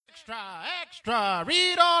Extra, extra,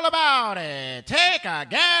 read all about it. Take a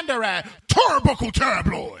gander at Turnbuckle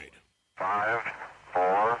Tabloid. 5,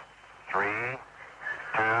 4, 3,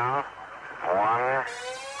 2, 1,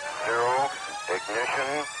 0,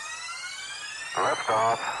 ignition,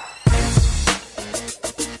 liftoff.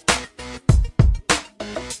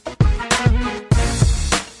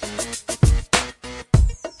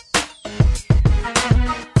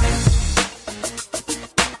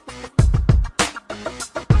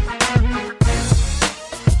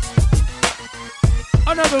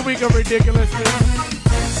 Another week of ridiculousness.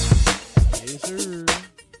 Yes, sir.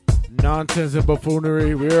 Nonsense and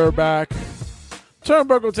buffoonery. We're back.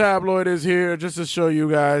 Turnbuckle Tabloid is here just to show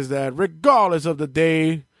you guys that regardless of the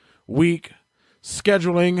day, week,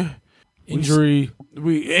 scheduling, injuries.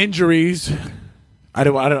 I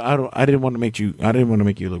didn't want to make you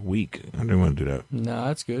look weak. I didn't want to do that. Nah,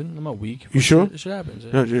 that's good. I'm not weak. You sure? It should happen.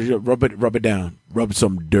 No, just rub it down. Rub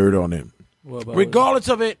some dirt on it. Regardless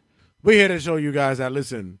of it, we're here to show you guys that,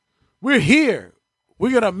 listen, we're here. We're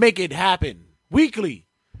going to make it happen weekly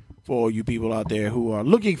for you people out there who are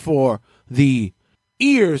looking for the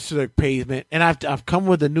ears to the pavement. And I've come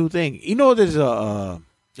with a new thing. You know, there's a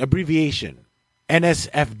abbreviation,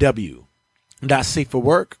 NSFW, not safe for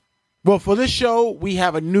work. Well, for this show, we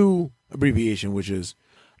have a new abbreviation, which is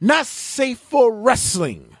not safe for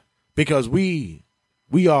wrestling, because we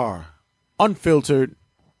are unfiltered,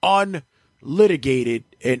 unlitigated,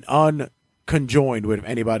 and unconjoined with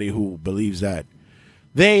anybody who believes that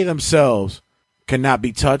they themselves cannot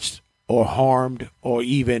be touched or harmed or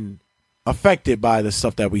even affected by the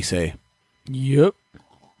stuff that we say. Yep.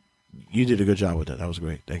 You did a good job with that. That was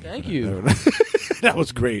great. Thank you. That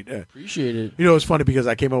was great. Appreciate it. You know, it's funny because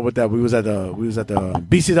I came up with that. We was at the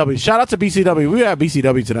BCW. Shout out to BCW. We were at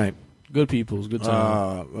BCW tonight. Good people's good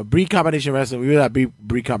time. Breed Combination Wrestling. We were at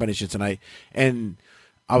Breed Combination tonight, and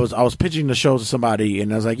I was pitching the show to somebody,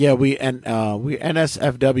 and I was like, "Yeah, we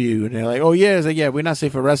NSFW," and they're like, "Oh yeah," I was like, "Yeah, we're not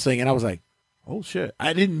safe for wrestling," and I was like, "Oh shit!"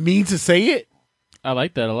 I didn't mean to say it. I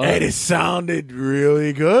like that a lot. And it sounded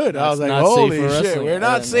really good. I was like, "Holy shit, we're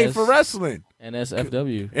not safe for wrestling."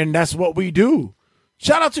 NSFW, and that's what we do.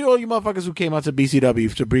 Shout out to all you motherfuckers who came out to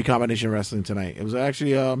BCW to Breed Combination Wrestling tonight. It was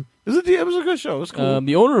actually it was a good show. It was cool.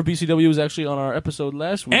 The owner of BCW was actually on our episode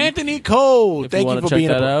last week. Anthony Cole. Thank you for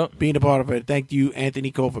being a part of it. Thank you, Anthony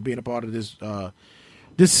Cole, for being a part of this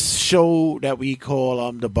this show that we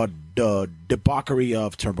call the debauchery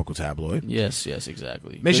of Turnbuckle Tabloid. Yes,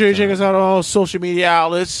 exactly. Make sure you check us out on all social media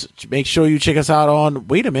outlets. Make sure you check us out on.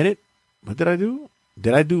 Wait a minute, what did I do?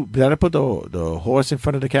 Did I put the horse in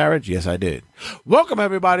front of the carriage? Yes, I did. Welcome,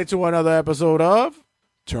 everybody, to another episode of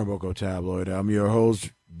Turnbuckle Tabloid. I'm your host,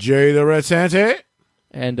 Jay the Red Santa.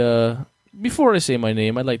 And before I say my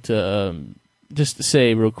name, I'd like to just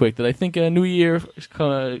say real quick that I think a new year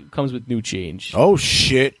comes with new change. Oh,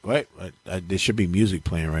 shit. Wait, there should be music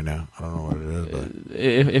playing right now. I don't know what it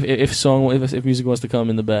is. But If music wants to come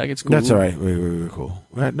in the back, it's cool. That's all right. We're cool.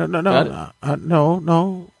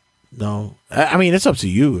 No. I mean, it's up to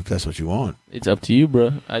you if that's what you want. It's up to you,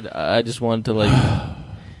 bro. I just wanted to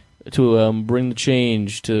to bring the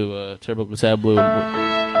change to Turnbuckle Tabloid. But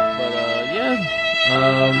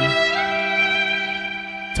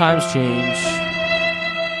times change,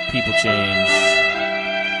 people change,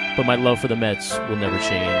 but my love for the Mets will never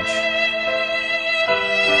change.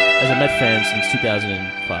 As a Met fan since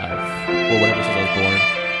 2005, or whatever, since I was born,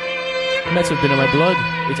 the Mets have been in my blood.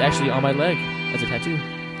 It's actually on my leg as a tattoo.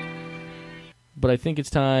 But I think it's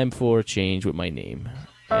time for a change with my name.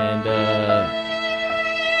 And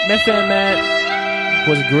Met Fan Matt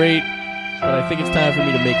was great, but I think it's time for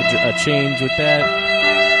me to make a change with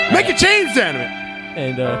that. Make a change, damn it!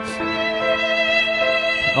 And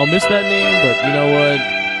I'll miss that name, but you know what?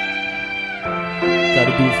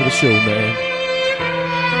 Gotta do it for the show, man.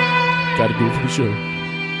 Gotta do it for the show.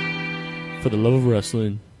 For the love of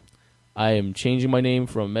wrestling. I am changing my name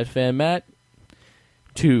from Met Fan Matt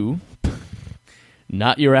to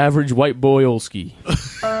Not Your Average White Boy Olski.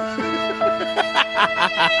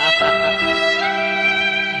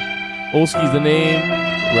 Olski's the name,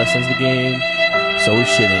 wrestling's the game, so is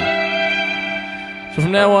shitting. So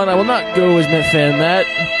from now on, I will not go as Met Fan Matt.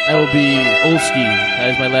 I will be Olski. That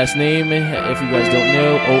is my last name, if you guys don't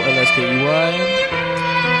know, Olskey.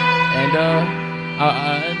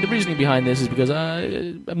 And the reasoning behind this is because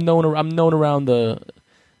I'm known around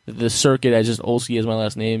the circuit as just Olski as my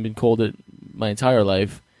last name, been called it my entire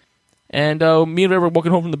life. And me and Red were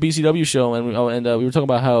walking home from the BCW show, and we were talking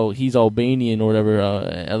about how he's Albanian or whatever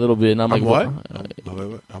a little bit. And I'm like, what?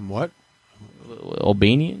 I'm what?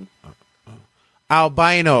 Albanian?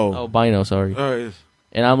 Albino. Albino, sorry.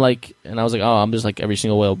 And I was like, oh, I'm just like every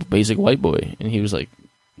single basic white boy. And he was like,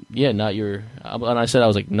 yeah, not your. And I said, I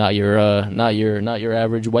was like, not your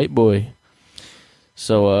average white boy.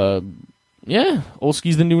 So, yeah,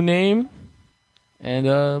 Olski's the new name, and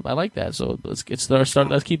I like that. So let's start.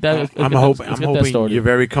 Let's keep that. I'm hoping you're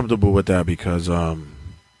very comfortable with that because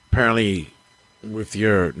apparently with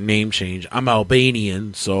your name change, I'm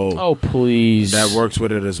Albanian, so oh please, that works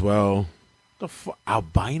with it as well.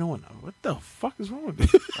 Albino? What the fuck is wrong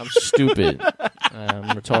with you? I'm stupid. I'm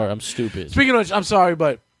retarded. I'm stupid. Speaking of which, I'm sorry,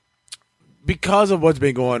 but because of what's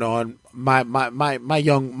been going on, my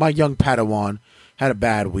young Padawan had a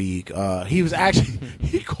bad week. He was actually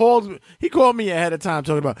he called me ahead of time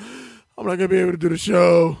talking about, I'm not gonna be able to do the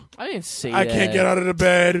show. I didn't say I that. can't get out of the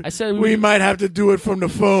bed. I said we might have to do it from the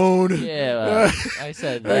phone. Yeah, I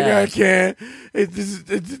said that. Like, I can't. This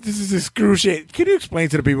is excruciating. Can you explain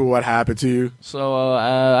to the people what happened to you? So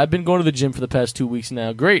I've been going to the gym for the past 2 weeks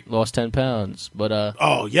now. Great, lost 10 pounds. But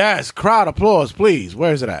oh yes, crowd applause, please.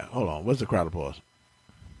 Where is it at? Hold on. Where's the crowd applause?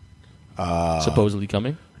 Supposedly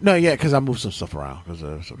coming. No, yeah, because I moved some stuff around.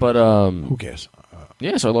 But who cares?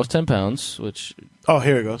 Yeah, so I lost 10 pounds, which oh,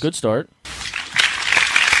 here it goes. Good start.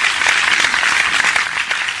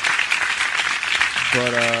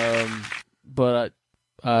 But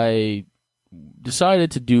I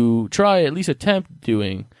decided to at least attempt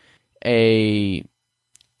doing a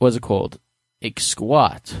what's it called? A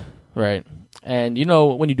squat, right? And you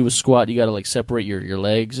know when you do a squat, you got to like separate your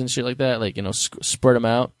legs and shit like that, like you know spread them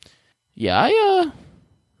out. Yeah,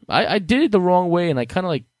 I did it the wrong way, and I kind of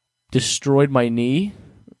like destroyed my knee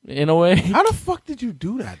in a way. How the fuck did you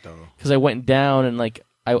do that though? Because I went down and like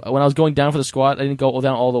when I was going down for the squat, I didn't go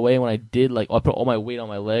down all the way. And when I did, like I put all my weight on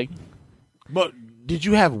my leg. But did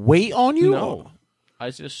you have weight on you? No,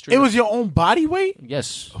 I just it was your own body weight.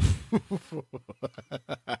 Yes.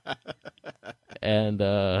 And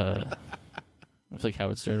it's like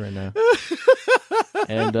Howard Stern right now.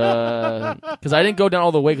 And because I didn't go down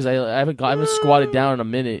all the way because I haven't squatted down in a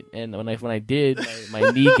minute, and when I did, my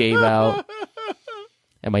knee gave out,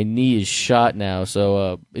 and my knee is shot now.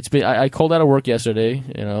 So it's been I called out of work yesterday.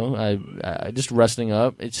 You know, I just resting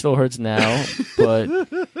up. It still hurts now, but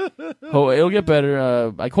it'll get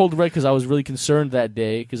better. I called red because I was really concerned that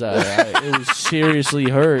day because it was seriously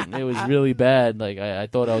hurt. It was really bad. Like I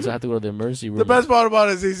thought I was gonna have to go to the emergency room. The best part about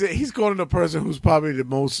it is he's calling the person who's probably the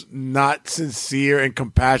most not sincere and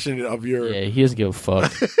compassionate of your. Yeah, he doesn't give a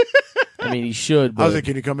fuck. I mean, he should. But I was like,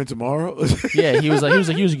 "Can you come in tomorrow?" Yeah, he was like,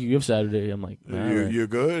 you can give Saturday. I'm like, you're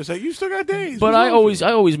good. It's like you still got days. But I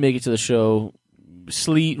always make it to the show.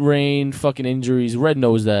 Sleet, rain, fucking injuries. Red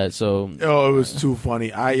knows that. So it was too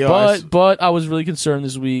funny. But I was really concerned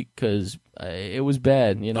this week because it was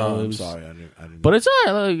bad. You know, I'm sorry. I didn't. But it's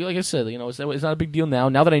all right. Like I said, you know, it's not a big deal now.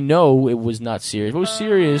 Now that I know it was not serious. If it was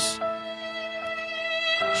serious,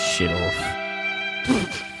 shit off.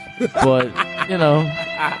 But you know,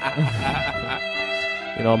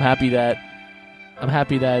 I'm happy that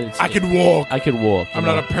it's. I can walk. I can walk. I'm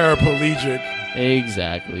not a paraplegic.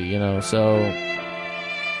 Exactly. You know, so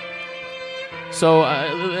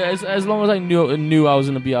as long as I knew I was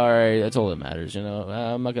gonna be all right, that's all that matters. You know,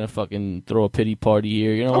 I'm not gonna fucking throw a pity party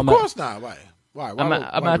here. You know, of course not. Why? I'm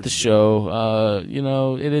at the show. You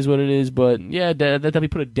know, it is what it is. But yeah, that definitely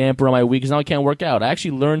put a damper on my week because now I can't work out. I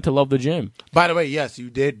actually learned to love the gym. By the way, yes, you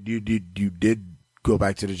did. You did go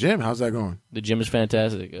back to the gym. How's that going? The gym is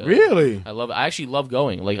fantastic. Really? I love it. I actually love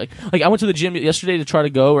going. Like I went to the gym yesterday to try to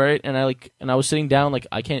go, right? And I was sitting down like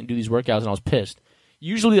I can't do these workouts, and I was pissed.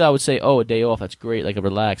 Usually I would say, "Oh, a day off, that's great." Like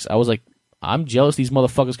relax. I was like, I'm jealous these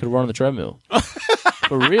motherfuckers could run on the treadmill.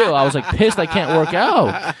 For real, I was like pissed I can't work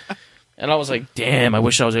out. And I was like, damn, I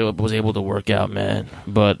wish I was able to work out, man.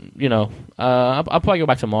 But, you know, I'll probably go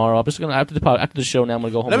back tomorrow. I'm just going to, after the show now, I'm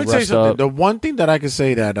going to go home and rest up. Let me tell you something. The one thing that I can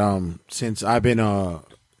say that since I've been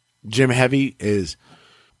gym heavy is,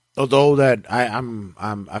 although that I'm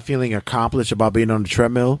feeling accomplished about being on the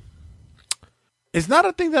treadmill, it's not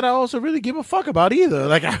a thing that I also really give a fuck about either.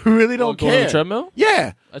 Like, I really don't care. Go on the treadmill?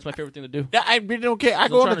 Yeah. That's my favorite thing to do. Yeah, I really don't care. I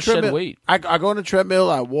go on the treadmill. I go on the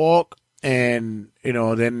treadmill, I walk. And, you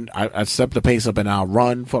know, then I step the pace up and I'll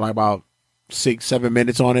run for like about 6-7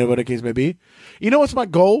 minutes on it, whatever the case may be. You know what's my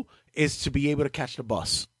goal? Is to be able to catch the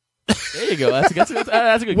bus. There you go. That's a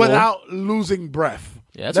good goal. Without losing breath.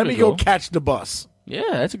 Yeah, that's Let a good me goal. go catch the bus. Yeah,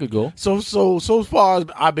 that's a good goal. So far,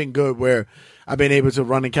 I've been good where I've been able to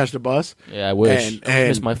run and catch the bus. Yeah, I wish. I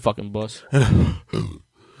miss my fucking bus.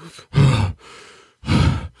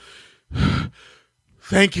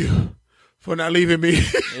 Thank you for not leaving me.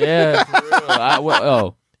 Yeah, for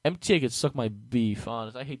real. MTA could suck my beef,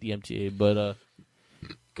 honest. I hate the MTA, but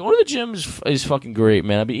Going to the gym is fucking great,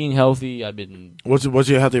 man. I've been eating healthy. I've been. What's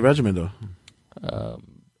your healthy regimen though?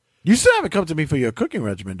 You still haven't come to me for your cooking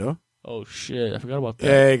regimen though. Oh shit! I forgot about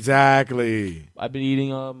that. Exactly. I've been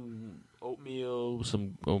eating oatmeal,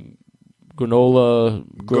 some granola,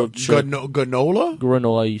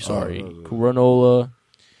 granola. Sorry, granola.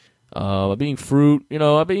 I've been eating fruit.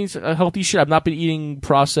 I've been eating healthy shit. I've not been eating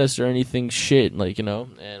processed or anything shit. And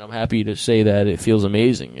I'm happy to say that it feels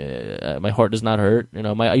amazing. My heart does not hurt.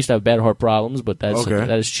 I used to have bad heart problems, but that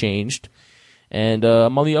has changed. And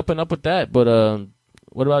I'm on the up and up with that. But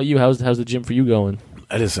what about you? How's the gym for you going?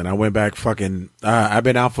 Listen, I went back I've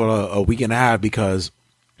been out for a week and a half because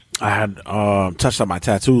I had touched up my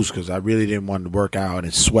tattoos because I really didn't want to work out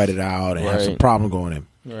and sweat it out and have some problem going in.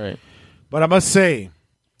 Right. But I must say,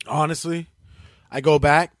 honestly, I go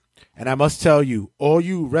back and I must tell you, all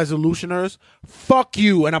you resolutioners, fuck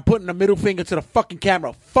you. And I'm putting the middle finger to the fucking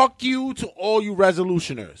camera. Fuck you to all you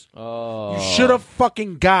resolutioners. Oh. You should have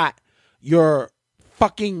fucking got your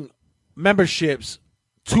fucking memberships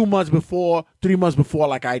 2 months before, 3 months before,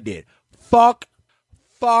 like I did. Fuck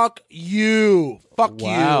you. Fuck you.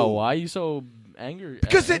 Wow, why are you so angry?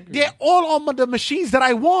 Because they're all on the machines that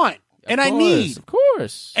I want and I need. Of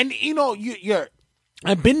course. And,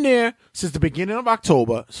 I've been there since the beginning of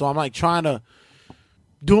October, so I'm like trying to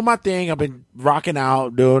do my thing. I've been rocking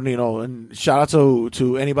out, doing, and shout out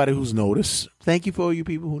to anybody who's noticed. Thank you for all you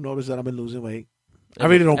people who noticed that I've been losing weight. I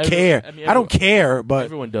really don't care. I don't care, but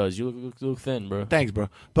everyone does. You look thin, bro. Thanks, bro.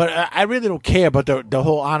 But I really don't care. But the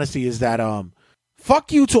whole honesty is that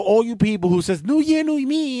fuck you to all you people who says new year, new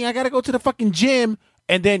me. I gotta go to the fucking gym,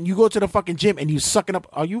 and then you go to the fucking gym and you sucking up.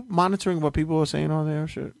 Are you monitoring what people are saying on there?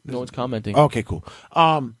 Shit. No one's commenting. Okay, cool.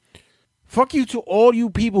 Fuck you to all you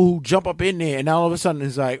people who jump up in there and now all of a sudden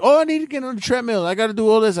it's like, oh, I need to get on the treadmill. I gotta do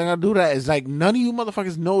all this. I gotta do that. It's like none of you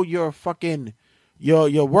motherfuckers know your fucking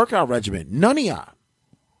your workout regimen. None of y'all.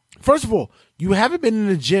 First of all, you haven't been in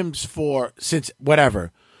the gyms since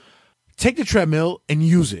whatever. Take the treadmill and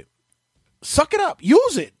use it. Suck it up.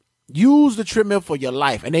 Use it. Use the treadmill for your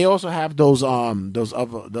life. And they also have those other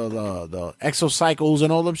the exocycles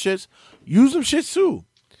and all them shits. Use them shits too.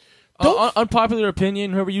 Unpopular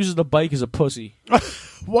opinion: whoever uses the bike is a pussy.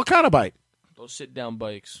 What kind of bike? Those sit-down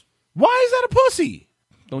bikes. Why is that a pussy?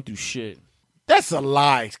 Don't do shit. That's a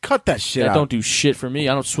lie. Cut that shit out. Don't do shit for me.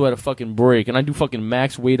 I don't sweat a fucking break. And I do fucking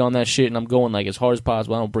max weight on that shit, and I'm going like as hard as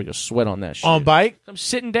possible. I don't break a sweat on that shit. On bike? I'm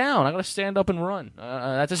sitting down. I gotta stand up and run.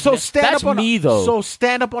 That's me, though. So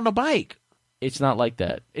stand up on the bike. It's not like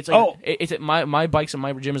that. It's like my bikes and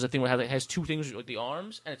my gym is a thing where it has two things like the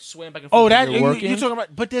arms and it's swaying back and forth. Oh, that you're talking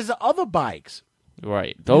about. But there's the other bikes.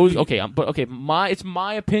 Right. Those it's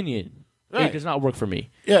my opinion. Right. It does not work for me.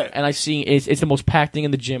 Yeah. And I see it's the most packed thing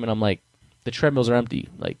in the gym, and I'm like, the treadmills are empty.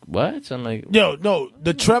 Like, what? So I'm like, no,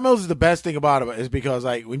 the treadmills is the best thing about it is because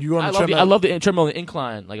like when you go on the treadmill, I love the treadmill on the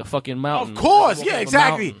incline, like a fucking mountain. Of course, yeah,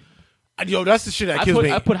 exactly. That's the shit that kills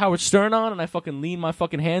me. I put Howard Stern on and I fucking lean my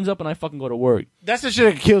fucking hands up and I fucking go to work. That's the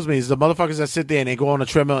shit that kills me is the motherfuckers that sit there and they go on the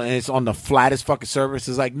treadmill and it's on the flattest fucking surface.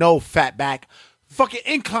 It's like, no, fat back. Fucking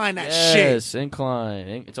incline that shit. Yes,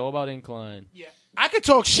 incline. It's all about incline. Yeah. I could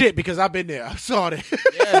talk shit because I've been there. I saw it.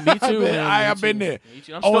 Yeah, me too. I've been there.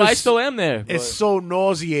 I still am there. It's so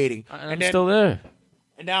nauseating. I'm still there.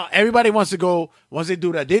 And now everybody wants to go, once they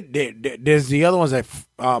do that, there's the other ones that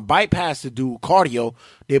bypass to do cardio.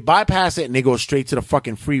 They bypass it and they go straight to the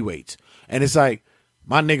fucking free weights. And it's like,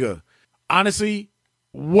 my nigga, honestly,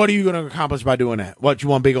 what are you going to accomplish by doing that? What, you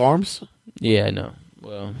want big arms? Yeah, I know.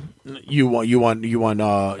 Well, you want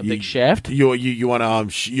a big shaft. You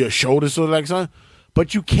want your shoulders sort of like something,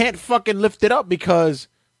 but you can't fucking lift it up because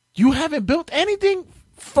you haven't built anything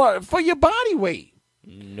for your body weight.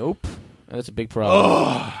 Nope, that's a big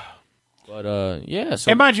problem. But yeah. So,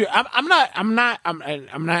 and mind you, I'm not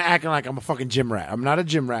acting like I'm a fucking gym rat. I'm not a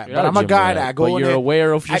gym rat, but I'm a guy that I go. But you're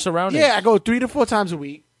aware of your surroundings. Yeah, I go 3 to 4 times a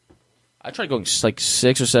week. I tried going like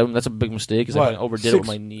 6 or 7. That's a big mistake because I overdid it with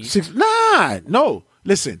my knees. No.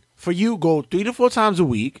 Listen, for you, go 3 to 4 times a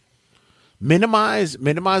week. Minimize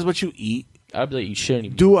what you eat. I'd be like, you shouldn't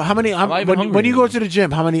even. Do how many? When you go to the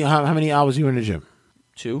gym, how many hours are you in the gym?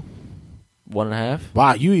 2, 1.5.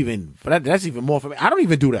 Wow, that's even more for me. I don't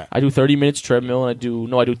even do that. I do 30 minutes treadmill, and I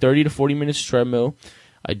do 30 to 40 minutes treadmill.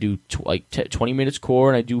 I do 20 minutes core,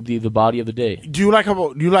 and I do the body of the day. Do you like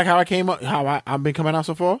how I came up? How I've been coming out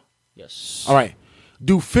so far? Yes. All right.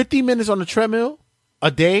 Do 50 minutes on the treadmill a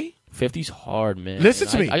day. 50's hard, man. Listen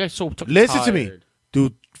to me. I got so tired. Listen to me.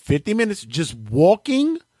 Do 50 minutes just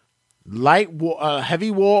walking, heavy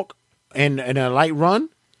walk, and a light run.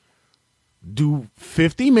 Do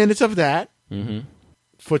 50 minutes of that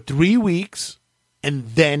for 3 weeks, and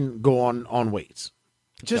then go on weights.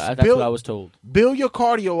 Just That's what I was told. Build your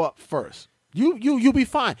cardio up first. You'll be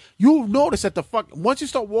fine. You'll notice that once you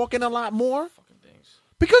start walking a lot more,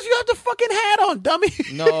 because you have the fucking hat on, dummy.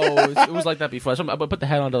 No, it was like that before. I put the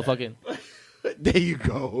hat on the fucking. There you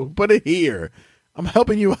go. Put it here. I'm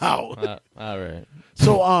helping you out. All right.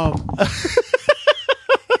 So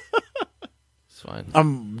it's fine.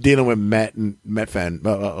 I'm dealing with Met fan.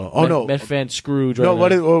 No, Met fan Scrooge. No,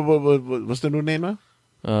 right what's the new name now?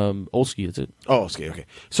 Olski, that's it. Oh, Olski. Okay.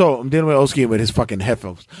 So I'm dealing with Olski with his fucking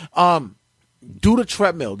headphones. Do the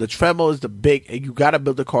treadmill. The treadmill is the big. You got to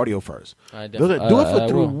build the cardio first. Do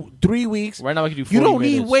it for 3 weeks. Right now I can do 40 You don't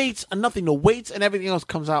minutes. need weights or nothing. The weights and everything else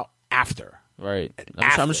comes out after. Right.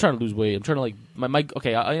 I'm just trying to lose weight. I'm trying to like my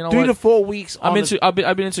okay. You know 3 what? to 4 weeks. I've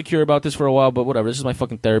been insecure about this for a while, but whatever. This is my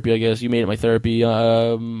fucking therapy, I guess. You made it my therapy. Before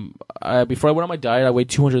I went on my diet, I weighed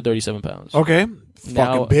 237 pounds. Okay.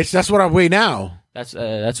 Now, fucking bitch. That's what I weigh now. That's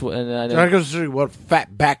what. And I goes to what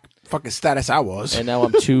fat back fucking status I was. And now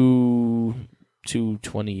I'm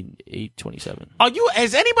 228, 27.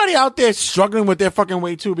 Is anybody out there struggling with their fucking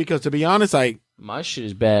weight too? Because to be honest, like my shit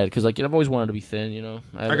is bad because like I've always wanted to be thin. You know,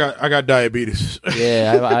 I got diabetes.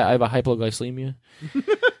 Yeah, I have a hypoglycemia.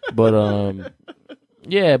 But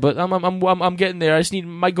yeah, but I'm getting there. I just need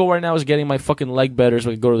my goal right now is getting my fucking leg better so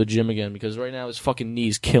I can go to the gym again because right now his fucking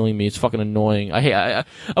knee's killing me. It's fucking annoying.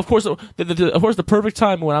 Of course the perfect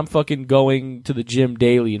time when I'm fucking going to the gym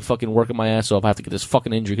daily and fucking working my ass off, I have to get this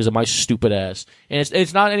fucking injury because of my stupid ass. And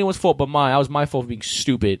it's not anyone's fault but mine. It was my fault for being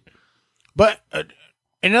stupid. But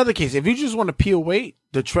in another case, if you just want to peel weight,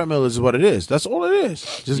 the treadmill is what it is. That's all it is.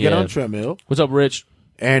 Just get on the treadmill. What's up, Rich?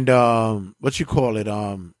 And what you call it?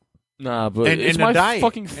 Nah, but and it's my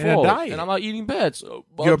fucking fault, and I'm not eating bad. So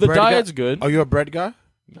the diet's good. Are you a bread guy?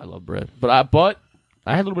 I love bread, but I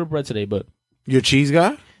had a little bit of bread today. But you're a cheese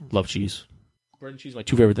guy? Love cheese. Bread and cheese are my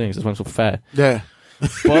two favorite things. That's why I'm so fat. Yeah.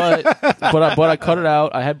 But I cut it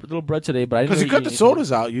out. I had a little bread today, but I didn't. Because you cut the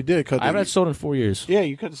sodas out. You did cut. I haven't had soda in 4 years. Yeah,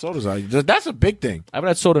 you cut the sodas out. That's a big thing. I haven't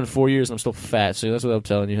had soda in 4 years, and I'm still fat. So that's what I'm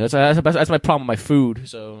telling you. That's my problem with my food.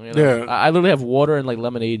 So you know, yeah. I literally have water and like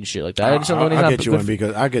lemonade and shit like that. I get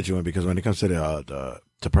you in because when it comes to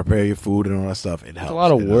to prepare your food and all that stuff, it helps. It's a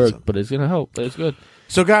lot of work, but it's gonna help. But it's good.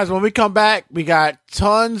 So guys, when we come back, we got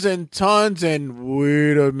tons and tons. And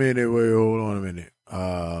wait, hold on a minute.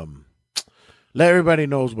 Let everybody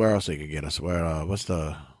knows where else they can get us. Where what's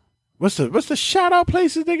the shout out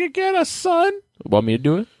places they can get us, son? Want me to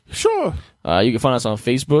do it? Sure. You can find us on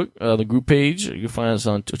Facebook, the group page. You can find us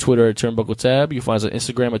on Twitter at Turnbuckle Tab. You can find us on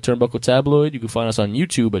Instagram at Turnbuckle Tabloid. You can find us on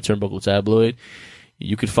YouTube at Turnbuckle Tabloid.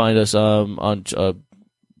 You can find us on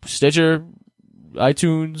Stitcher,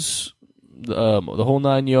 iTunes, the whole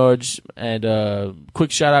 9 yards. And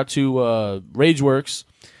quick shout out to Rageworks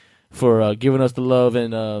for giving us the love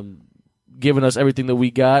and giving us everything that we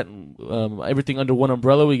got, everything under one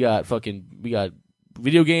umbrella. We got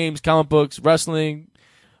video games, comic books, wrestling,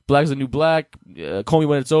 Black is the New Black, Call Me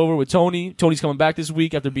When It's Over with Tony. Tony's coming back this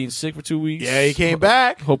week after being sick for 2 weeks. Yeah, he came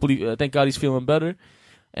back. Hopefully, thank God he's feeling better.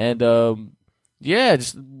 And yeah,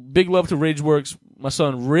 just big love to Rageworks, my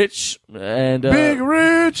son Rich, and Big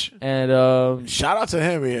Rich, and shout out to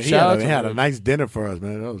him. He had a nice dinner for us,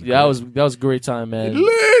 man. That was a great time, man.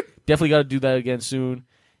 Lit. Definitely got to do that again soon.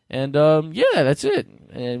 And yeah, that's it.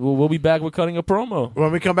 And we'll be back with Cutting a Promo.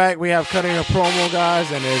 When we come back, we have Cutting a Promo,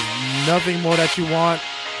 guys, and there's nothing more that you want.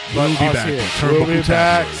 We'll be back. We'll be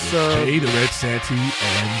back, sir. Jay, the Red Santee,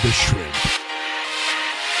 and the Shrimp.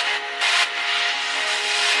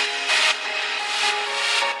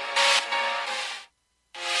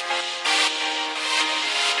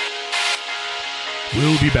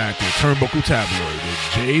 We'll be back with Turnbuckle Tabloid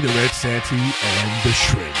with Jay, the Red Santee, and the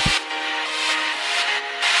Shrimp.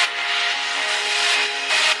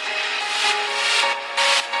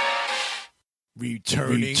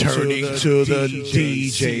 Returning to the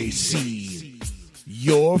DJ scene.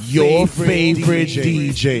 Your favorite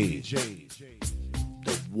DJ.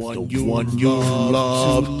 The one you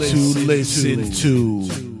love to listen to.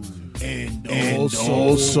 And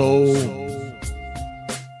also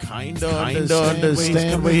kind of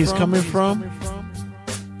understand where he's coming from.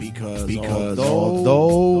 Because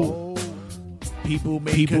although people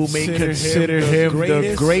may consider him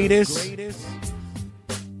the greatest,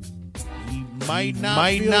 might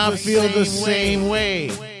not feel the same way,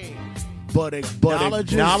 but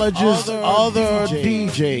acknowledges other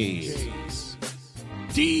DJs.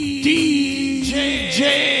 DJ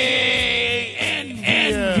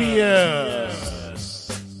Envious.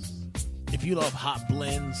 If you love hot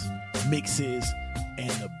blends, mixes, and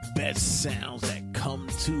the best sounds that come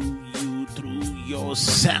to you through your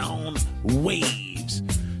sound waves.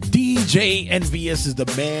 DJ Envious is the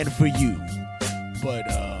man for you. But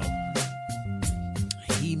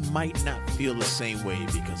he might not feel the same way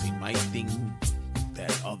because he might think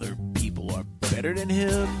that other people are better than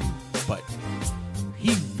him. But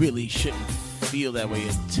he really shouldn't feel that way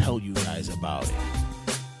and tell you guys about it.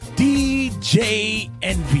 DJ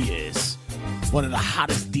Envious, one of the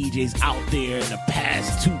hottest DJs out there in the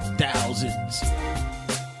past 2000s.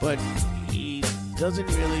 But he doesn't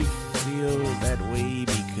really feel that way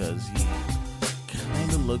because he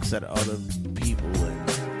kind of looks at other people and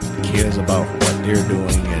cares about what they're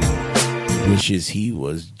doing and wishes he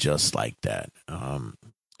was just like that.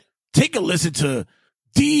 Take a listen to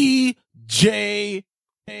DJ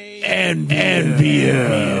Envious.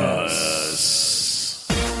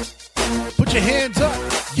 Put your hands up.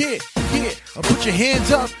 Yeah. Put your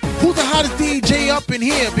hands up. Who's the hottest DJ up in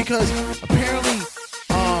here? Because apparently,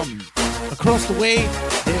 across the way,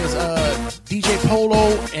 there's DJ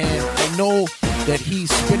Polo, and I know that he's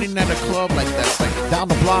spinning at a club like that's like down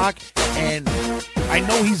the block, and I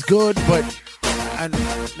know he's good, but as a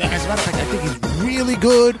matter of fact, I think he's really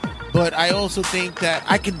good, but I also think that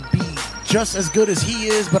I can be just as good as he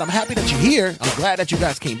is. But I'm happy that you're here. I'm glad that you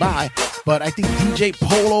guys came by. But I think DJ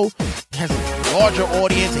Polo has a larger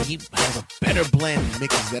audience and he has a better blend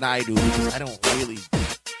mixes than I do, because I don't really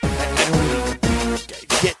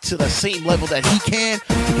get to the same level that he can,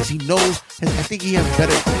 because he knows. I think he has a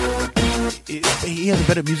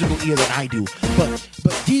better musical ear than I do. But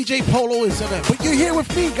DJ Polo is something. But you're here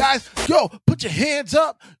with me, guys. Yo, put your hands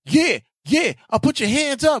up. Yeah. I'll put your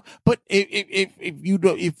hands up. But if you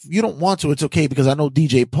don't want to, it's okay, because I know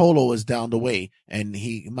DJ Polo is down the way and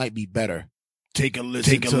he might be better. Take a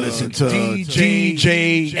listen to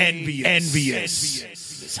DJ Envious.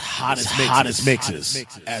 His hottest mixes,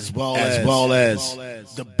 as well as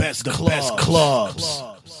the best clubs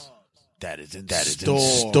that is in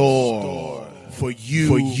store for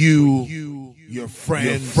you, your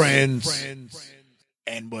friends,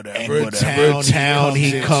 and whatever town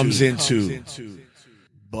he comes into.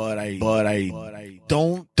 But I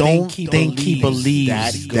don't think he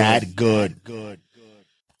believes that good.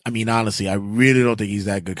 I mean, honestly, I really don't think he's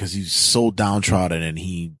that good, because he's so downtrodden and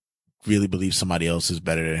he really believes somebody else is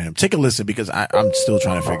better than him. Take a listen, because I'm still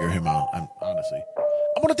trying to figure him out. I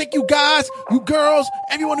want to thank you guys, you girls,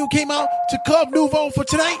 everyone who came out to Club Nouveau for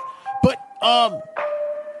tonight. But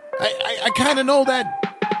I kind of know that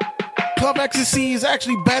Club Ecstasy is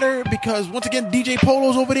actually better, because once again, DJ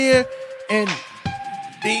Polo's over there, and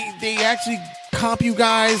they actually comp you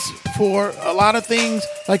guys for a lot of things.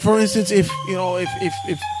 Like, for instance, if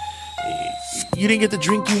you didn't get the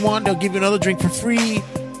drink you want, they'll give you another drink for free.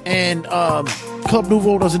 And Club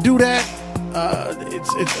Nouveau doesn't do that.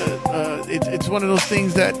 It's one of those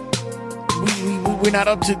things that we're not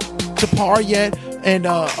up to par yet. And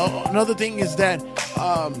another thing is that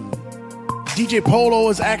DJ Polo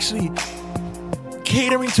is actually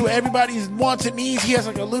catering to everybody's wants and needs. He has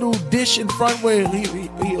like a little dish in front where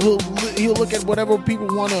he'll look at whatever people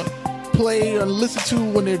want to play or listen to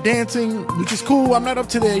when they're dancing, which is cool. I'm not up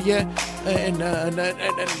to there yet. And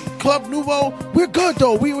Club Nouveau, we're good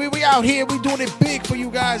though. We out here. We doing it big for you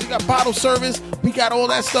guys. We got bottle service. We got all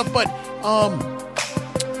that stuff. But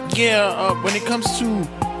when it comes to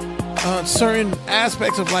certain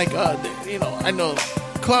aspects of like I know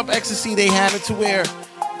Club Ecstasy, they have it to where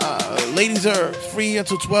ladies are free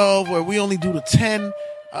until 12, where we only do the 10.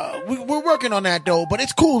 We're working on that though, but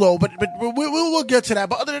it's cool though. But we'll get to that.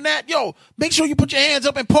 But other than that, yo, make sure you put your hands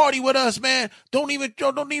up and party with us, man. Don't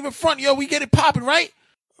even front, yo. We get it popping, right?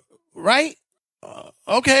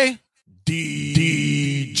 Okay.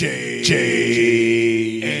 DJ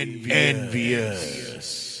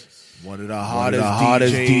Envious, one of the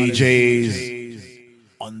hottest DJs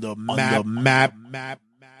on the map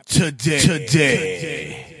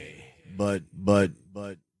today. But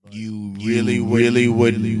you really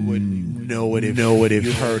wouldn't know it if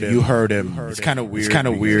you heard him. It's kind of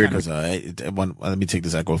weird. Because let me take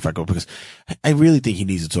this echo because I really think he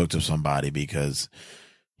needs to talk to somebody, because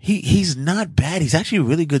he's not bad. He's actually a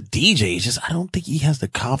really good DJ. It's just I don't think he has the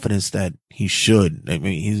confidence that he should. I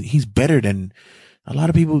mean, he's better than a lot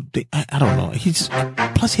of people. I don't know.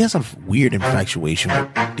 Plus he has some weird infatuation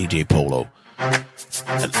with DJ Polo.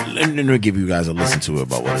 Let me give you guys a listen to it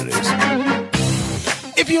about what it is.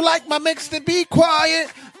 If you like my mix, then be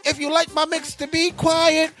quiet. If you like my mix, then be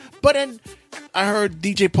quiet. But then I heard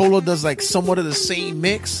DJ Polo does like somewhat of the same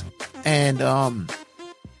mix, and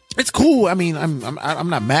it's cool. I mean, I'm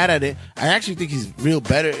not mad at it. I actually think he's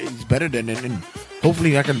better. He's better than it, and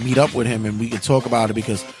hopefully I can meet up with him and we can talk about it,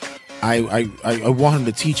 because I want him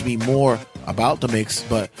to teach me more about the mix,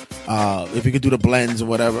 but if he could do the blends or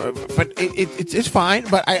whatever, but it's fine.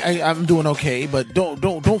 But I'm doing okay. But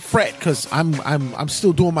don't fret, because I'm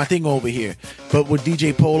still doing my thing over here. But with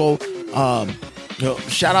DJ Polo,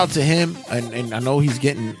 shout out to him, and I know he's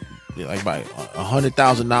getting like by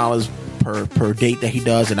 $100,000 per date that he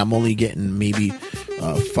does, and I'm only getting maybe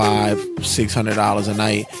 $500-600 a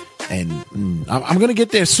night. And I'm gonna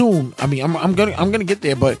get there soon. I mean, I'm gonna get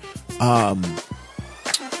there, but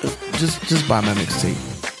just buy my mixtape,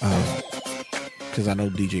 because I know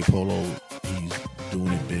DJ Polo, he's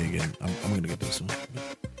doing it big, and I'm gonna get there soon.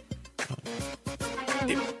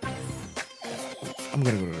 I'm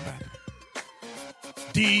gonna go to the bathroom.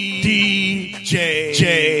 DJ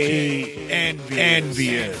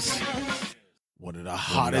Envious, one of the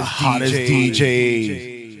hottest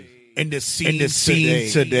DJs in the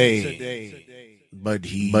scene today. But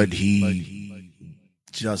he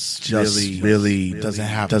just really doesn't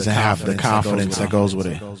have the confidence that goes with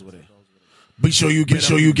it. Be sure you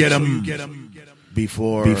get him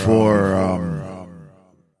before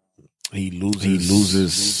he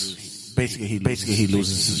loses. Basically, he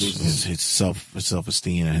loses his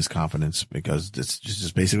self-esteem and his confidence, because this is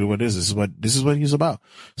just basically what it is. This is what he's about.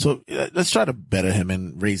 So let's try to better him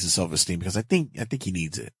and raise his self-esteem, because I think he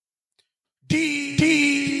needs it.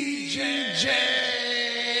 DJ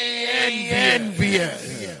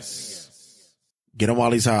Envious. Get him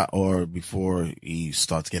while he's hot, or before he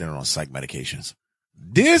starts getting on psych medications.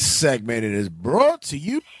 This segment is brought to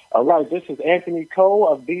you. All right, this is Anthony Cole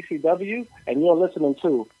of BCW, and you're listening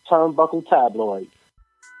to Turnbuckle Tabloid.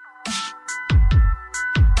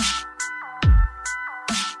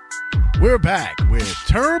 We're back with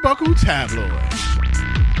Turnbuckle Tabloid.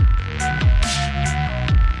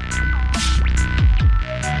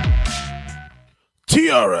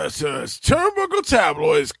 TRS's Turnbuckle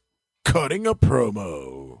Tabloid is cutting a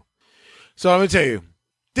promo. So let me tell you,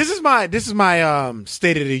 this is my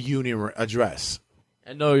State of the Union address.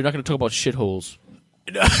 And no, you're not going to talk about shitholes.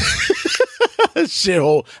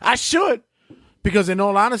 Shithole. I should, because in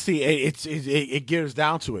all honesty, it gears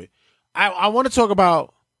down to it. I want to talk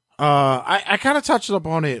about. I kind of touched up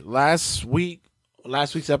on it last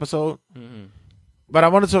week's episode, but I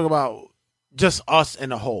want to talk about just us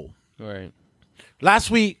in a whole. Right.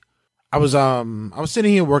 Last week, I was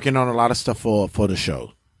sitting here working on a lot of stuff for the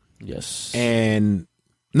show. Yes. And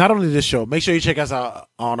not only this show, make sure you check us out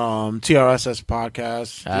on TRSS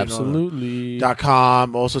Podcast. Absolutely.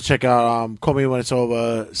 .com. Also check out Call Me When It's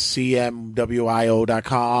Over,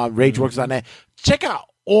 CMWIO.com, RageWorks.net. Check out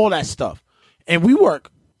all that stuff. And we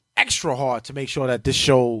work extra hard to make sure that this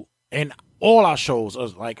show and all our shows are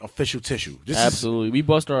like official tissue. Absolutely. We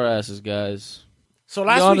bust our asses, guys. So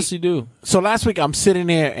we honestly do. So last week I'm sitting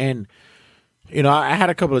there and, I had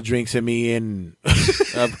a couple of drinks in me, and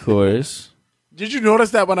of course. Did you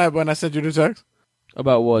notice that when I sent you the text?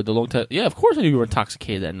 About what? The long time? Yeah, of course I knew you were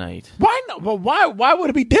intoxicated that night. Why not? Well, why would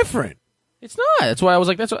it be different? It's not. That's why I was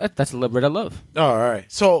like, that's the Red I love. Oh, all right.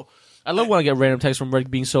 So I love when I get random texts from Red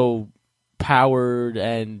being so powered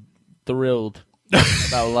and thrilled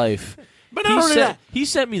about life. But not only that, he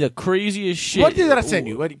sent me the craziest shit. What did I send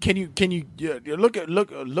you? Can you look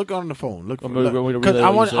on the phone? Look, because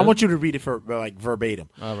I want you to read it for like verbatim.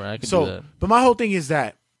 All right, I can do that. But my whole thing is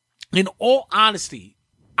that, in all honesty,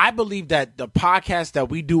 I believe that the podcast that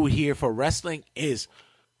we do here for wrestling is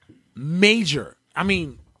major. I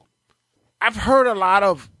mean, I've heard a lot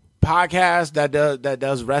of podcasts that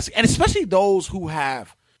does wrestling, and especially those who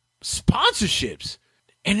have sponsorships,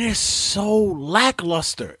 and they're so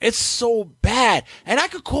lackluster. It's so bad, and I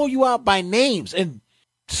could call you out by names, and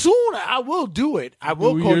soon I will do it. I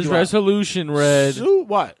will New call Year's you resolution, Red.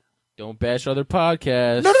 What? Don't bash other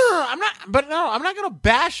podcasts. No, I'm not. But no, I'm not gonna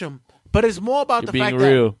bash them. But it's more about the fact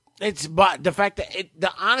real. that it's about the fact that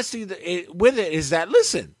the honesty with it is that,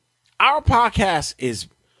 listen, our podcast is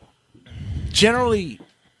generally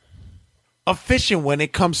efficient when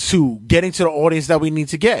it comes to getting to the audience that we need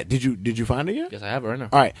to get. Did you find it yet? Yes, I have it right now.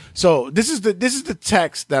 All right. So this is the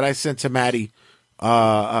text that I sent to Maddie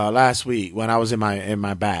last week when I was in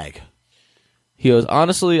my bag. He goes,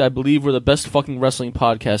 honestly, I believe we're the best fucking wrestling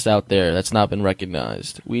podcast out there that's not been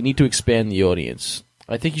recognized. We need to expand the audience.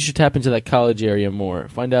 I think you should tap into that college area more.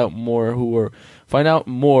 Find out more who are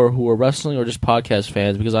wrestling or just podcast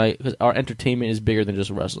fans, because our entertainment is bigger than just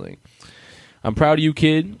wrestling. I'm proud of you,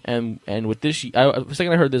 kid. And with this, the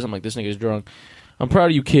second I heard this, I'm like, this nigga's drunk. I'm proud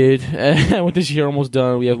of you, kid. And with this year almost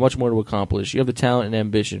done, we have much more to accomplish. You have the talent and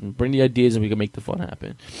ambition. Bring the ideas, and we can make the fun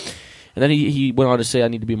happen. And then he went on to say, I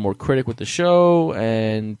need to be more critic with the show,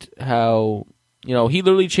 and how, he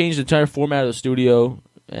literally changed the entire format of the studio.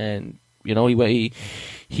 and you know, we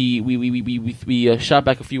shot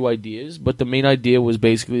back a few ideas, but the main idea was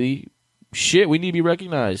basically, shit, we need to be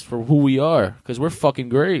recognized for who we are because we're fucking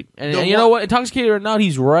great. And you know what? Intoxicated or not,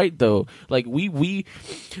 he's right though. Like we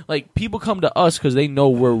like people come to us because they know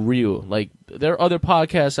we're real. Like there are other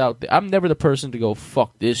podcasts out there. I'm never the person to go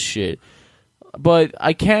fuck this shit, but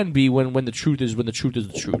I can be when the truth is the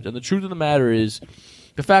truth. And the truth of the matter is,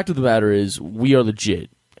 the fact of the matter is, we are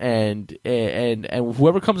legit. And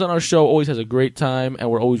whoever comes on our show always has a great time, and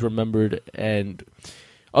we're always remembered. And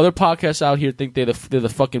other podcasts out here think they're the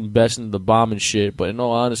fucking best and the bomb and shit. But in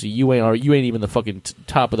all honesty, you ain't even the fucking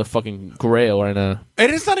top of the fucking grail right now.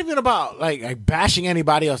 And it's not even about like bashing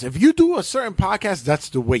anybody else. If you do a certain podcast, that's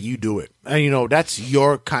the way you do it, and you know that's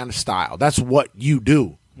your kind of style. That's what you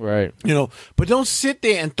do, right? You know, but don't sit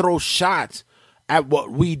there and throw shots at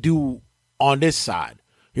what we do on this side.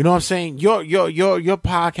 You know what I'm saying? Your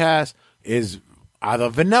podcast is either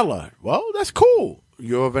vanilla. Well, that's cool.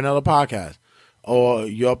 You're a vanilla podcast. Or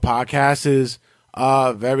your podcast is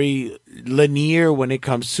very linear when it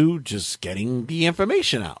comes to just getting the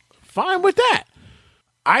information out. Fine with that.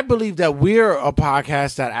 I believe that we're a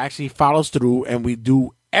podcast that actually follows through, and we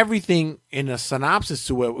do everything in a synopsis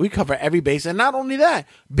to it. We cover every base. And not only that,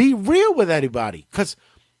 be real with everybody. Because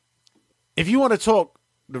if you want to talk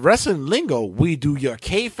the wrestling lingo, we do your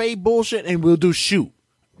kayfabe bullshit, and we'll do shoot.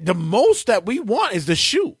 The most that we want is the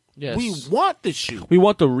shoot. Yes. We want the shoot. We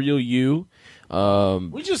want the real you.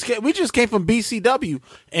 We just came from BCW,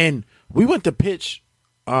 and we went to pitch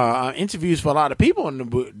interviews for a lot of people,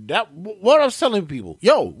 and what I was telling people,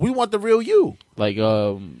 yo, we want the real you. Like,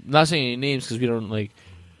 not saying any names because we don't like,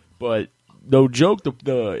 but no joke.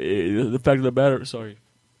 The fact of the matter, sorry,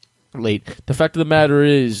 late. The fact of the matter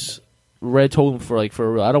is, Red told him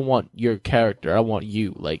for real, I don't want your character. I want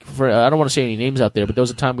you. I don't want to say any names out there, but there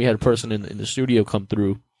was a time we had a person in the studio come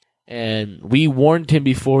through, and we warned him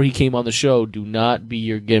before he came on the show, do not be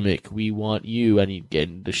your gimmick. We want you.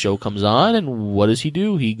 And the show comes on, and what does he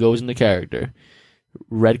do? He goes into character.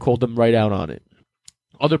 Red called him right out on it.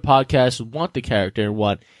 Other podcasts want the character and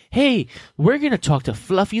want, hey, we're going to talk to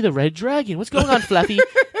Fluffy the Red Dragon. What's going on, Fluffy?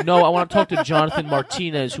 No, I want to talk to Jonathan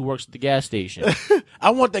Martinez, who works at the gas station.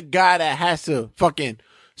 I want the guy that has to fucking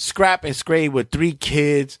scrap and scrape with 3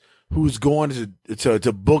 kids, who's going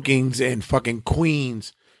to bookings in fucking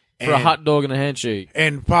Queens. For a hot dog and a handshake.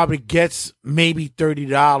 And probably gets maybe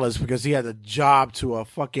 $30 because he has a job to a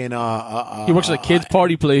fucking... he works at a kid's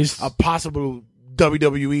party place. A possible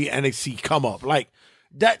WWE NXT come up. Like,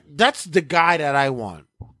 that's the guy that I want.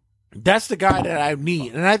 That's the guy that I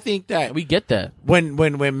need. And I think that... We get that.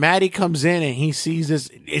 When Matty comes in and he sees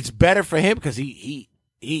this, it's better for him because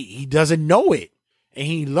he doesn't know it. And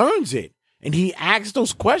he learns it. And he asks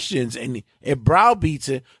those questions and it browbeats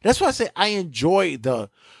it. That's why I say I enjoy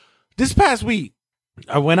This past week,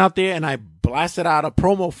 I went out there and I blasted out a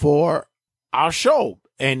promo for our show.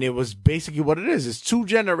 And it was basically what it is. It's 2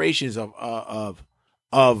 generations of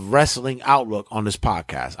wrestling outlook on this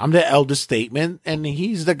podcast. I'm the elder statesman, and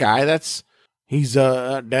he's the guy that's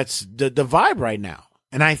the vibe right now.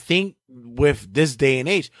 And I think with this day and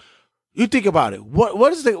age, you think about it.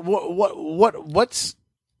 What's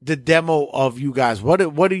the demo of you guys? What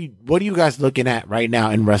are you guys looking at right now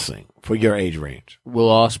in wrestling for your age range? Will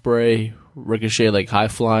Ospreay, Ricochet, like high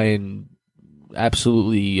flying,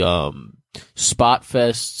 absolutely spot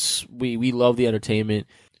fests. We love the entertainment.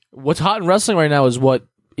 What's hot in wrestling right now is what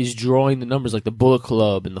is drawing the numbers, like the Bullet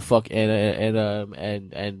Club and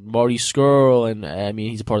and Marty Scurll, and I mean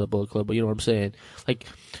he's a part of the Bullet Club, but you know what I'm saying?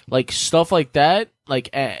 Like stuff like that,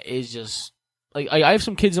 is just. Like, I have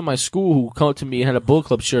some kids in my school who come up to me and had a Bullet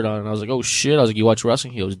Club shirt on, and I was like, oh shit. I was like, you watch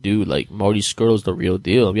wrestling? He goes, dude, like, Marty Scurll's the real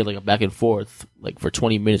deal. We had like a back and forth, like, for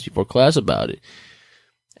 20 minutes before class about it.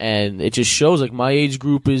 And it just shows, like, my age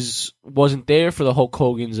group wasn't there for the Hulk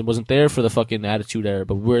Hogan's and wasn't there for the fucking Attitude Era,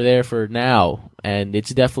 but we're there for now. And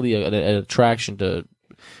it's definitely an attraction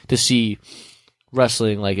to see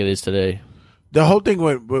wrestling like it is today. The whole thing,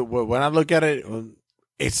 when I look at it,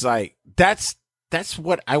 it's like, that's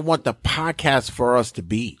what I want the podcast for us to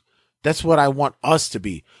be. That's what I want us to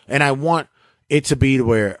be. And I want it to be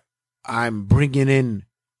where I'm bringing in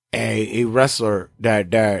a wrestler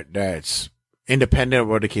that's independent, or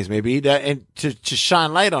whatever the case may be, and to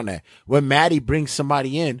shine light on that. When Maddie brings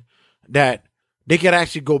somebody in that they could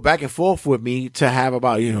actually go back and forth with me to have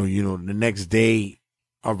about, the next day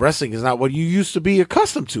of wrestling is not what you used to be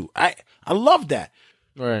accustomed to. I love that.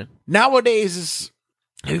 Right. Nowadays,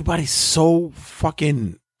 everybody's so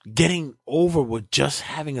fucking getting over with just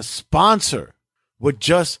having a sponsor, with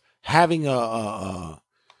just having a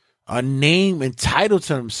name and title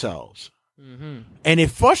to themselves. And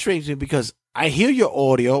it frustrates me because I hear your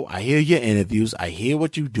audio, I hear your interviews, I hear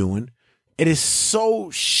what you're doing. It is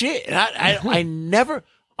so shit. And I never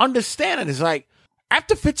understand it. It's like,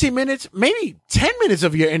 after 15 minutes, maybe 10 minutes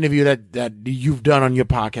of your interview that you've done on your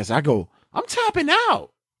podcast, I go, I'm tapping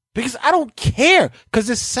out because I don't care, because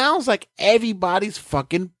it sounds like everybody's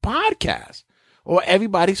fucking podcast or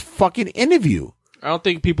everybody's fucking interview. I don't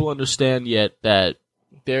think people understand yet that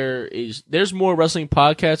there's more wrestling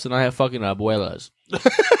podcasts than I have fucking abuelas. Do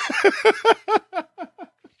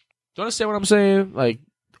you understand what I'm saying? Like,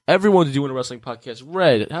 everyone's doing a wrestling podcast.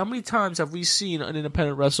 Red, how many times have we seen an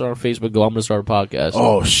independent wrestler on Facebook go, I'm going to start a podcast?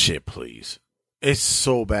 Oh, shit, please. It's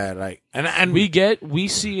so bad. Like, and we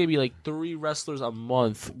see maybe like 3 wrestlers a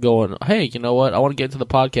month going, hey, you know what? I want to get into the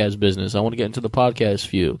podcast business. I want to get into the podcast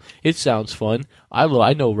feud. It sounds fun.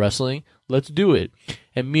 I know wrestling. Let's do it.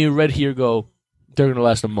 And me and Red here go, they're going to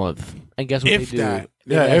last a month. And guess what they do?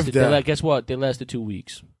 Guess what? They lasted 2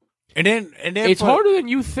 weeks. And then it's harder than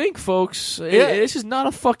you think, folks. Yeah. This is not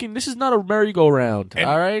a merry-go-round.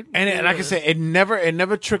 All right. And like I said, it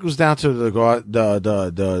never trickles down to the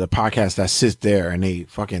podcast that sits there and they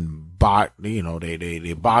fucking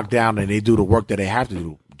they bog down and they do the work that they have to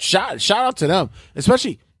do. Shout out to them,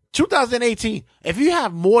 especially 2018. If you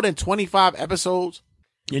have more than 25 episodes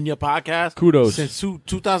in your podcast, kudos. Since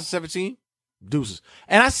 2017, deuces.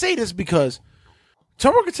 And I say this because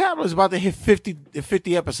Turnbuckle Tabloid is about to hit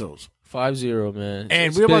 50 episodes. 50, man.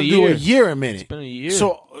 And we're about to do a year in a minute. It's been a year.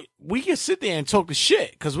 So we can sit there and talk the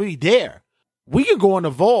shit because we there. We can go in the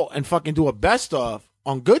vault and fucking do a best of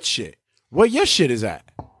on good shit. Where your shit is at.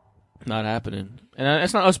 Not happening. And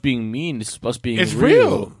it's not us being mean. It's us being It's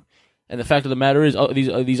real. And the fact of the matter is,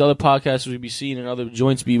 these other podcasters we be seeing and other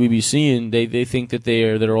joints we be seeing, they think that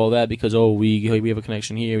they're all that because, we have a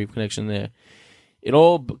connection here, we have a connection there. It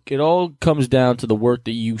all comes down to the work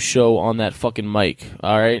that you show on that fucking mic,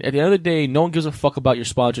 all right? At the end of the day, no one gives a fuck about your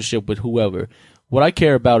sponsorship with whoever. What I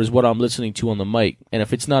care about is what I'm listening to on the mic. And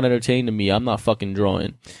if it's not entertaining to me, I'm not fucking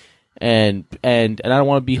drawing. And I don't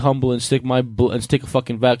want to be humble and stick a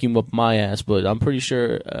fucking vacuum up my ass, but I'm pretty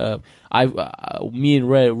sure me and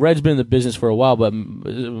Red's been in the business for a while, but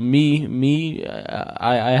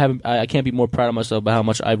I can't be more proud of myself about how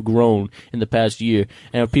much I've grown in the past year.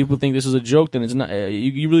 And if people think this is a joke, then it's not.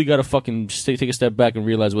 You really got to fucking take a step back and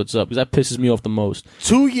realize what's up, because that pisses me off the most.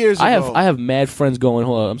 2 years ago, I have mad friends going.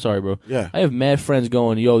 Hold on, I'm sorry, bro. Yeah, I have mad friends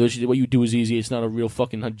going. Yo, what you do is easy. It's not a real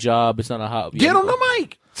fucking job. It's not a hobby. Get on the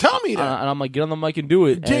mic. Tell me that. And I'm like, get on the mic and do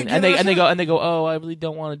it. And they go, oh, I really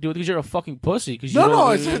don't want to do it because you're a fucking pussy.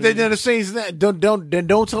 They're the same as that. Don't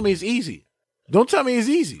tell me it's easy. Don't tell me it's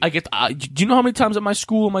easy. I get. Do you know how many times at my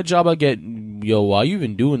school, my job, I get, yo, why are you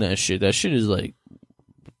even doing that shit? That shit is like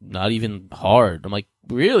not even hard. I'm like,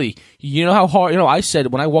 really? You know how hard? I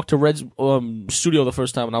said when I walked to Red's studio the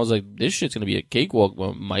first time, and I was like, this shit's gonna be a cakewalk,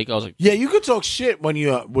 Mike. I was like, yeah, you could talk shit when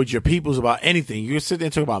you're with your peoples about anything. You can sit there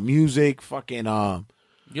and talk about music, fucking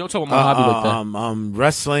you don't talk about my hobby like that.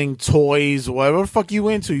 Wrestling, toys, whatever the fuck you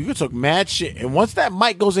into. You can talk mad shit. And once that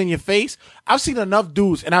mic goes in your face, I've seen enough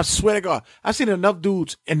dudes, and I swear to God, I've seen enough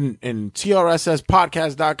dudes in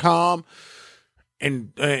TRSSpodcast.com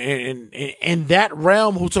and in that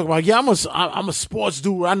realm who talk about, yeah, I'm a sports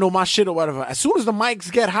dude. I know my shit or whatever. As soon as the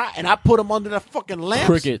mics get hot and I put them under the fucking lamps.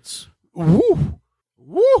 Crickets. Woo.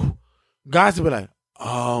 Guys will be like,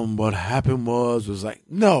 what happened was like,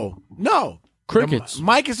 no. Crickets. The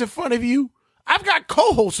mic is in front of you. I've got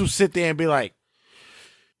co-hosts who sit there and be like,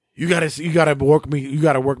 you gotta work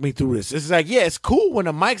me through this. It's like, yeah, it's cool when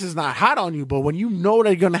the mic is not hot on you, but when you know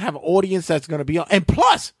they're gonna have an audience that's gonna be on, and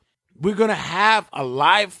plus we're gonna have a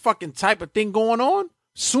live fucking type of thing going on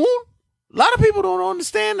soon. A lot of people don't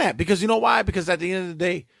understand that, because you know why? Because at the end of the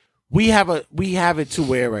day, we have it to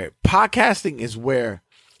where podcasting is where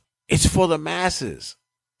it's for the masses.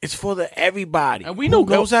 It's for everybody. And we know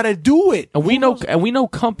knows how to do it. And we know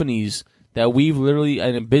companies that we've literally,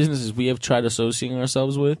 and in businesses we have tried associating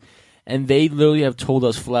ourselves with, and they literally have told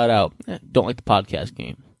us flat out, don't like the podcast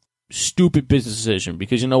game. Stupid business decision,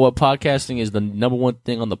 because you know what? Podcasting is the number one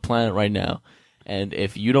thing on the planet right now. And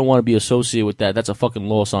if you don't want to be associated with that, that's a fucking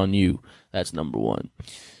loss on you. That's number one.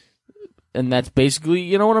 And that's basically,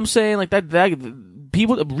 you know what I'm saying? Like that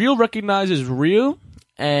people, real recognizes real.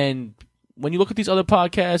 And when you look at these other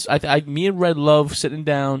podcasts, me and Red love sitting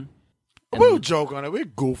down. We'll joke on it. We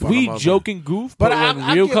goof on it. We joke and goof, but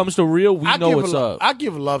when real comes to real, we know what's up. I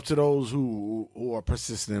give love to those who are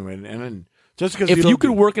persistent, and just because if you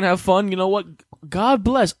can work and have fun, you know what? God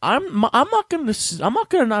bless. I'm not gonna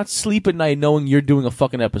not sleep at night knowing you're doing a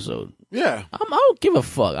fucking episode. Yeah, I don't give a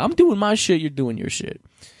fuck. I'm doing my shit. You're doing your shit.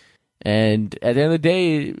 And at the end of the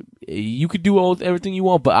day, you could do everything you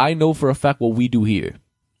want, but I know for a fact what we do here.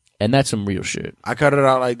 And that's some real shit. I cut it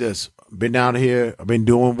out like this. Been down here. I've been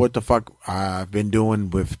doing what the fuck I've been doing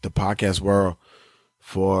with the podcast world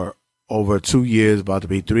for over 2 years, about to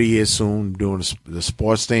be 3 years soon, doing the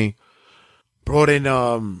sports thing. Brought in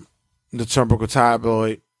the Turnbuckle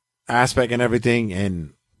Tabloid aspect and everything,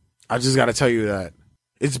 and I just got to tell you that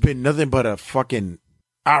it's been nothing but a fucking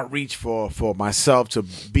outreach for myself to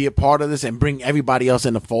be a part of this and bring everybody else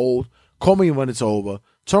in the fold. Call me when it's over.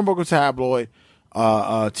 Turnbuckle Tabloid.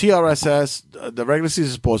 TRSS, the regular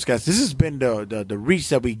season sportscast. This has been the reach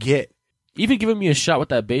that we get. Even giving me a shot with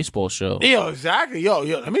that baseball show. Yo, exactly. Yo,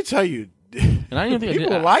 let me tell you. And I didn't think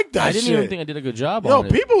people like that. I didn't shit. even think I did a good job on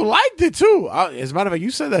it. Yo, people liked it too. As a matter of fact,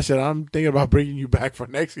 you said that shit. I'm thinking about bringing you back for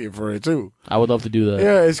next year for it too. I would love to do that.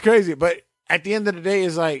 Yeah, it's crazy. But at the end of the day,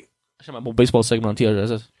 it's like I should have my baseball segment on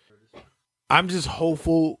TRSS. I'm just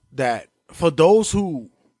hopeful that for those who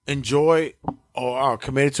enjoy or are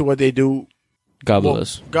committed to what they do, God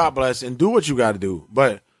bless. God bless, and do what you got to do.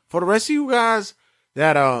 But for the rest of you guys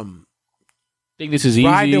that think this is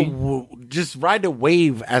easy, just ride the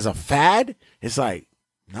wave as a fad, it's like,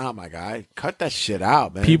 nah, my guy, cut that shit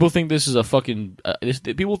out, man. People think this is a fucking.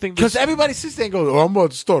 People think because everybody sits there and goes, "Oh, I'm about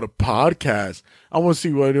to start a podcast. I want to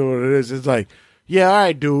see what it is." It's like, yeah, all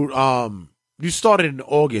right, dude. You started in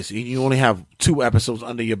August and you only have 2 episodes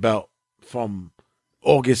under your belt from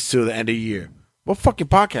August to the end of the year. What fucking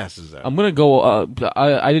podcast is that? I'm gonna go.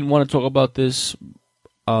 I didn't want to talk about this.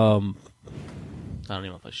 I don't even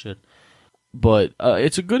know if I should, but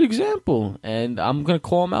it's a good example, and I'm gonna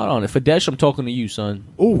call him out on it. Fadesh, I'm talking to you, son.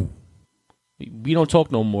 Ooh, we don't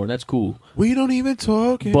talk no more. That's cool. We don't even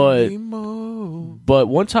talk anymore. But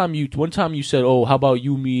one time you said, "Oh, how about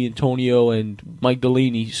you, me, Antonio, and Mike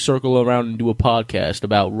Delaney circle around and do a podcast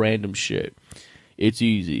about random shit? It's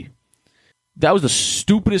easy." That was the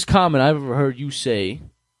stupidest comment I've ever heard you say,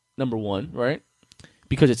 number one, right?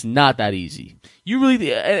 Because it's not that easy. You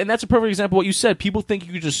really, and that's a perfect example of what you said. People think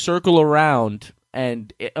you could just circle around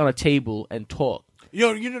and on a table and talk.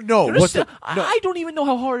 You know, I don't even know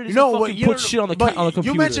how hard it is to fucking put shit on the computer.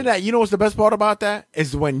 You mentioned that. You know what's the best part about that?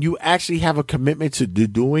 Is when you actually have a commitment to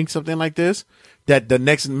doing something like this, that the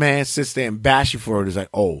next man sits there and bash you for it. It's like,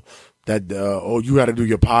 you got to do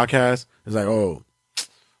your podcast. It's like, oh,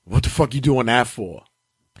 what the fuck you doing that for?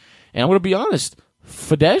 And I'm going to be honest,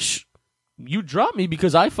 Fadesh, you dropped me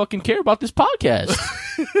because I fucking care about this podcast.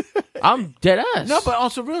 I'm dead ass. No, but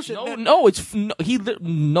also real shit.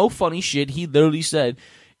 No funny shit. He literally said,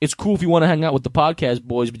 it's cool if you want to hang out with the podcast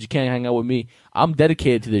boys, but you can't hang out with me. I'm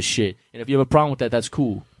dedicated to this shit. And if you have a problem with that, that's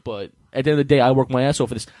cool. But at the end of the day, I work my ass off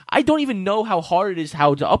for this. I don't even know how hard it is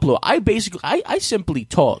how to upload. I simply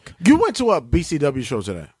talk. You went to a BCW show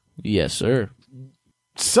today. Yes, sir.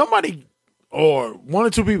 Somebody or 1 or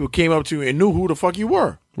 2 people came up to you and knew who the fuck you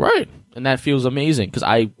were. Right. And that feels amazing because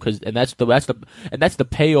that's the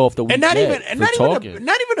payoff that we and not get even for talking.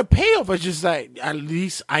 not even a payoff. It's just like at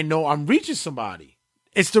least I know I'm reaching somebody.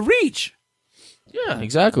 It's the reach. Yeah,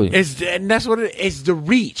 exactly. And that's what it is. The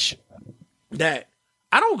reach that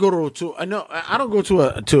I don't go to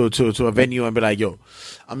a venue and be like, yo,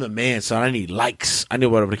 I'm the man, son. I need likes. I need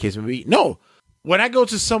whatever the case may be. No, when I go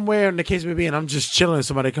to somewhere in the case may be, and I'm just chilling,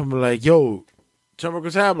 somebody come like, yo,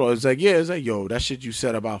 Turnbuckle Tabloid. It's like, yeah, it's like, yo, that shit you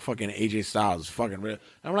said about fucking AJ Styles is fucking real.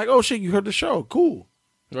 I'm like, oh shit, you heard the show, cool,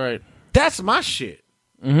 right? That's my shit.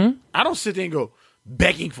 Mm-hmm. I don't sit there and go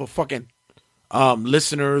begging for fucking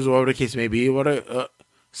listeners or whatever the case may be.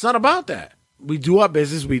 It's not about that. We do our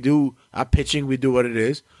business, we do our pitching, we do what it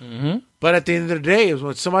is. Mm-hmm. But at the end of the day, is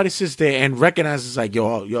when somebody sits there and recognizes, like,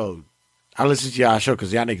 yo, I listen to y'all show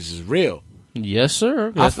because y'all niggas is real. Yes, sir.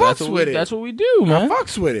 I fucks with it. That's what we do, man. I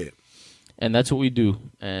fucks with it. And that's what we do.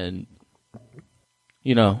 And,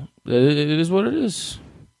 you know, it is what it is.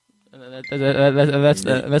 And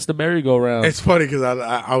that's the merry-go-round. It's funny because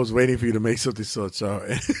I was waiting for you to make something such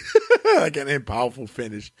like an powerful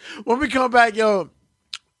finish. When we come back, yo,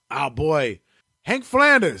 our boy, Hank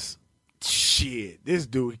Flanders. Shit, this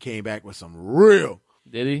dude came back with some real.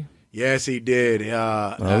 Did he? Yes, he did.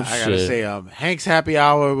 I gotta say, Hank's Happy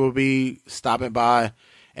Hour will be stopping by,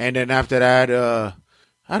 and then after that,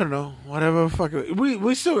 I don't know, whatever. Fucking,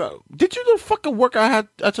 we still. Did you do the fucking work I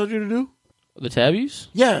told you to do? The tabbies?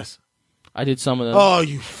 Yes, I did some of them. Oh,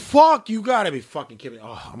 you gotta be fucking kidding me.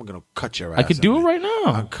 Oh, I'm gonna cut your ass. I could do it right now.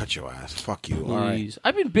 I'll cut your ass. Fuck you. Please. All right.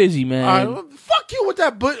 I've been busy, man. All right, fuck you with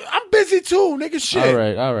that. But I'm busy too, nigga.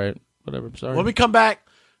 Shit. All right. Whatever. I'm sorry. When we come back,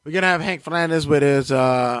 we're gonna have Hank Flanders with his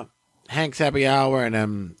Hank's Happy Hour, and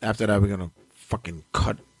then after that, we're gonna fucking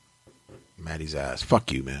cut Maddie's ass.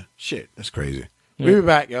 Fuck you, man. Shit, that's crazy. Yeah. We'll be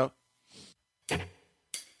back, yo.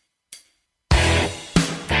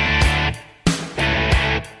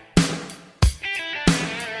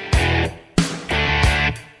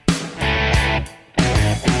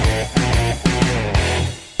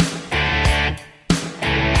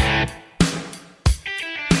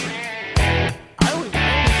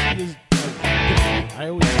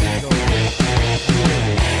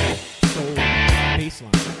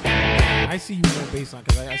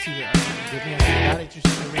 Now that you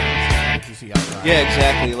see the ring, what you see outside. Yeah,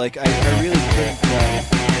 exactly. Like I really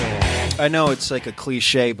couldn't. I know it's like a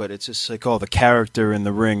cliche, but it's just like, oh, the character in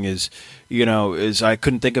the ring is I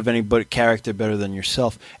couldn't think of any character better than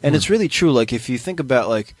yourself, and it's really true. Like if you think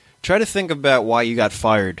about try to think about why you got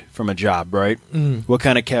fired from a job, right? What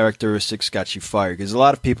kind of characteristics got you fired? Because a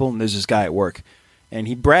lot of people, and there's this guy at work, and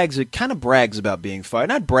he kind of brags about being fired.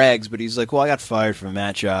 Not brags, but he's like, well, I got fired from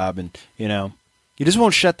that job, and he just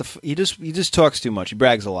won't shut he just talks too much. He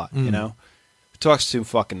brags a lot, He talks too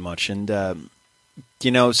fucking much, and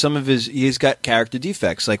some of he's got character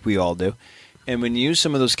defects like we all do. And when you use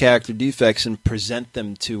some of those character defects and present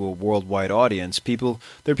them to a worldwide audience, there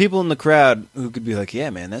are people in the crowd who could be like,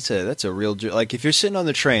 "Yeah, man, that's a real." Like if you're sitting on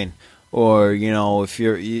the train, or if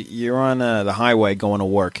you're on the highway going to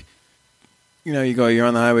work, you're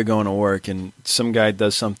on the highway going to work, and some guy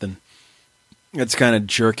does something that's kind of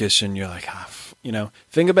jerkish, and you're like,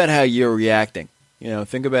 think about how you're reacting.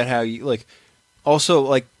 Think about how you like. Also,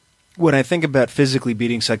 like when I think about physically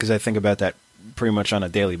beating someone, because I think about that pretty much on a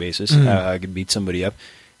daily basis. I could beat somebody up,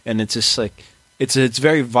 and it's just like it's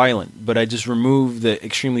very violent. But I just remove the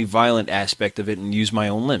extremely violent aspect of it and use my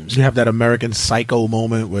own limbs. You have that American Psycho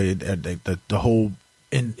moment where the whole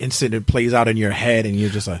incident plays out in your head, and you're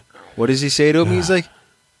just like, "What does he say to him?" He's like,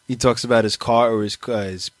 he talks about his car or his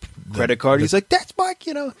credit card. He's like, "That's my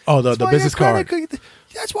the business card.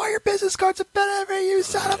 That's why your business card's a better, you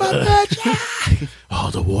son of a bitch." Oh,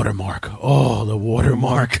 the watermark. Oh, the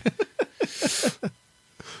watermark.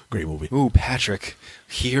 Great movie. Ooh, Patrick.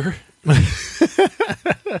 Here? I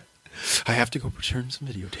have to go return some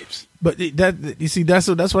videotapes. But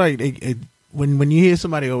that's why when you hear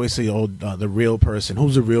somebody always say, "Oh, the real person,"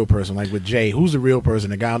 who's the real person? Like with Jay, who's the real person?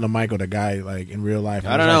 The guy on the mic or the guy like in real life?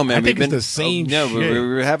 I don't know, man. I think it's the same. No, shit. we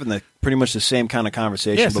were having pretty much the same kind of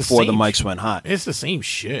conversation before the mics went hot. It's the same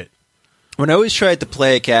shit. When I always tried to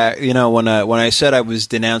play a cat, when I said I was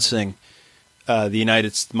denouncing the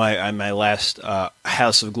United my last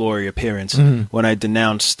House of Glory appearance, when I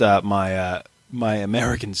denounced my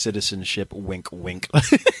American citizenship, wink, wink.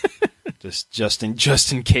 just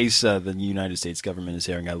in case the United States government is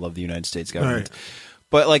hearing, I love the United States government. Right.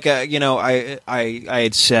 But like I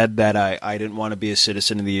had said that I didn't want to be a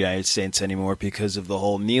citizen of the United States anymore because of the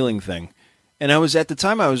whole kneeling thing. And I was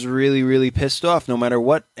really, really pissed off no matter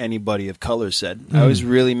what anybody of color said. I was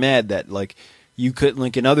really mad that like you couldn't,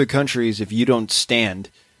 like in other countries, if you don't stand,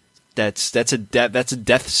 that's a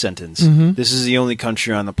death sentence. This is the only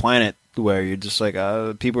country on the planet where you're just like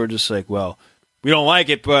people are just like, well, we don't like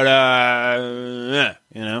it, but Yeah,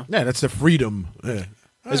 that's the freedom. Yeah.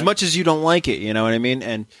 As much as you don't like it, you know what I mean?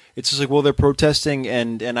 And it's just like, well, they're protesting,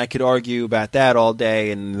 and I could argue about that all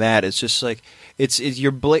day and that. It's just like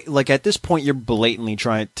you're like at this point you're blatantly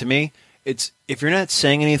trying. To me, it's if you're not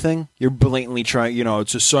saying anything, you're blatantly trying.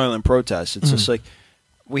 It's a silent protest. It's just like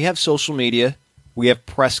we have social media, we have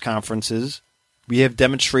press conferences, we have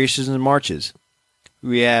demonstrations and marches,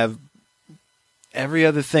 we have every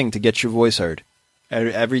other thing to get your voice heard.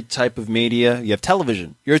 Every type of media. You have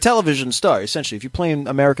television. You're a television star, essentially. If you're playing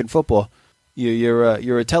American football, you're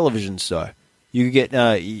a television star. You could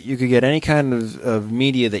get any kind of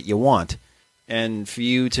media that you want, and for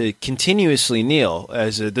you to continuously kneel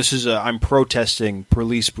I'm protesting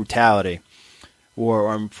police brutality,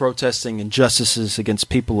 or I'm protesting injustices against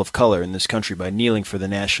people of color in this country by kneeling for the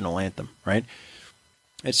national anthem, right?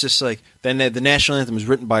 It's just like then the national anthem was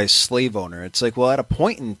written by a slave owner. It's like, well, at a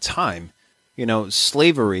point in time,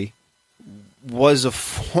 slavery was a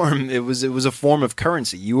form. It was a form of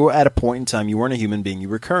currency. You were at a point in time. You weren't a human being. You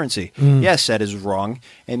were currency. Yes, that is wrong.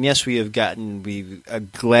 And yes, we've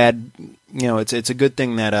glad. It's a good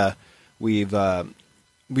thing that we've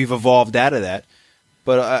evolved out of that.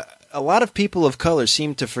 But a lot of people of color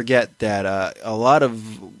seem to forget that a lot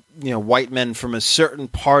of white men from a certain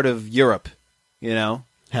part of Europe,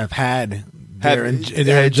 have had their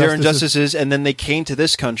injustices, and then they came to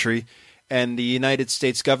this country. And the United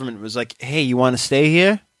States government was like, hey, you want to stay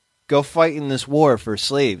here? Go fight in this war for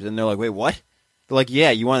slaves. And they're like, wait, what? They're like,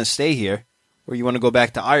 yeah, you want to stay here, or you want to go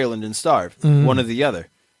back to Ireland and starve, one or the other.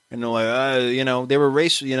 And they're like, they were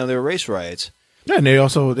race riots. Yeah, and there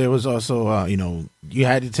was also, you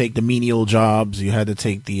had to take the menial jobs. You had to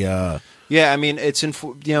take the. Yeah, I mean,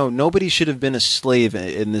 nobody should have been a slave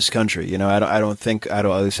in this country. I don't think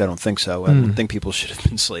so. I don't think people should have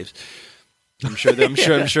been slaves. I'm sure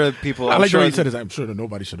people. I like what you said. I'm sure that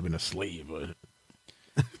nobody should have been a slave.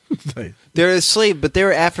 But they're a slave, but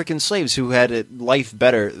they're African slaves who had life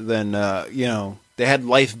better than they had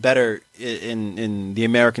life better in the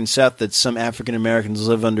American South that some African Americans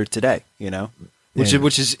live under today.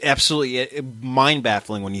 which is absolutely mind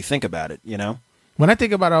baffling when you think about it. You know, when I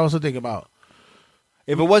think about it, I also think about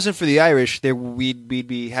if it wasn't for the Irish, we'd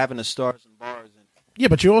be having a stars and bars. Yeah,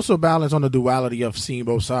 but you also balance on the duality of seeing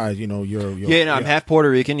both sides. You know, I'm half Puerto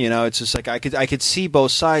Rican. You know, it's just like I could see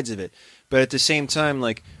both sides of it, but at the same time,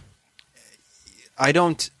 like I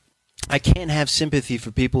can't have sympathy for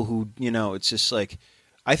people who, you know, it's just like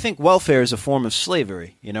I think welfare is a form of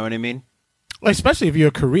slavery. You know what I mean? Especially if you're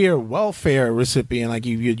a career welfare recipient, like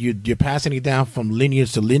you're passing it down from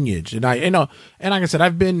lineage to lineage, and and like I said,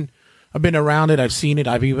 I've been around it, I've seen it,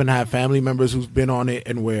 I've even had family members who's been on it,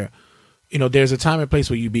 and where. You know, there's a time and place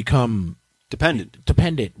where you become dependent,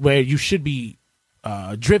 where you should be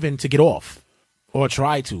driven to get off or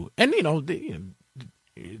try to. And, you know,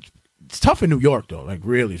 it's tough in New York, though. Like,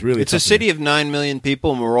 really, it's really tough. It's a city of 9 million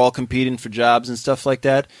people, and we're all competing for jobs and stuff like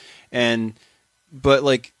that. But,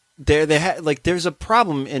 like, there's a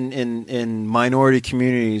problem in minority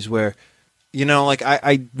communities where, you know, like,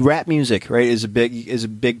 I rap music, right, is a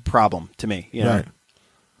big problem to me, you know? Right.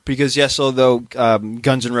 Because yes, although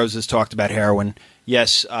Guns N' Roses talked about heroin,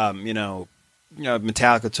 yes,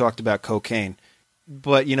 Metallica talked about cocaine,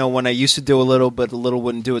 but you know when I used to do a little, but a little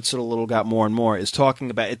wouldn't do it, so a little got more and more. That's talking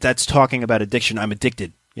about addiction. I'm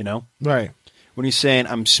addicted, you know. Right. When he's saying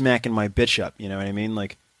I'm smacking my bitch up, you know what I mean?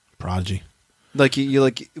 Like Prodigy. Like you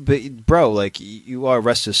like, but bro, like you are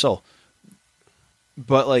rest his soul.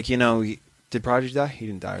 But like you know. Did Prodigy die? He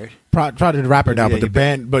didn't die, right? Prodigy the rapper now, but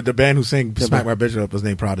the band who sang "Smack My Bitch Up" was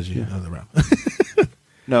named Prodigy. Yeah. The rapper.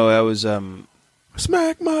 No, that was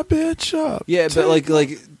 "Smack My Bitch Up." Yeah, but like,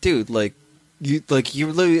 dude,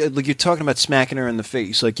 you're literally like you're talking about smacking her in the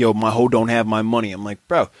face, like, yo, my hoe don't have my money. I'm like,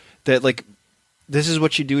 bro, that like, this is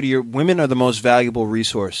what you do to your women are the most valuable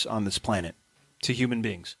resource on this planet to human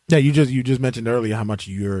beings. Yeah, you just mentioned earlier how much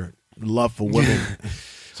your love for women.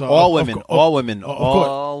 So all women.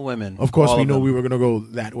 Of course, we know we were going to go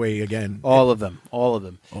that way again. All of them.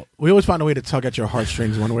 We always find a way to tug at your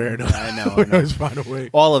heartstrings one way or another. I know. We always find a way.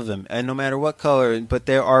 All of them, and no matter what color, but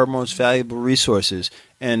they're our most valuable resources.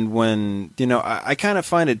 And when you know, I kind of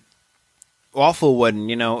find it awful when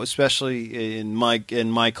you know, especially in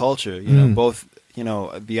my culture, you know, both you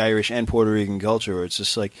know the Irish and Puerto Rican culture, where it's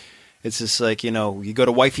just like you know, you go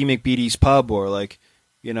to Wifey McBeaty's pub, or like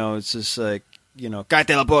you know, it's just like. You know,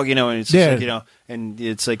 cállate la boca, you know, and it's just like, you know, and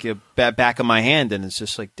it's like a back of my hand, and it's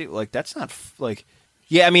just like, dude, like that's not like,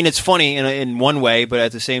 yeah, I mean, it's funny in one way, but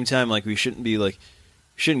at the same time, like we shouldn't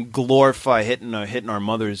glorify hitting our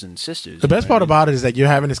mothers and sisters. The best part about it is that you're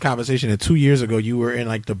having this conversation, and 2 years ago you were in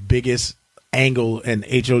like the biggest angle in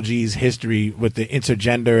HOG's history with the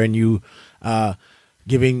intergender, and you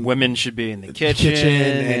giving women should be in the kitchen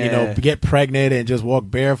and you know get pregnant and just walk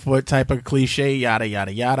barefoot type of cliche, yada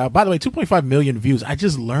yada yada. By the way, 2.5 million views. I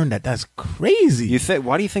just learned that's crazy.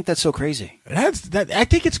 Why do you think that's so crazy? I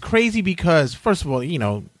think it's crazy because first of all, you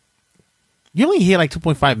know, you only hear like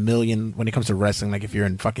 2.5 million when it comes to wrestling. Like if you're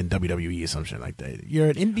in fucking WWE or something like that, you're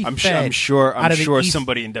an indie. I'm sure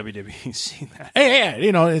somebody in WWE's seen that. Yeah,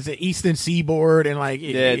 you know, it's the Eastern Seaboard and like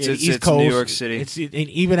it's East Coast, New York City. It's and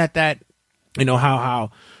even at that. You know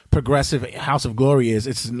how progressive House of Glory is.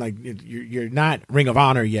 It's like you're not Ring of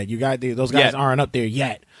Honor yet. You got those guys aren't up there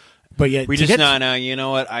yet. But yet we just no. You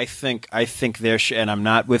know what? I think they're and I'm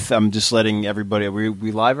not with. I'm just letting everybody. Are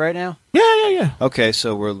we live right now? Yeah. Okay,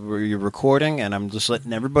 so you're recording, and I'm just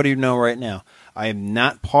letting everybody know right now. I am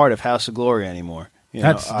not part of House of Glory anymore.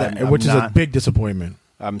 Which is a big disappointment.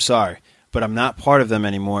 I'm sorry, but I'm not part of them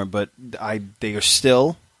anymore. But they are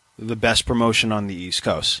still the best promotion on the East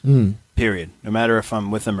Coast. Period. No matter if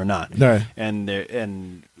I'm with them or not. No. And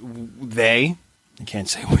they, I can't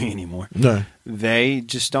say we anymore. No. They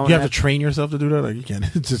just don't. You have to train yourself to do that. Like you can't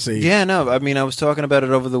just say. Yeah, no. I mean, I was talking about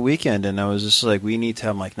it over the weekend, and I was just like, we need to.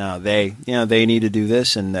 I'm like, no, they need to do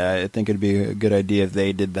this, and I think it'd be a good idea if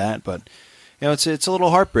they did that. But you know, it's a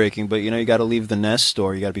little heartbreaking. But you know, you got to leave the nest,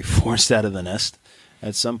 or you got to be forced out of the nest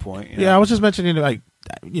at some point. You know? Yeah, I was just mentioning like.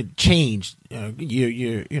 Change.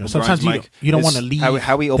 You know. Sometimes you don't want to leave.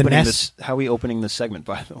 How we opening this? How we opening this segment?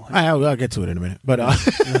 By the way, I'll get to it in a minute. But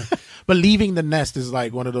but leaving the nest is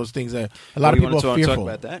like one of those things that a lot of people are fearful.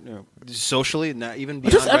 Talk about that socially, not even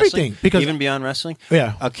beyond just wrestling, everything. Because even beyond wrestling.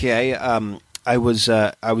 Yeah. Okay. I was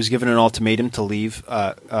given an ultimatum to leave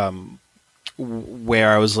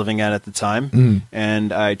where I was living at the time,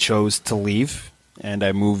 and I chose to leave. And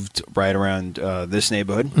I moved right around this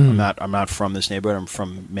neighborhood. I'm not from this neighborhood. I'm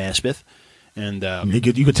from Maspeth, and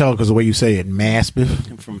you could tell because the way you say it,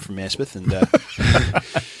 Maspeth. I'm from Maspeth,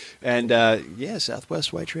 and and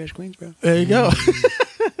Southwest White Trash Queens, bro. There you go.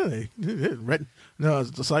 No,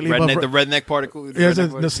 it's slightly Redneck, above. the redneck particle. Yeah,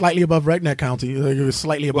 it's slightly above Redneck County. Like, it was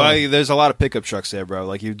slightly above. Well, there's a lot of pickup trucks there, bro.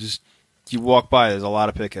 Like you walk by, there's a lot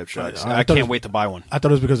of pickup trucks. I can't wait to buy one. I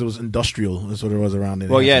thought it was because it was industrial. That's what it was around there.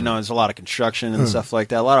 Well, yeah, no, there's a lot of construction and stuff like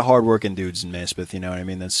that. A lot of hardworking dudes in Maspeth. You know what I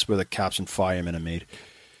mean? That's where the cops and firemen are made.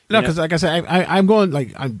 No, because like I said, I'm going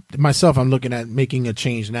I'm looking at making a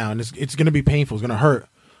change now, and it's going to be painful. It's going to hurt,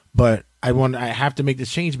 but I have to make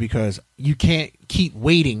this change because you can't keep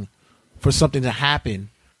waiting for something to happen.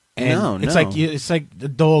 And it's like the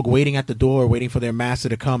dog waiting at the door, waiting for their master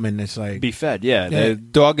to come, and it's like be fed. Yeah, the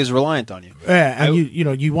dog is reliant on you. Yeah, and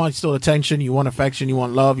you want still attention, you want affection, you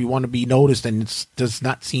want love, you want to be noticed, and it does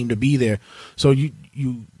not seem to be there. So you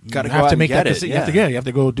gotta have to make that decision. decision. You have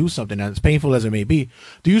to go do something, and as painful as it may be.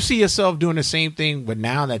 Do you see yourself doing the same thing? But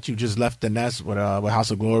now that you just left the nest with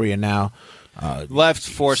House of Glory, and now left,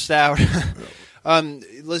 forced out.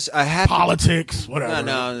 Listen, I have politics, whatever.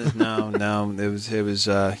 No. It was it was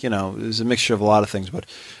a mixture of a lot of things. But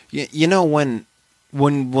when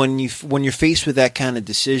you're faced with that kind of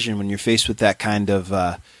decision, when you're faced with that kind of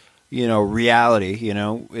reality,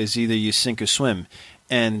 is either you sink or swim.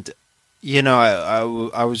 And I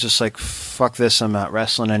was just like, fuck this, I'm not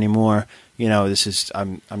wrestling anymore.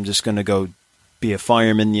 I'm just gonna go be a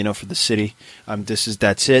fireman, for the city.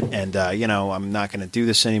 That's it. And, I'm not going to do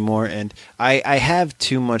this anymore. And I have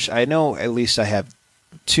too much, I know at least I have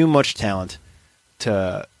too much talent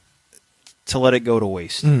to let it go to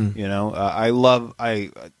waste. I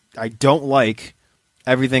don't like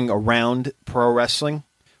everything around pro wrestling,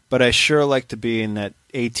 but I sure like to be in that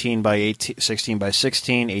 18 by 18, 16 by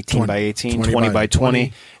 16, 18 by 18, 20 by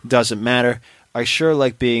 20. Doesn't matter. I sure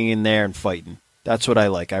like being in there and fighting. That's what I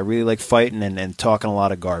like. I really like fighting and talking a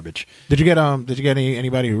lot of garbage. Did you get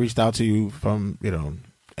anybody who reached out to you from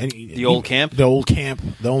the old camp, the old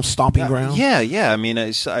stomping ground? Yeah. I mean,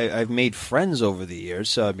 I've made friends over the years.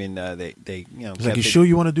 So I mean, they It's like, you sure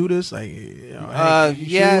you want to do this? Like, yeah.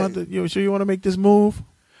 You sure you want to make this move?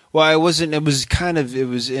 Well, I wasn't. It was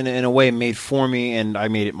in a way made for me, and I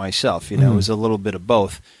made it myself. It was a little bit of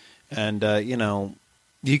both, and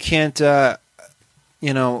you can't.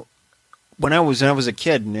 When I was a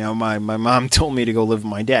kid, my mom told me to go live with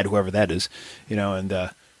my dad, whoever that is, and.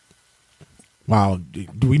 Wow,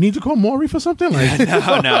 do we need to call Maury for something? Like,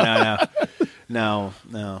 No.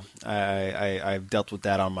 I've dealt with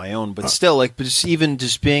that on my own, but still, like,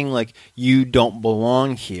 just being like, you don't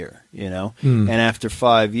belong here, And after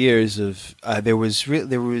 5 years of, where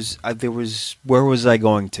was I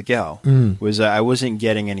going to go? I wasn't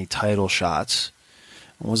getting any title shots,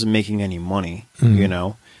 I wasn't making any money,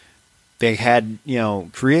 They had,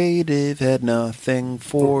 creative had nothing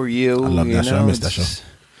for you. I love that show. I miss that show.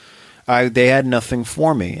 They had nothing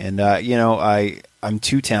for me, and I'm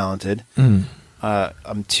too talented.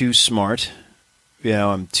 I'm too smart.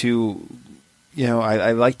 I'm too.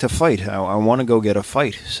 I like to fight. I want to go get a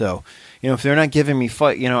fight. So, if they're not giving me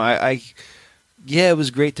fight, it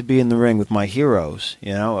was great to be in the ring with my heroes.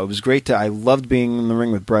 It was great I loved being in the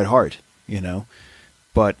ring with Bret Hart.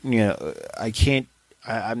 But I can't.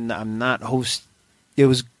 I'm not host. It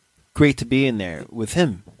was great to be in there with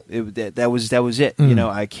him. That was it.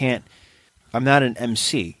 I can't. I'm not an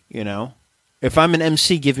MC. If I'm an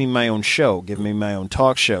MC, give me my own show, give me my own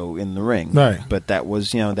talk show in the ring. Right. But that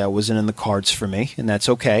was that wasn't in the cards for me, and that's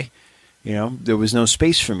okay. There was no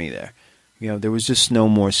space for me there. There was just no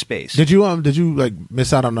more space. Did you like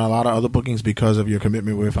miss out on a lot of other bookings because of your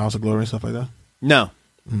commitment with House of Glory and stuff like that? No.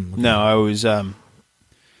 Okay. No,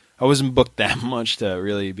 I wasn't booked that much to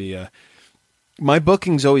really be my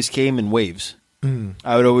bookings always came in waves.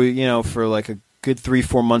 I would always, for like a good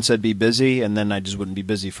 3-4 months I'd be busy, and then I just wouldn't be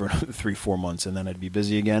busy for 3-4 months, and then I'd be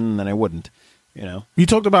busy again, and then I wouldn't, You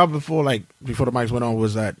talked about before the mics went on,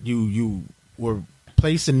 was that you were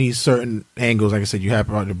placed in these certain angles. Like I said, you had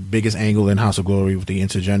probably the biggest angle in House of Glory with the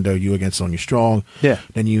intergender, you against Sonya Strong. Yeah.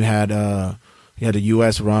 Then you had the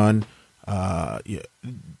U.S. run.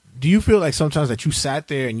 Do you feel like sometimes that you sat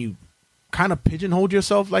there and you kind of pigeonholed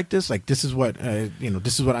yourself like this? Like, this is what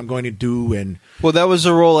this is what I'm going to do. And well, that was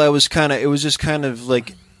a role I was it was just kind of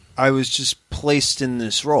like I was just placed in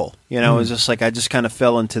this role. It was just like I just kind of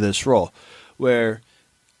fell into this role where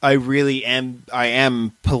I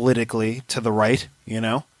am politically to the right,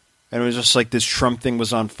 and it was just like this Trump thing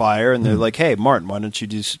was on fire, and they're like, "Hey, Martin, why don't you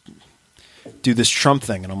just do this Trump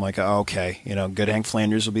thing?" And I'm like, oh, "Okay, good Hank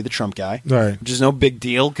Flanders will be the Trump guy," right? Which is no big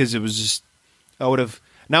deal because it was just I would have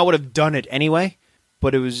done it anyway,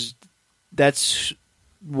 but that's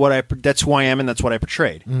who I am, and that's what I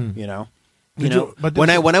portrayed. But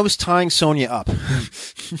when I was tying Sonya up,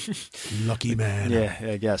 lucky man. Yeah,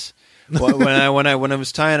 I guess. when I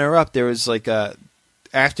was tying her up, there was like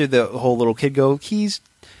after the whole little kid go, he's,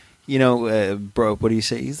 bro, what do you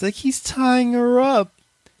say? He's like, he's tying her up.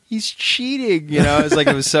 He's cheating, I was like,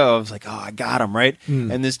 I was like, oh, I got him, right?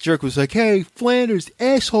 And this jerk was like, hey, Flanders,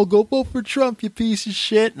 asshole, go vote for Trump, you piece of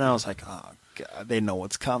shit. And I was like, oh God, they know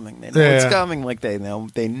what's coming. They know what's coming. Like they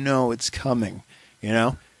know it's coming,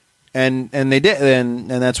 And they did,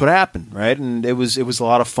 and that's what happened, right? And it was a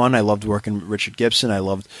lot of fun. I loved working with Richard Gibson. I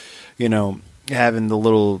loved, having the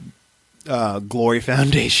little glory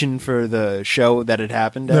foundation for the show that had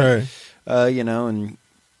happened at, and.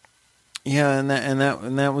 Yeah, and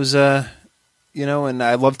that was and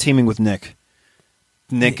I love teaming with Nick.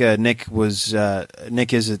 Nick is I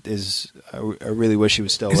really wish he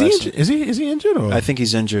was still. Is he injured? Or? I think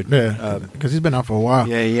he's injured. Yeah, because he's been out for a while.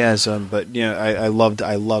 Yeah, he has. But I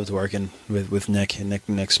loved working with Nick, and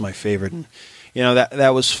Nick's my favorite. And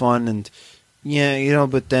that was fun. And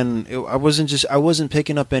but then I wasn't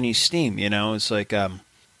picking up any steam. It's like.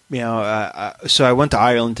 So I went to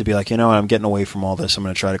Ireland to be like, I'm getting away from all this. I'm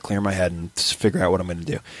going to try to clear my head and figure out what I'm going to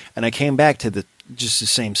do. And I came back to just the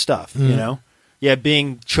same stuff, Yeah,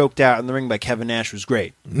 being choked out in the ring by Kevin Nash was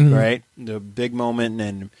great, right? The big moment,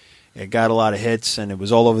 and it got a lot of hits, and it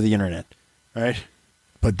was all over the internet, right?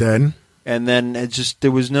 But then? And then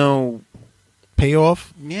there was no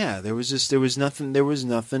payoff. Yeah, there was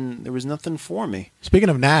nothing for me. Speaking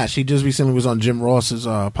of Nash, he just recently was on Jim Ross's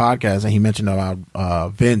podcast, and he mentioned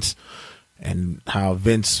about Vince and how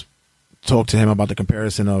Vince talked to him about the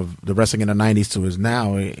comparison of the wrestling in the 90s to his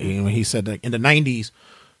now. He said that in the 90s,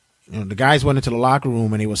 the guys went into the locker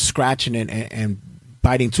room and he was scratching it and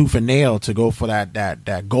biting tooth and nail to go for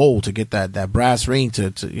that goal, to get that brass ring, to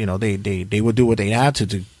they would do what they had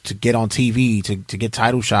to get on TV, to get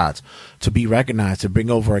title shots, to be recognized, to bring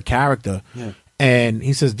over a character. Yeah. And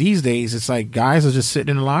he says these days it's like guys are just sitting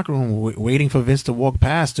in the locker room waiting for Vince to walk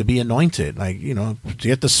past to be anointed, to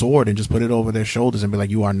get the sword and just put it over their shoulders and be like,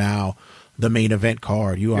 you are now the main event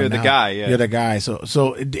card. You're the guy. Yeah. You're the guy.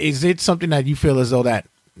 So is it something that you feel as though that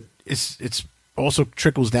it's also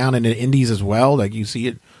trickles down in the indies as well? Like you see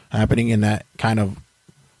it happening in that kind of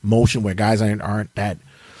motion where guys aren't that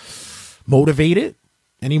motivated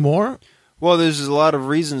anymore? Well, there's a lot of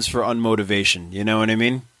reasons for unmotivation. You know what I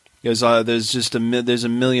mean? There's a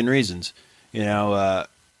million reasons. It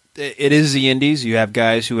is the indies. You have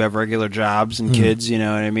guys who have regular jobs and kids. You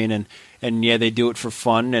know what I mean? And yeah, they do it for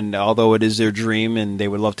fun. And although it is their dream and they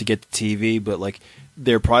would love to get to TV, but like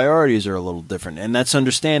their priorities are a little different, and that's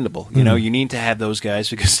understandable. You need to have those guys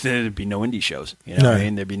because there'd be no indie shows. What I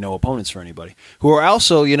mean? There'd be no opponents for anybody who are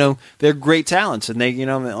also, they're great talents, and they,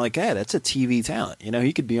 like, hey, that's a TV talent.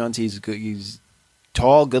 He could be on TV. He's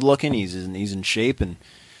tall, good looking. He's in shape,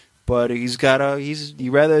 but he'd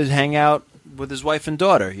rather hang out with his wife and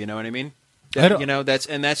daughter. You know what I mean?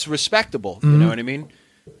 That's respectable. You know what I mean?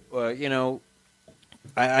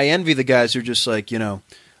 I envy the guys who are just like,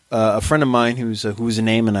 a friend of mine who's a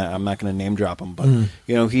name, and I'm not going to name drop him, but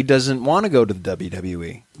he doesn't want to go to the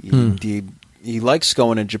WWE. He likes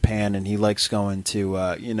going to Japan, and he likes going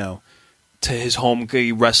to to his home,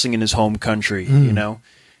 wrestling in his home country,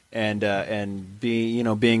 and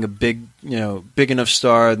being a big enough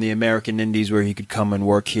star in the American Indies where he could come and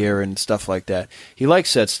work here and stuff like that. He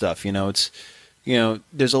likes that stuff. It's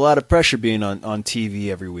there's a lot of pressure being on TV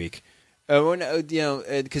every week.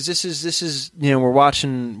 Because this is we're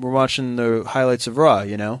watching the highlights of Raw,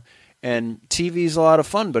 and TV is a lot of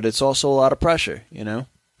fun, but it's also a lot of pressure, Yeah,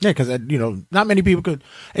 because not many people could.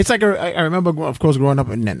 It's like I remember, of course, growing up,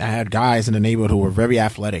 and I had guys in the neighborhood who were very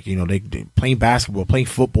athletic. They playing basketball, playing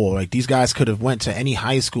football. Like these guys could have went to any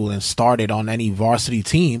high school and started on any varsity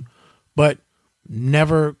team, but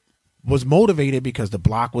never was motivated because the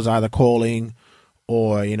block was either calling,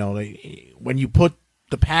 or when you put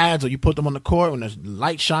the pads or you put them on the court, when the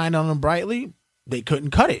light shined on them brightly, they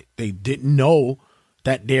couldn't cut it. They didn't know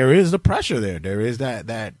that there is the pressure there. There is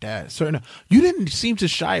that certain. You didn't seem to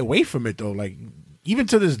shy away from it though. Like even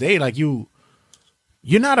to this day, like you're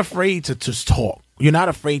not afraid to just talk. You're not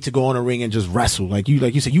afraid to go in a ring and just wrestle. Like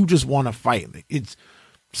you said, you just want to fight. Like, it's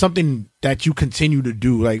something that you continue to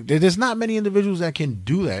do. Like there's not many individuals that can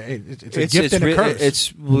do that. It's a gift and a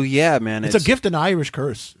curse. Yeah, man. It's a gift and an Irish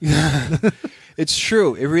curse. It's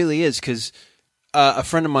true. It really is, because a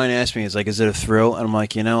friend of mine asked me, "Is it a thrill?" And I'm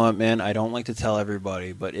like, you know what, man? I don't like to tell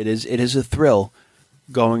everybody, but it is a thrill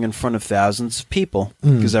going in front of thousands of people,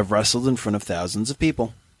 because I've wrestled in front of thousands of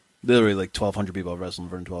people. Literally, like 1,200 people I've wrestled in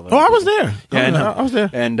front of 1,200. Oh, I was there. Yeah, I know. I was there.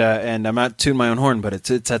 And I'm not tooting my own horn, but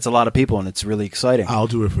that's a lot of people, and it's really exciting. I'll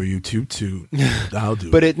do it for you, toot. I'll do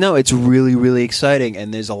but it. It's really, really exciting,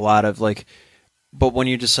 and there's a lot of like. But when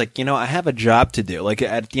you're just like, I have a job to do. Like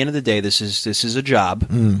at the end of the day, this is a job,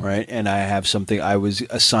 right? And I have something. I was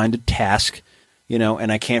assigned a task,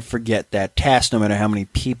 and I can't forget that task, no matter how many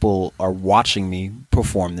people are watching me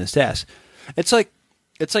perform this task. It's like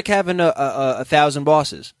having a 1,000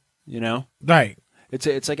 bosses, Right.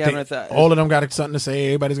 It's like having all of them got something to say.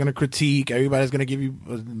 Everybody's going to critique. Everybody's going to give you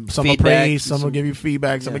some will praise, some will give you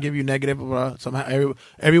feedback, some will give you negative. Somehow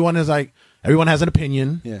everyone has an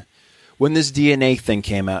opinion. Yeah. When this DNA thing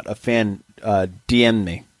came out, a fan DM'd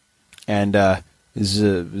me, and it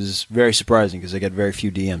was very surprising because I get very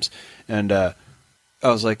few DMs. And I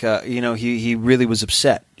was like, he really was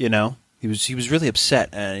upset. He was really upset,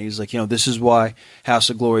 and he was like, this is why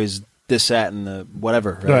House of Glory is this, that, and the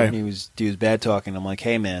whatever. Right? And he was bad talking. I'm like,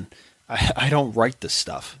 hey man, I don't write this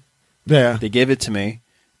stuff. Yeah, they give it to me,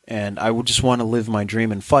 and I would just want to live my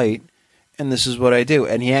dream and fight. And this is what I do.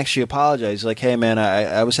 And he actually apologized. Like, hey, man,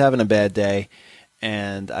 I was having a bad day,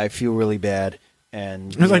 and I feel really bad.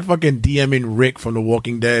 And it's like fucking DMing Rick from The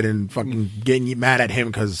Walking Dead and fucking getting you mad at him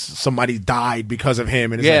because somebody died because of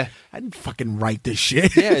him. And it's like, I didn't fucking write this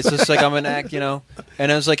shit. Yeah, it's just like I'm an act, And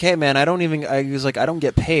I was like, hey, man, I was like, I don't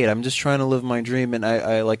get paid. I'm just trying to live my dream. And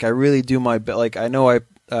I really do my best. Like, I know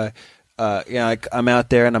I'm out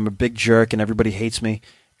there and I'm a big jerk and everybody hates me.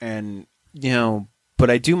 And, but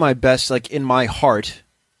I do my best, like in my heart,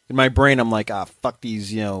 in my brain, I'm like, fuck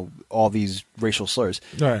these, all these racial slurs.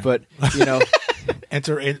 Right. But,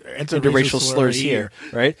 enter racial slurs here,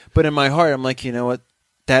 right? But in my heart, I'm like, you know what?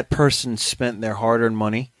 That person spent their hard-earned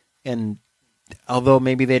money, and although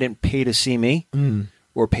maybe they didn't pay to see me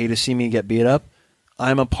or pay to see me get beat up,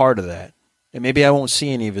 I'm a part of that. And maybe I won't see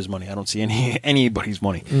any of his money. I don't see anybody's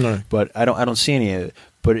money, but I don't see any of it.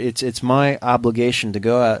 But it's my obligation to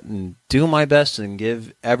go out and do my best and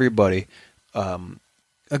give everybody a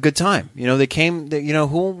good time. They came.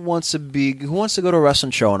 Who wants to go to a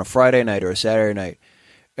wrestling show on a Friday night or a Saturday night,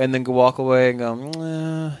 and then go walk away and go,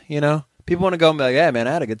 people want to go and be like, yeah, man,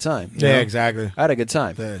 I had a good time. Yeah, exactly. I had a good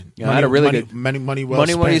time. I had a really good money well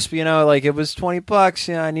spent. Like it was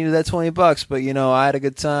 $20. I needed that $20, but I had a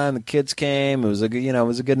good time. The kids came. It was a good, it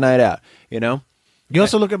was a good night out. You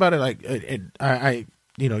also look about it like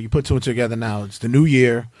you put two and two together now. It's the new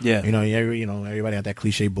year. Yeah. Everybody had that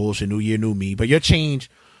cliche bullshit, new year, new me. But your change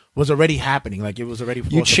was already happening. Like it was already.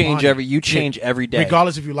 You change every day,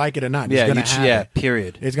 regardless if you like it or not. It's gonna happen. Yeah.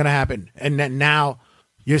 Period. It's gonna happen. And then now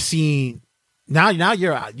you're seeing. Now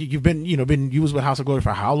you've been you was with House of Glory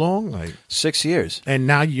for how long? Like 6 years. And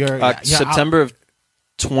now you're September of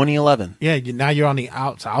 2011. Yeah. Now you're on the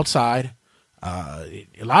outside. A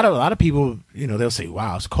lot of people, they'll say,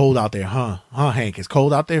 "Wow, it's cold out there, huh, Hank? It's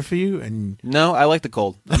cold out there for you." And no, I like the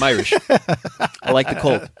cold. I'm Irish. I like the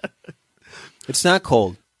cold. It's not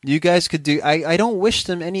cold. You guys could do. I don't wish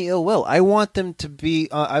them any ill will. I want them to be.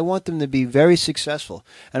 I want them to be very successful.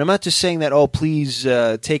 And I'm not just saying that. Oh, please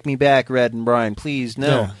take me back, Red and Brian. Please,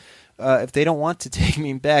 no. Yeah. If they don't want to take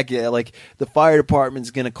me back, like the fire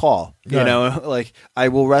department's gonna call. Like I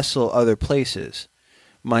will wrestle other places.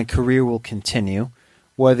 My career will continue,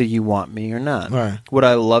 whether you want me or not. Right. Would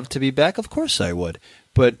I love to be back? Of course I would.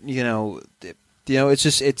 But it's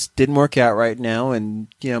just it didn't work out right now, and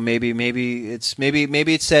maybe it's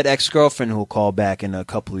that ex-girlfriend who'll call back in a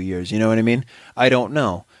couple of years. You know what I mean? I don't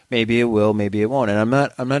know. Maybe it will, maybe it won't. And I'm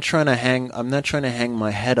not trying to hang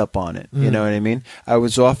my head up on it. You know what I mean? I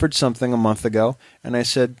was offered something a month ago, and I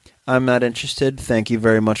said I'm not interested. Thank you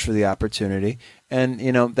very much for the opportunity, and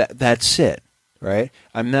that's it. Right?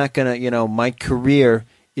 I'm not going to, my career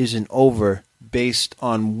isn't over based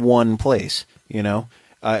on one place,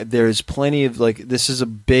 there's plenty of, this is a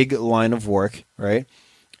big line of work, right?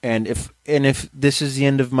 And if this is the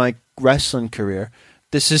end of my wrestling career,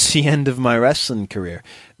 this is the end of my wrestling career.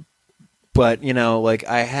 But,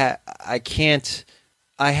 I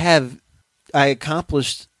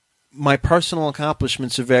accomplished, my personal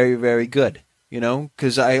accomplishments are very, very good,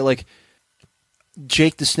 because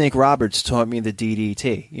Jake the Snake Roberts taught me the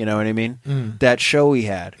DDT. You know what I mean? That show we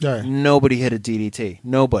had, nobody hit a DDT.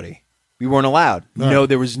 Nobody. We weren't allowed. Right. No,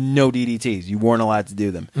 there was no DDTs. You weren't allowed to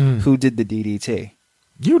do them. Who did the DDT?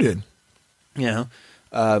 You did.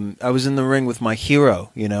 I was in the ring with my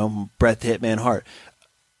hero, Bret the Hitman Hart.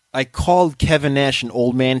 I called Kevin Nash an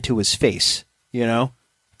old man to his face, Yeah,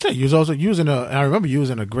 you was also using I remember you was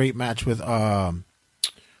in a great match with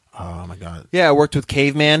oh my God! Yeah, I worked with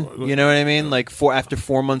Caveman. You know what I mean? Like after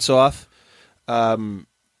 4 months off, I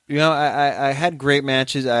had great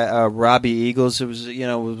matches. Robbie Eagles, it was was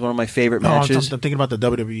one of my favorite matches. I'm thinking about the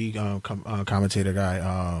WWE commentator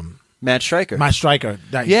guy, Matt Stryker. Matt Stryker.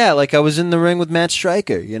 Yeah, like I was in the ring with Matt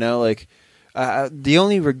Stryker. The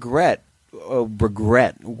only regret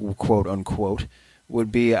regret, quote unquote,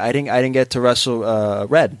 would be I didn't get to wrestle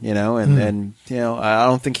Red, you know, and you know, I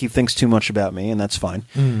don't think he thinks too much about me, and that's fine.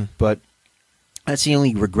 But that's the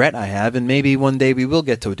only regret I have, and maybe one day we will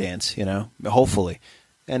get to a dance, you know, hopefully.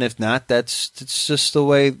 And if not, it's just the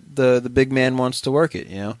way the big man wants to work it,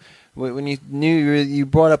 you know. When you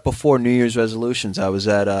brought up before New Year's resolutions, I was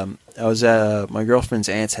at my girlfriend's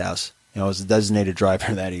aunt's house. You know, I was the designated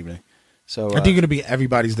driver that evening. So I think you're gonna be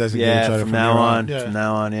everybody's designated driver from now on. Yeah. From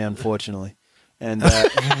now on, yeah, unfortunately. And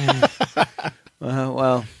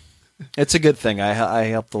well, it's a good thing. I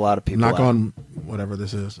helped a lot of people. Knock out. on whatever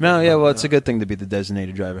this is. No, yeah, well, it's a good thing to be the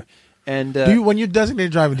designated driver. And when you're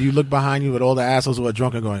designated driver, do you look behind you with all the assholes who are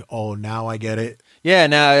drunk and going, "Oh, now I get it"? Yeah,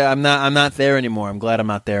 now I'm not there anymore. I'm glad I'm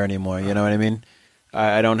not there anymore. You know what I mean?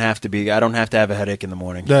 I don't have to be. I don't have to have a headache in the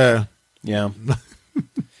morning. Yeah. Yeah.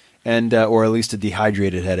 And or at least a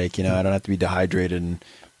dehydrated headache. You know, I don't have to be dehydrated, and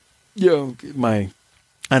I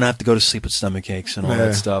don't have to go to sleep with stomach aches and all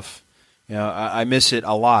that stuff. You know, I miss it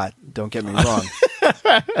a lot. Don't get me wrong.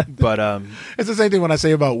 But it's the same thing when I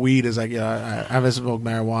say about weed. It's like, I haven't smoked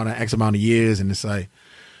marijuana X amount of years, and it's like,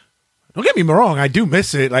 don't get me wrong, I do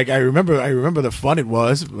miss it. Like I remember the fun it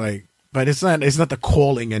was. Like, but it's not the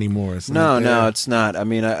calling anymore. It's no, it's not. I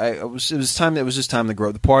mean, it was just time to grow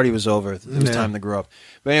up. The party was over. It was time to grow up.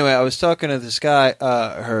 But anyway, I was talking to this guy,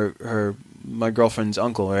 my girlfriend's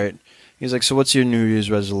uncle, right? He's like, "So what's your New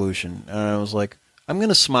Year's resolution?" And I was like, "I'm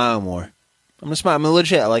gonna smile more. I'm gonna smile. I'm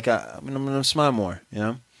legit. Like, I'm gonna smile more. You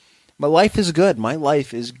know, my life is good. My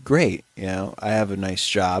life is great. You know, I have a nice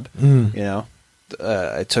job. You know,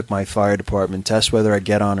 I took my fire department test, whether I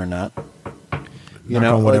get on or not. You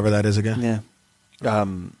know, whatever that is again. Yeah.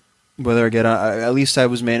 Whether I get on, at least I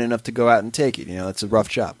was man enough to go out and take it. You know, it's a rough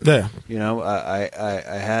job. Yeah. You know, I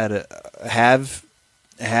have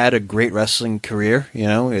had a great wrestling career. You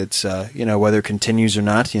know, it's you know, whether it continues or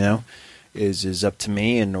not, you know, is up to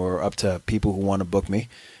me or up to people who want to book me.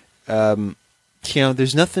 You know,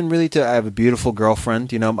 there's nothing really to. I have a beautiful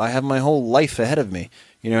girlfriend. You know, I have my whole life ahead of me.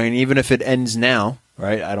 You know, and even if it ends now,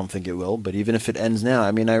 right? I don't think it will, but even if it ends now,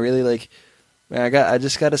 I mean, I really like. I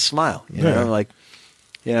just got to smile. You know, like.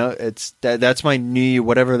 You know, it's that's my New Year,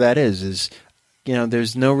 whatever that is, you know,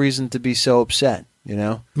 there's no reason to be so upset, you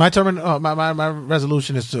know? My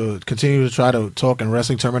resolution is to continue to try to talk in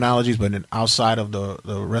wrestling terminologies, but outside of the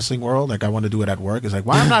wrestling world. Like, I want to do it at work. It's like,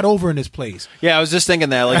 why I'm not over in this place? Yeah, I was just thinking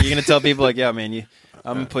that. Like, you're going to tell people, like, yeah, man, don't worry,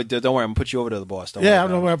 I'm going to put you over to the boss. Don't worry. I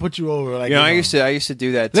don't know where I put you over. Like, you know, I used to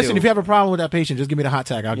do that, too. Listen, if you have a problem with that patient, just give me the hot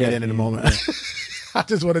tag. I'll get in a moment. Yeah. I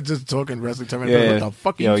just want to just talk in wrestling terminology. Yeah. What the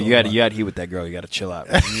fuck you got heat with that girl. You got to chill out.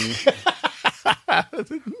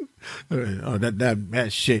 Oh, that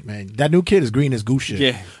shit, man. That new kid is green as goose shit.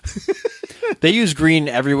 Yeah. They use green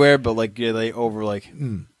everywhere, but like they over like.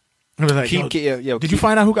 Like, did you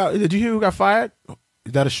find out Did you hear who got fired?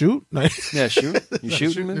 Is that a shoot? Yeah, shoot. You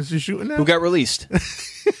shooting? Is he shooting now? Who got released?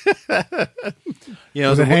 You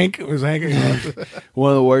know, was it Hank? Was Hank?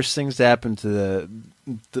 One of the worst things to happen to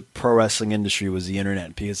the pro wrestling industry was the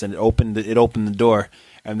internet, because then it opened the door,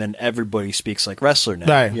 and then everybody speaks like wrestler now.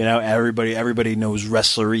 Right. You know, everybody knows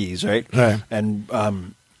wrestlerese, right? Right.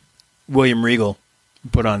 And William Regal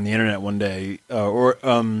put on the internet one day,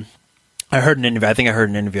 I heard an interview. I think I heard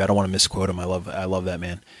an interview. I don't want to misquote him. I love that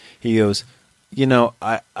man. He goes, you know,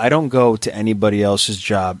 I don't go to anybody else's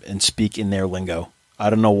job and speak in their lingo. I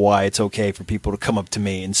don't know why it's okay for people to come up to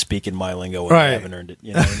me and speak in my lingo when I haven't earned it.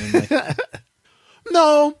 You know what I mean? Like,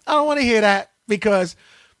 no, I don't want to hear that, because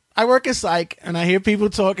I work in psych and I hear people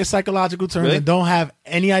talk in psychological terms and don't have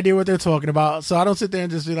any idea what they're talking about. So I don't sit there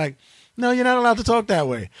and just be like, no, you're not allowed to talk that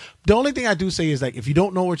way. The only thing I do say is, like, if you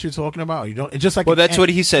don't know what you're talking about, you don't. It's just like, well, that's what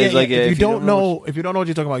he says. Like, if you don't know what you're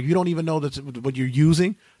talking about, you don't even know what you're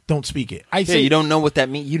using. Don't speak it. I say, you don't know what that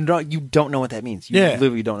means. You don't know what that means. You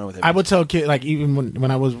literally don't know what that means. I would tell kids, like, even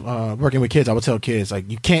when I was working with kids, I would tell kids, like,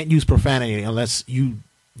 you can't use profanity unless you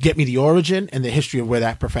get me the origin and the history of where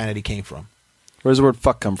that profanity came from. Where does the word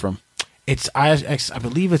fuck come from? I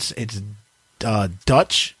believe it's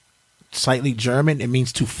Dutch, slightly German. It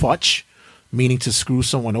means to futch, meaning to screw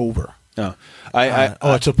someone over. No,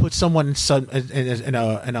 or to put someone in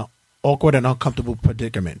an awkward and uncomfortable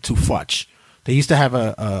predicament. To futch. They used to have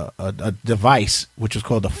a device which was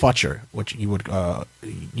called the futcher, which you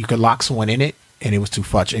could lock someone in it, and it was to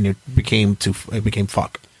futch, and it became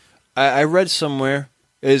fuck. I read somewhere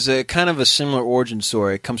is a kind of a similar origin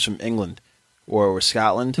story. It comes from England or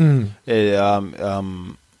Scotland. It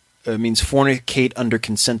means fornicate under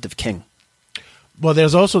consent of king. Well, there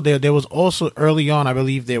was also early on, I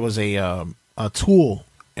believe there was a tool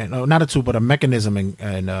and not a tool, but a mechanism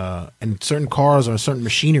in certain cars or certain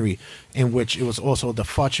machinery in which it was also the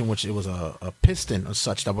fudge in which it was a piston or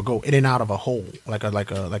such that would go in and out of a hole like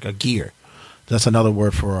a gear. That's another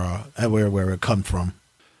word for where it comes from.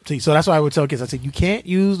 See, so that's why I would tell kids. I said you can't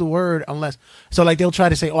use the word unless. So like they'll try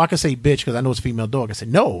to say, "Oh, I can say bitch because I know it's a female dog." I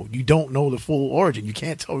said, "No, you don't know the full origin. You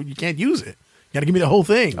can't use it. You got to give me the whole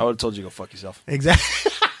thing." I would have told you go fuck yourself.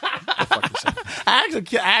 Exactly. Go fuck yourself. I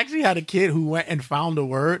actually had a kid who went and found a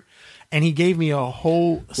word, and he gave me a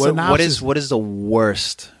whole synopsis. What is the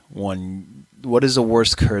worst one? What is the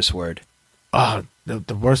worst curse word?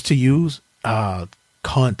 The worst to use.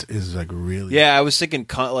 Cunt is like really. Yeah, I was thinking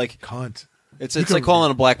cunt. Like cunt. It's like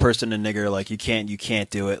calling a black person a nigger. Like you can't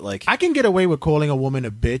do it. Like I can get away with calling a woman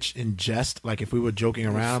a bitch in jest. Like if we were joking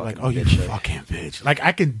around, like oh you fucking bitch. Like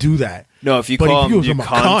I can do that. No, if you call them you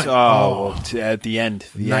cunt. At the end,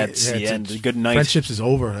 it's the end. Good night. Friendships is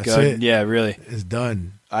over. That's it. Yeah, really, it's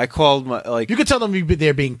done. I called my You could tell them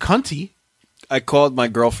they're being cunty. I called my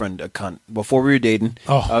girlfriend a cunt before we were dating.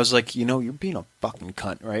 Oh. I was like, you're being a fucking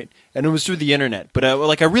cunt, right? And it was through the internet, but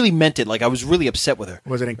I really meant it. Like I was really upset with her.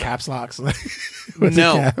 Was it in caps locks?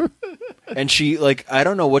 No. And she I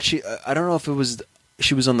don't know if it was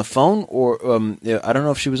she was on the phone or I don't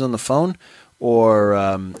know if she was on the phone or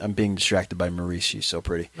I'm being distracted by Maurice. She's so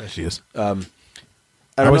pretty. There she is. I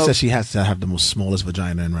always say she has to have the most smallest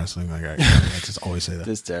vagina in wrestling. Like I just always say that.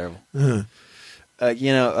 That's terrible. Uh-huh.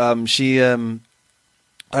 She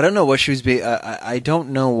I don't know what she was being. I don't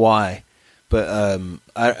know why, but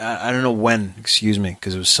I don't know when. Excuse me,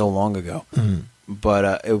 because it was so long ago. Mm-hmm.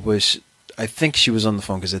 But it was. I think she was on the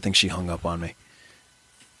phone because I think she hung up on me,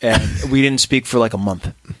 and we didn't speak for like a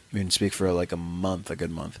month. We didn't speak for like a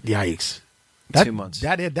good month. Yikes! 2 months.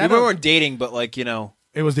 We weren't dating, but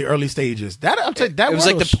it was the early stages. It was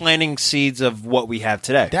like the planting seeds of what we have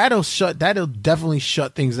today. That'll definitely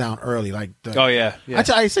shut things down early. Like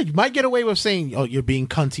I said, you might get away with saying, "Oh, you're being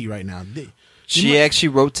cunty right now." She actually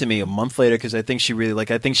wrote to me a month later because I think she really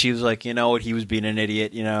I think she was like, you know what, he was being an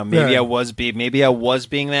idiot. Maybe I was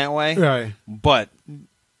being that way. Right. But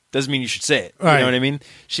doesn't mean you should say it. Right. You know what I mean?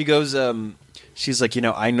 She goes, she's like,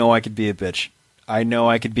 I know I could be a bitch. I know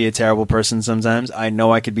I could be a terrible person sometimes. I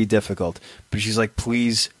know I could be difficult. But she's like,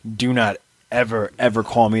 please do not ever, ever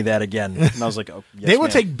call me that again. And I was like, oh, yes, they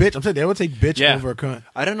would take bitch. I'm saying they would take bitch Yeah. over a cunt.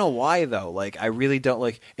 I don't know why, though. I really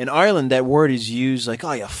don't in Ireland, that word is used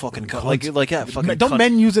oh, yeah, fucking cunt. Yeah, fucking Don't cunt.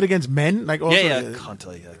 men use it against men? Also, cunt.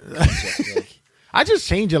 Cunt. I just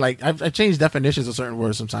change it. I've changed definitions of certain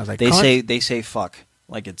words sometimes. Like they cunt. they say fuck.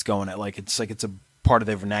 It's going at, it's a part of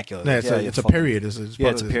their vernacular. Yeah, it's a period. It's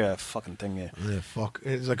a period. Fucking thing. Yeah, fuck.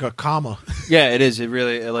 It's like a comma. Yeah, it is. It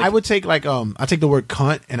really. I would take I take the word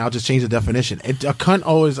cunt and I'll just change the definition. A cunt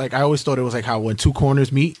always I always thought it was how when two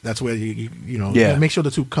corners meet, that's where you make sure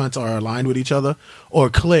the two cunts are aligned with each other. Or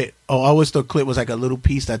clit. Oh, I always thought clit was a little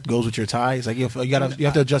piece that goes with your tie. It's you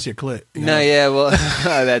have to adjust your clit. No, yeah, well,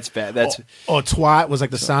 that's bad. That's or twat was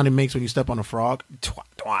the sound it makes when you step on a frog.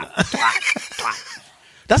 Twat.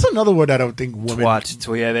 That's another word I don't think women...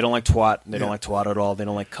 Twat. Yeah, they don't like twat. They don't like twat at all. They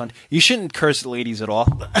don't like cunt. You shouldn't curse ladies at all.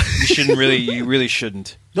 You shouldn't really... You really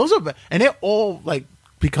shouldn't. Those are... And they're all,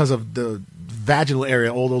 because of the vaginal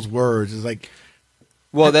area, all those words. It's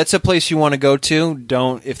Well, that's a place you want to go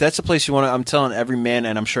to. If that's a place you want to... I'm telling every man,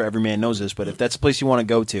 and I'm sure every man knows this, but if that's a place you want to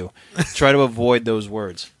go to, try to avoid those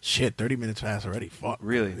words. Shit, 30 minutes past already. Fuck.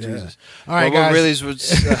 Really? Yeah. Jesus. All right, guys.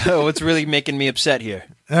 What's really making me upset here?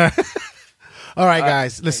 All right,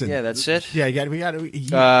 guys, listen. Yeah, that's it. Yeah, we got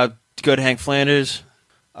to... Go to Hank Flanders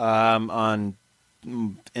on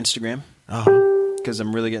Instagram. Because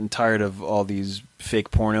I'm really getting tired of all these fake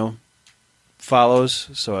porno follows,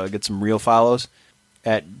 so I get some real follows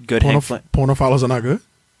at Good Hank Flanders. Porno follows are not good?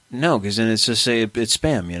 No, because then it's just it's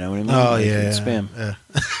spam, you know what I mean? Oh, yeah. It's spam.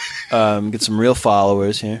 Yeah. Get some real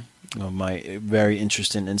followers here on my very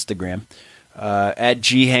interesting Instagram. At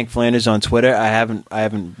G Hank Flanders on Twitter. I haven't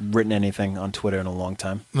written anything on Twitter in a long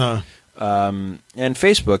time. No. And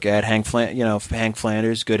Facebook at Hank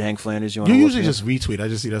Flanders, Good Hank Flanders. You usually just retweet. I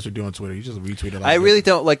just see that's what you do on Twitter. You just retweet a lot. I really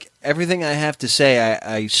don't everything I have to say.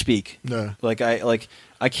 I speak. No.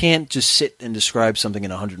 I can't just sit and describe something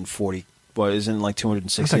in 140. What isn't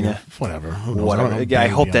 260 now? Whatever. Whatever. I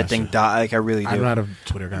hope that thing dies. I really do. I'm not a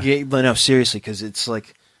Twitter guy. Yeah, but no, seriously, because it's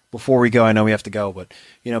before we go, I know we have to go, but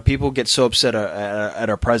people get so upset at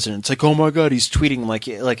our president. It's oh my God, he's tweeting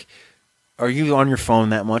like, are you on your phone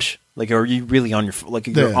that much? Are you really on your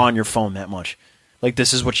you're on your phone that much?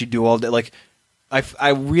 This is what you do all day. I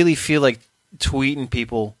really feel like tweeting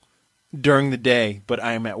people during the day, but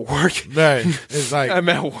I am at work. Right. It's like I'm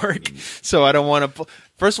at work, so I don't want to.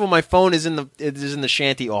 First of all, my phone is in the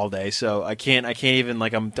shanty all day, so I can't even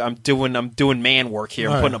like I'm doing man work here.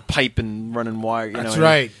 Right. I'm putting a pipe and running wire. You that's know,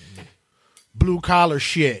 right. Blue collar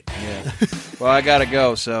shit. Yeah. Well, I gotta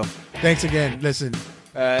go. So thanks again. Listen.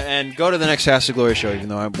 And go to the next House of Glory show, even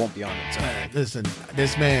though I won't be on it. So. Listen,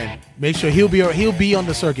 this man, make sure he'll be on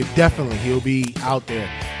the circuit. Definitely, he'll be out there.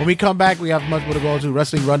 When we come back, we have much more to go to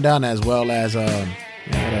wrestling rundown as well as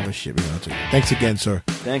whatever shit we're going to. Thanks again, sir.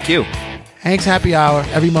 Thank you. Hank's Happy Hour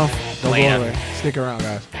every month. Don't Plan. go away. Stick around,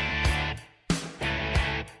 guys.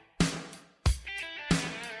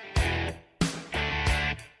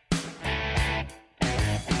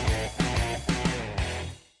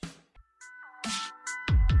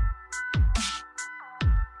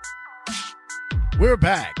 We're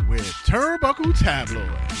back with Turnbuckle Tabloid.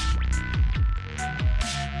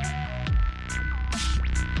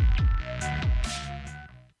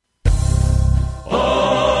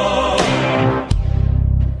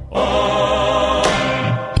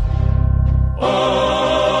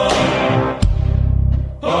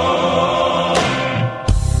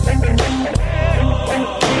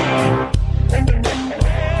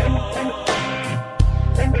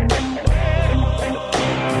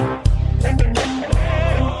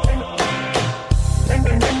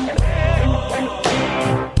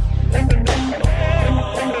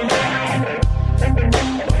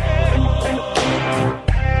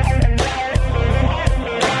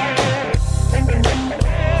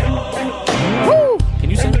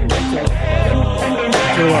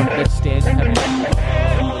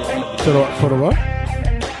 For the what?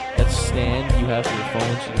 That stand you have for your phone so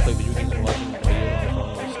you can play video games and watching video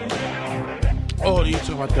on your phone. Oh, you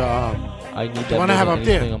talking about the I need that. the one I have up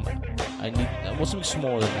there. I need something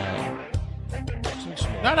smaller than that. Something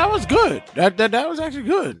smaller. No, that was good. That was actually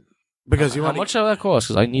good because you How want much did that cost?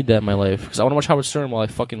 Because I need that in my life. Because I want to watch Howard Stern while I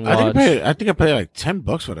fucking watch. I think I paid like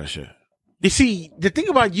 $10 for that shit. You see, the thing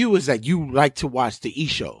about you is that you like to watch the E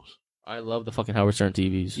shows. I love the fucking Howard Stern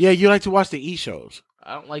TVs. Yeah, you like to watch the E shows.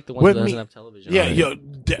 I don't like the ones that doesn't have television. Yeah,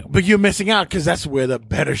 but you're missing out because that's where the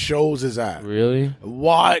better shows is at. Really?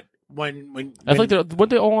 What? When I feel like weren't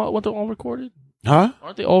they all recorded? Huh?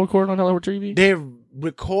 Aren't they all recorded on Howard TV? They're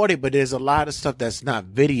recorded, but there's a lot of stuff that's not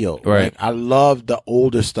video. Right. Like, I love the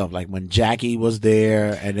older stuff, like when Jackie was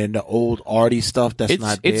there, and then the old Artie stuff that's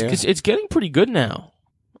not there. It's getting pretty good now.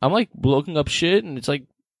 I'm like looking up shit, and it's like.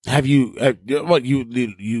 Have you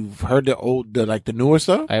you've heard the newer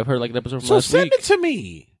stuff? I have heard like an episode from So last send week. it to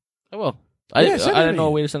me. I will. Yeah, I send it to didn't know me. a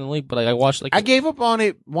way to send the link, but like I watched like I gave up on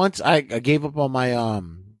it once. I gave up on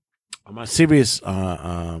my Sirius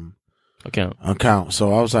account.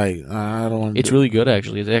 So I was like, I don't want. It's really good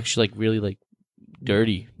actually. It's actually like really like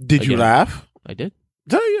dirty. Did you laugh? I did.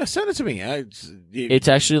 Yeah, send it to me. It's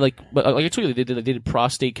actually like, but like I told you, they did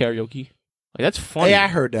prostate karaoke. Like that's funny. Yeah, I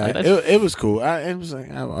heard that. Like, it was cool. It was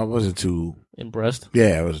like I wasn't too impressed.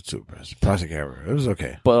 Yeah, I wasn't too impressed. Plastic camera. It was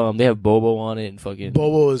okay. But they have Bobo on it and fucking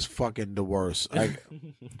Bobo is fucking the worst. Like,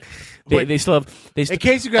 they still have. In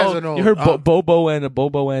case you guys don't know, you heard Bobo and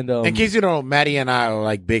in case you don't know, Maddie and I are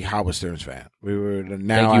like big Howard Stern's fan. We were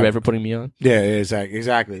now. Thank you ever putting me on. Yeah,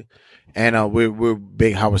 exactly. And we're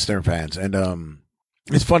big Howard Stern fans, and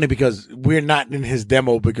it's funny because we're not in his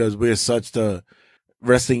demo because we're such the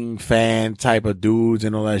wrestling fan type of dudes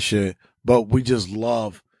and all that shit, but we just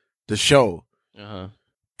love the show. Uh-huh.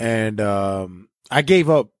 And I gave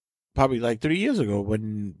up probably like 3 years ago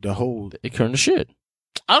when the whole it turned to shit.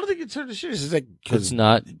 I don't think it turned to shit. It's just like it's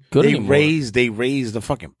not good anymore. They raised the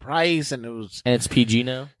fucking price, and it's PG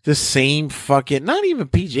now. The same fucking, not even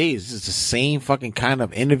PG. It's just the same fucking kind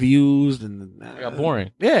of interviews, and it got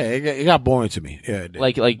boring. Yeah, it got boring to me. Yeah, it did.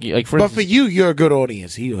 like for but instance, for you're a good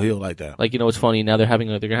audience. He'll like that. Like, you know, it's funny now. They're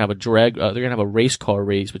gonna have a drag. They're gonna have a race car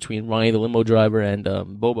race between Ronnie the limo driver and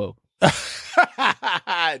Bobo.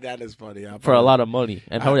 That is funny. For a lot of money.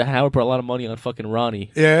 And Howard put a lot of money on fucking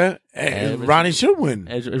Ronnie. Yeah. And Ronnie should win.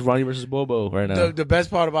 It's Ronnie versus Bobo right now. The best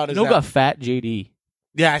part about it is you know, got fat JD.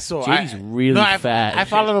 Yeah, I saw. JD's really fat. I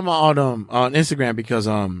followed him on Instagram because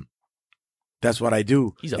that's what I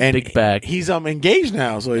do. He's a big bag. He's engaged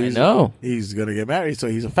now, so he's gonna get married. So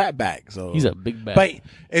he's a fat bag. So he's a big bag. But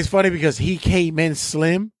it's funny because he came in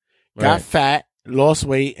slim, got fat, lost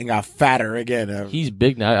weight, and got fatter again. He's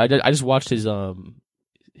big now. I just watched his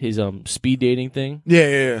speed dating thing.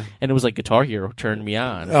 Yeah. And it was like Guitar Hero turned me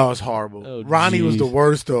on. Oh, it's horrible. Oh, Ronnie was the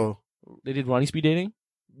worst though. They did Ronnie speed dating?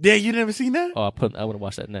 Yeah, you never seen that? Oh, I want to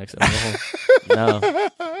watch that next. No.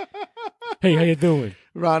 Hey, how you doing?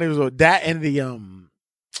 Ronnie was that and the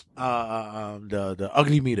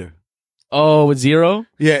ugly meter. Oh, with 0?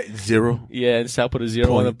 Yeah, 0. Yeah, and Sal put a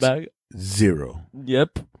 0 on the back. 0.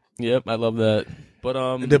 Yep. I love that. But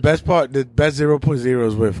the best 0.0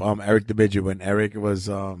 is with Eric the Midget when Eric was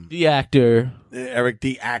the actor. Eric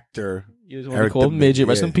the actor. You just want to call him Midget.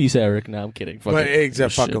 Rest in peace, Eric. No, I'm kidding. But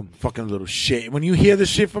except fucking little shit. When you hear the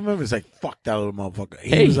shit from him, it's like fuck that little motherfucker.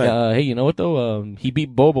 Hey, you know what though? He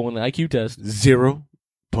beat Bobo in the IQ test.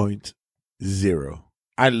 0.0.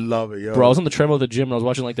 I love it, yo. Bro, I was on the treadmill at the gym and I was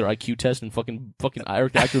watching like their IQ test and fucking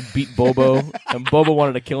Eric the actor beat Bobo and Bobo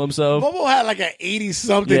wanted to kill himself. Bobo had like an 80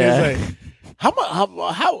 something. Yeah. It's like, how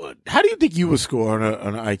do you think you would score on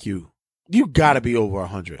an IQ? You got to be over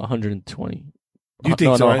 100. 120. You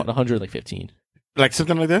think so? Right? 115. Like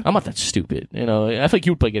something like that? I'm not that stupid. You know, I think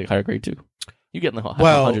you would probably get a higher grade too. You get in the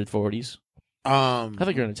 140s. I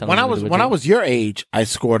think you're going to tell me. When I was your age, I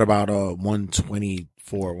scored about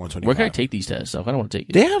 124, 125. Where can I take these tests? I don't want to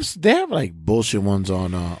take it. They have like bullshit ones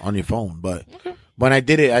on your phone, but when I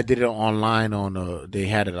did it online on they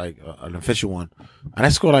had it like an official one, and I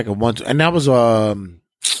scored like a 1, and that was about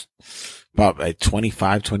like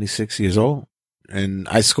 25, 26 years old, and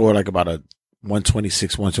I scored like about a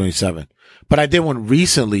 126, 127. But I did one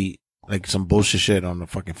recently, like some bullshit shit on the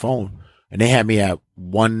fucking phone, and they had me at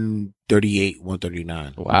 138,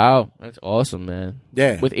 139. Wow, that's awesome, man.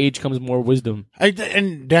 Yeah. With age comes more wisdom.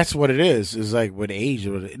 And that's what it is. Is like with age,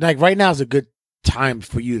 like right now is a good time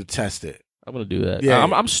for you to test it. I'm gonna do that. Yeah.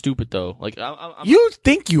 I'm stupid though. Like you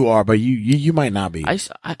think you are, but you might not be. I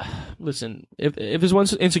listen. If there's one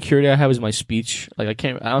insecurity I have is my speech. Like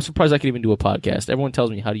I'm surprised I can even do a podcast. Everyone tells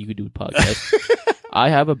me how do you do a podcast. I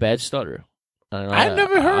have a bad stutter. I've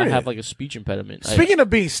never heard it. I have like a speech impediment. Speaking of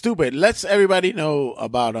being stupid, let's everybody know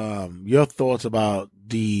about your thoughts about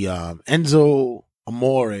the Enzo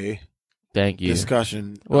Amore Thank you.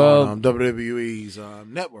 discussion on WWE's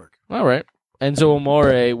network. All right. Enzo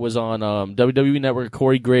Amore was on WWE Network.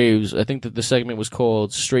 Corey Graves. I think that the segment was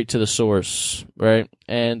called "Straight to the Source," right?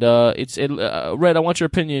 And Red, I want your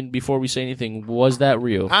opinion before we say anything. Was that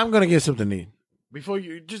real? I'm gonna get something neat before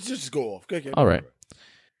you just go off. Okay. All right.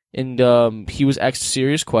 And he was asked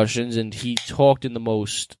serious questions, and he talked in the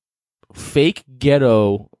most fake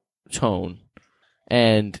ghetto tone.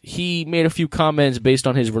 And he made a few comments based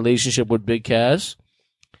on his relationship with Big Cass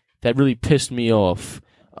that really pissed me off.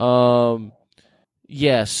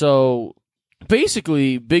 Yeah, so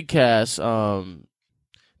basically, Big Cass was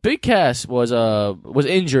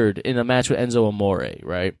injured in a match with Enzo Amore,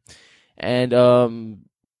 right? And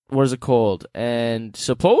what is it called? And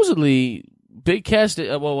supposedly, Big Cass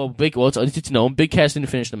it's known Big Cass didn't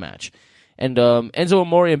finish the match. And Enzo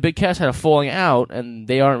Amore and Big Cass had a falling out, and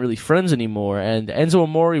they aren't really friends anymore. And Enzo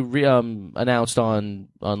Amore announced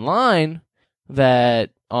online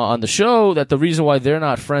that on the show that the reason why they're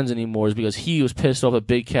not friends anymore is because he was pissed off that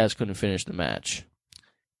Big Cass couldn't finish the match.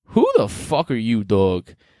 Who the fuck are you,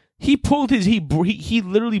 dog? He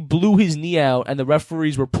literally blew his knee out, and the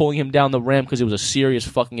referees were pulling him down the ramp because it was a serious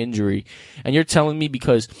fucking injury. And you're telling me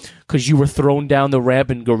because you were thrown down the ramp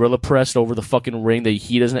and gorilla pressed over the fucking ring that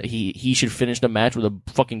he should finish the match with a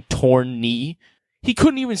fucking torn knee? He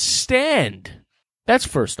couldn't even stand. That's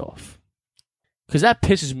first off. Because that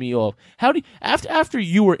pisses me off. How do you, after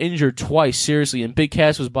you were injured twice, seriously, and Big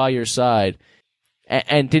Cass was by your side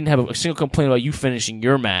and didn't have a single complaint about you finishing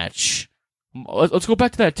your match? Let's go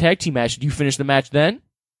back to that tag team match. Did you finish the match then?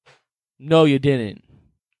 No, you didn't.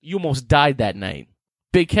 You almost died that night.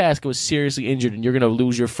 Big Cass was seriously injured, and you're gonna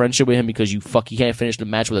lose your friendship with him because you can't finish the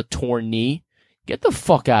match with a torn knee. Get the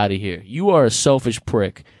fuck out of here. You are a selfish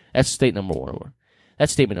prick. That's statement number one.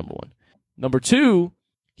 That's statement number one. Number two,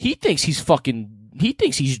 he thinks he's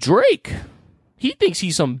Drake. He thinks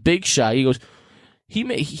he's some big shot. He goes,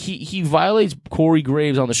 he violates Corey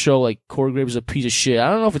Graves on the show like Corey Graves is a piece of shit. I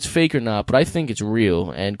don't know if it's fake or not, but I think it's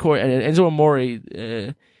real. And Enzo Amore,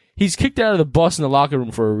 he's kicked out of the bus in the locker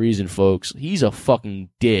room for a reason, folks. He's a fucking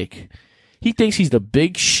dick. He thinks he's the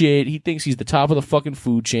big shit. He thinks he's the top of the fucking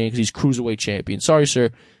food chain because he's Cruiserweight champion. Sorry, sir.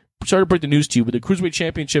 Sorry to break the news to you, but the Cruiserweight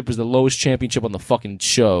championship is the lowest championship on the fucking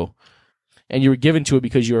show. And you were given to it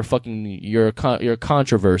because you're a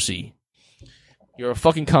controversy. You're a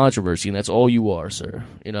fucking controversy, and that's all you are, sir.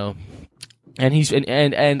 You know, and I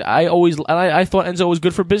thought Enzo was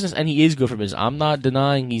good for business, and he is good for business. I'm not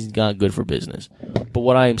denying he's not good for business, but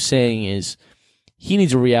what I am saying is he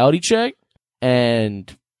needs a reality check,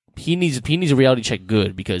 and he needs a reality check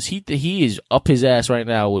good because he is up his ass right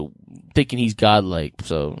now thinking he's godlike.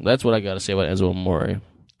 So that's what I got to say about Enzo Amore.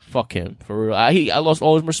 Fuck him for real. I lost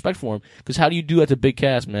all his respect for him because how do you do that to Big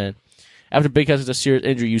Cass, man? After Big Cass has a serious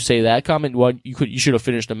injury, you say that comment. Well, you should have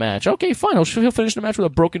finished the match. Okay, fine. He'll finish the match with a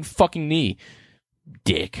broken fucking knee.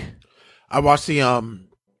 Dick. I watched the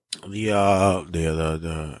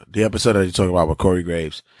episode that you talk about with Corey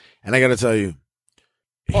Graves, and I got to tell you,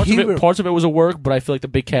 parts of it was a work, but I feel like the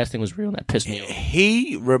big casting was real, and that pissed me off.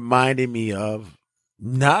 He reminded me of,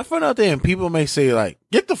 not for nothing, and people may say like,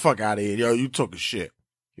 "Get the fuck out of here, yo! You talking shit."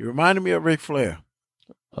 He reminded me of Ric Flair.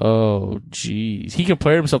 Oh, jeez. He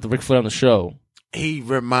compared himself to Ric Flair on the show. He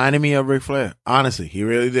reminded me of Ric Flair. Honestly, he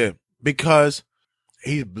really did, because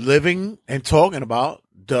he's living and talking about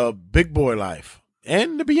the big boy life.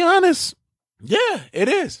 And to be honest, yeah, it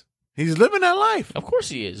is. He's living that life. Of course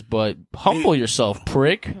he is, but humble yourself,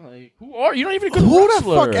 prick. Like, who are you? You're not even a good Who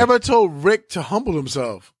wrestler. the fuck ever told Rick to humble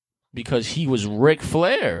himself? Because he was Ric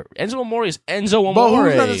Flair. Enzo Amore is Enzo Amore. But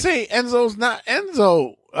who's going to say Enzo's not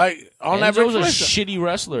Enzo? Like, on that Ric Enzo's a Flair shitty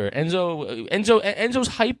wrestler. Enzo's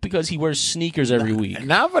hype because he wears sneakers every week.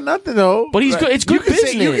 Not for nothing, though. But he's good. It's good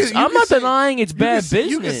business. I'm not denying it's bad business.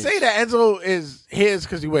 You can say that Enzo is his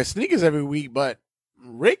because he wears sneakers every week, but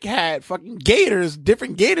Rick had fucking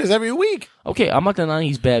different gators every week. Okay, I'm not denying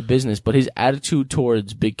he's bad business, but his attitude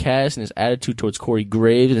towards Big Cass and his attitude towards Corey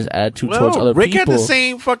Graves and his attitude towards other Rick people. had the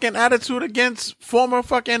same fucking attitude against former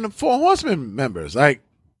fucking Four Horsemen members. Like,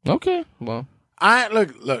 okay, well,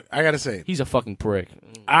 look, I gotta say, he's a fucking prick.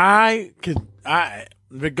 Regardless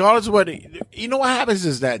of what, you know what happens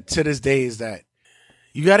is that to this day is that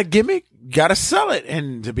you got a gimmick, you got to sell it.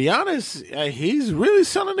 And to be honest, he's really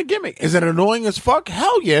selling the gimmick. Is it annoying as fuck?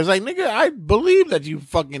 Hell yeah. It's like, nigga, I believe that you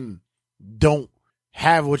fucking don't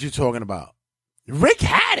have what you're talking about. Rick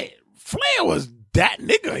had it. Flair was that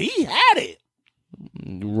nigga. He had it.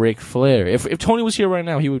 Ric Flair. If Tony was here right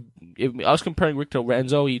now, he would. If I was comparing Rick to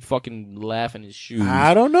Renzo, he'd fucking laugh in his shoes.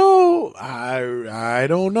 I don't know. I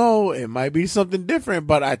don't know. It might be something different,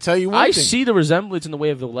 but I tell you one thing. I see the resemblance in the way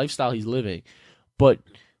of the lifestyle he's living. But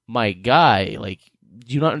my guy, like,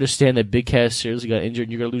 do you not understand that Big Cass seriously got injured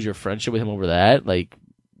and you're going to lose your friendship with him over that? Like,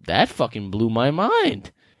 that fucking blew my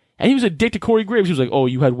mind. And he was a dick to Corey Graves. He was like, oh,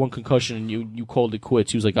 you had one concussion and you called it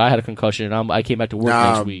quits. He was like, I had a concussion and I came back to work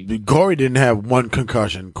next week. Corey didn't have one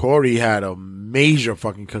concussion. Corey had a major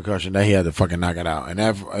fucking concussion that he had to fucking knock it out.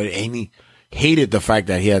 And he hated the fact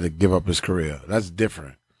that he had to give up his career. That's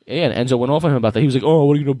different. Yeah, and Enzo went off on him about that. He was like, "Oh,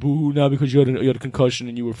 what are you gonna boo now because you had a concussion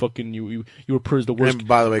and you were fucking you were praised the worst." And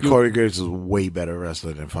by the way, Corey Graves is a way better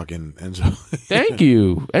wrestler than fucking Enzo. Thank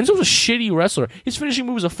you. Enzo's a shitty wrestler. His finishing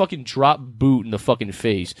move was a fucking drop boot in the fucking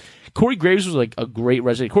face. Corey Graves was like a great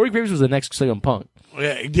wrestler. Corey Graves was the next CM Punk.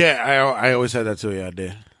 Yeah. I always had that too. Yeah, I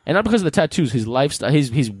did. And not because of the tattoos, his lifestyle,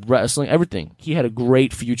 his wrestling, everything. He had a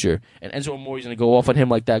great future. And Enzo Amore's going to go off on him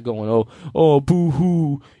like that, going, oh,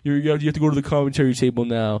 boo-hoo, you have to go to the commentary table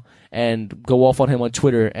now, and go off on him on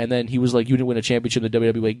Twitter. And then he was like, you didn't win a championship in the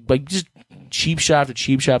WWE. Like just cheap shot after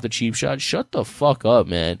cheap shot after cheap shot. Shut the fuck up,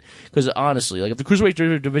 man. Because honestly, like if the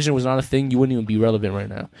Cruiserweight division was not a thing, you wouldn't even be relevant right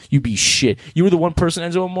now. You'd be shit. You were the one person,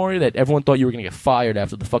 Enzo Amore, that everyone thought you were going to get fired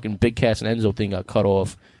after the fucking Big Cass and Enzo thing got cut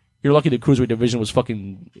off. You're lucky the Cruiserweight division was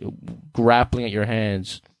fucking grappling at your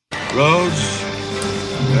hands. Roads,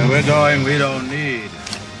 where we're going, we don't need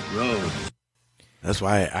roads. That's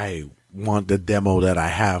why I want the demo that I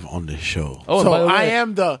have on the show. Oh, so by the way, I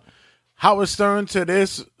am the Howard Stern to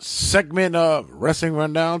this segment of Wrestling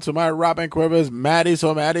Rundown. To my Robin Quivers, Maddie.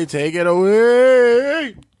 So Maddie, take it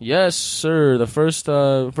away. Yes, sir. The first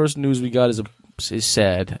news we got is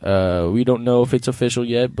sad. We don't know if it's official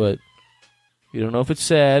yet, but. We don't know if it's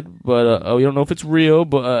sad, but we don't know if it's real,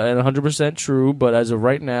 but and 100% true. But as of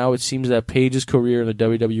right now, it seems that Paige's career in the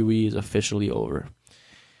WWE is officially over.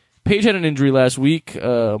 Paige had an injury last week,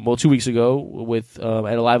 2 weeks ago, with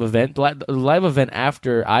at a live event. The live event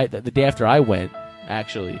the day after I went,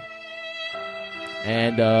 actually.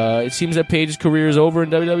 And it seems that Paige's career is over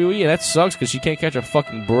in WWE, and that sucks because she can't catch a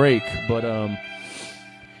fucking break. But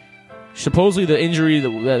supposedly the injury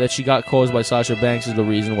that she got caused by Sasha Banks is the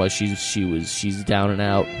reason why she's down and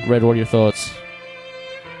out. Red, what are your thoughts?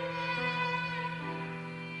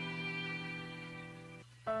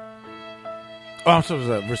 Oh, I'm supposed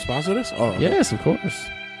to respond to this? Oh, okay. Yes, of course.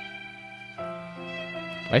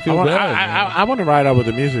 I feel bad. I want to ride out with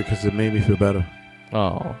the music because it made me feel better.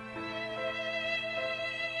 Oh.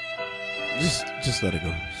 Just let it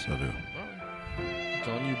go. Just let it go. It's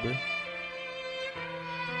on you, bro.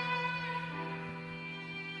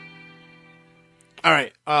 All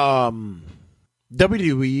right.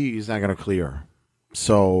 WWE is not going to clear.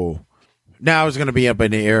 So now it's going to be up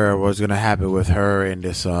in the air what's going to happen with her and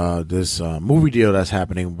this movie deal that's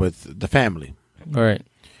happening with the family. All right.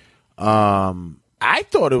 I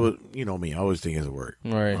thought it was, you know me, I always think it's a work.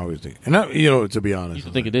 All right. I always think. And to be honest. You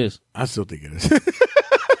still think it is? I still think it is.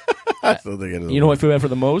 I still think it is. You know what I feel bad for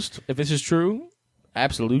the most? If this is true,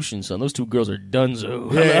 Absolution, son. Those two girls are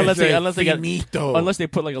donezo. Yeah, unless they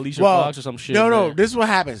put like Alicia Fox or some shit. No. This is what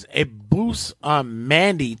happens. It boosts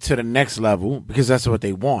Mandy to the next level because that's what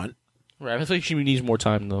they want. Right. I feel like she needs more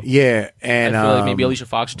time though. Yeah, and I feel like maybe Alicia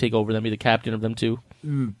Fox should take over them, be the captain of them too.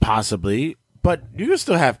 Possibly, but you can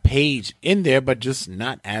still have Paige in there, but just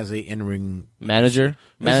not as a in-ring manager.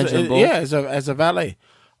 Managing both. Yeah, as a valet.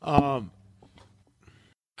 The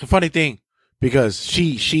funny thing, because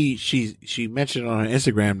she mentioned on her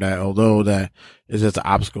Instagram that although that is just an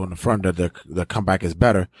obstacle in the front, that the comeback is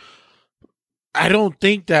better. I don't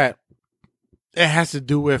think that it has to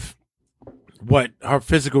do with what her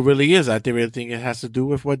physical really is. I really think it has to do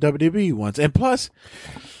with what WWE wants. And plus,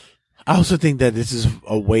 I also think that this is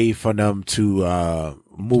a way for them to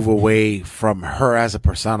move away from her as a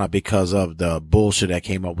persona because of the bullshit that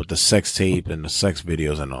came up with the sex tape and the sex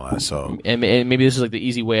videos and all that. So, and maybe this is like the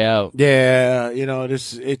easy way out. Yeah, it's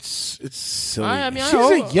silly. She's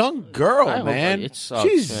a young girl, man. It sucks,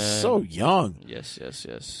 She's man. so young. Yes.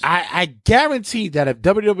 I guarantee that if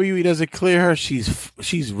WWE doesn't clear her,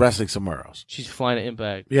 she's wrestling somewhere else. She's flying to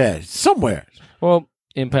Impact. Yeah, somewhere. Well,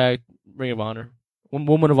 Impact, Ring of Honor.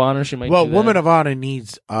 Woman of Honor, she might. Well, do that. Woman of Honor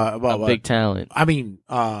needs a big talent. I mean,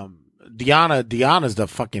 Deanna's the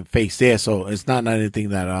fucking face there, so it's not anything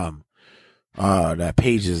that that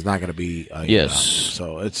Paige is not going to be. Yes.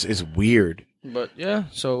 So it's weird. But yeah,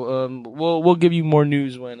 so we'll give you more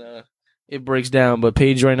news when it breaks down. But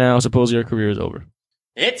Paige right now, supposedly her career is over.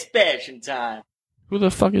 It's fashion time. Who the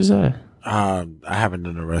fuck is that? I haven't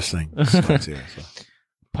done the wrestling. So.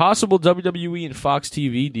 Possible WWE and Fox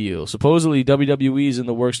TV deal. Supposedly WWE is in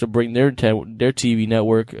the works to bring their TV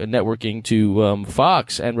networking to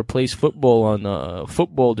Fox and replace football on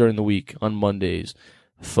football during the week on Mondays.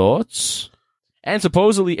 Thoughts? And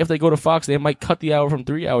supposedly, if they go to Fox, they might cut the hour from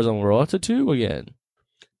 3 hours on Raw to 2 again.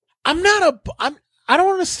 I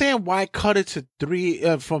don't understand why cut it to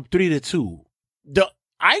 3 from 3 to 2.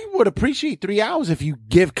 I would appreciate 3 hours if you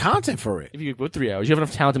give content for it. If you give 3 hours, you have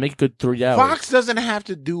enough talent to make a good 3 hours. Fox doesn't have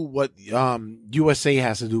to do what USA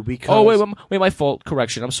has to do because. Oh wait, my fault.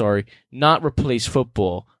 Correction. I'm sorry. Not replace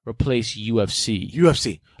football. Replace UFC.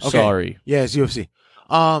 UFC. Okay. Sorry. Yeah, it's UFC.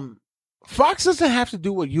 Fox doesn't have to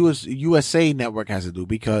do what USA Network has to do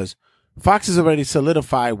because Fox is already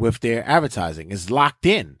solidified with their advertising. It's locked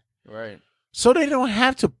in. Right. So they don't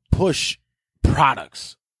have to push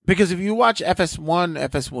products. Because if you watch FS1,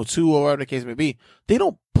 FS2, or whatever the case may be, they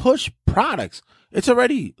don't push products. It's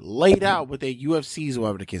already laid out with their UFCs or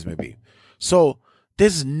whatever the case may be. So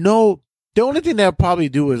the only thing they'll probably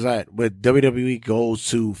do is that when WWE goes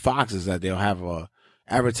to Fox is that they'll have a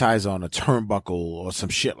advertiser on a turnbuckle or some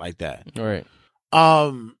shit like that. All right.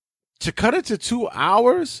 To cut it to 2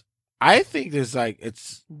 hours, I think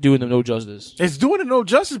it's doing them no justice. It's doing them no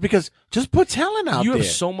justice because just put talent out there. You have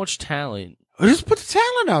so much talent. Just put the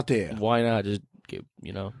talent out there. Why not just give,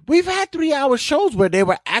 We've had 3 hour shows where they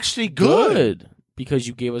were actually good. Because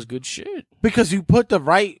you gave us good shit. Because you put the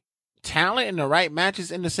right talent and the right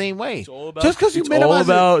matches in the same way. It's all about, just because you minimize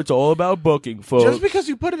it's all about booking, folks. Just because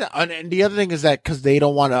you put it, and the other thing is that because they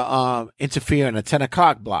don't want to interfere in a 10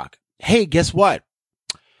 o'clock block. Hey, guess what?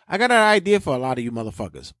 I got an idea for a lot of you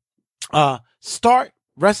motherfuckers. Start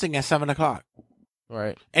wrestling at 7 o'clock.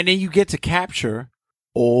 Right. And then you get to capture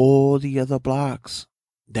all the other blocks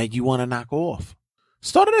that you want to knock off.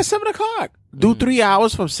 Start it at 7 o'clock. Do 3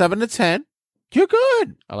 hours from 7 to 10. You're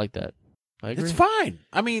good. I like that. I agree. It's fine.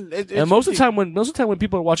 I mean, it's and most of the time when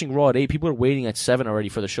people are watching Raw at 8, people are waiting at 7 already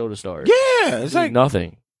for the show to start. Yeah, it's like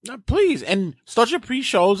nothing. Please, and start your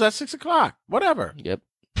pre-shows at 6 o'clock. Whatever. Yep.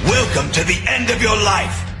 Welcome to the end of your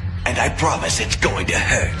life, and I promise it's going to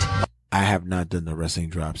hurt. I have not done the wrestling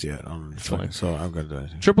drops yet. So I'm gonna do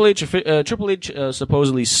it. Triple H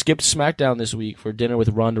supposedly skipped SmackDown this week for dinner with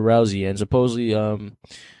Ronda Rousey, and supposedly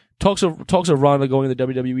talks of Ronda going to the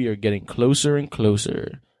WWE are getting closer and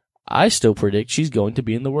closer. I still predict she's going to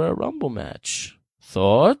be in the Royal Rumble match.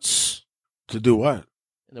 Thoughts? To do what?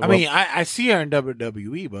 I mean, I see her in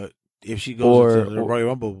WWE, but if she goes to the Royal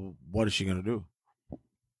Rumble, what is she gonna do?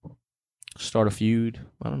 Start a feud?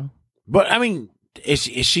 I don't know. But I mean, is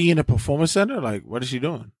she in a performance center? Like, what is she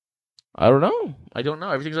doing? I don't know.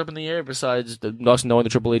 Everything's up in the air. Besides us knowing that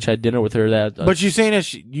Triple H had dinner with her. But you're saying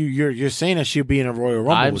that you're saying that she'll be in a Royal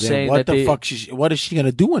Rumble. I'm saying what is she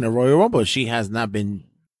gonna do in a Royal Rumble? She has not been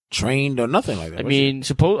trained or nothing like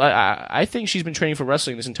that. I think she's been training for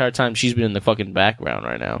wrestling this entire time. She's been in the fucking background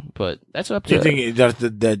right now. But that's up to her. Do you think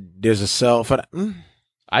that there's a sell for that?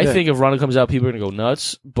 I think if Ronda comes out, people are going to go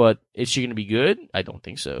nuts. But is she going to be good? I don't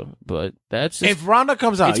think so. But that's just, if Ronda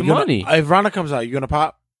comes out, it's money. If Ronda comes out, you going to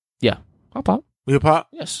pop? Yeah, I'll pop. You pop?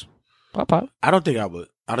 Yes. I'll pop. I don't think I would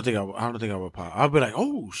pop. I'll be like,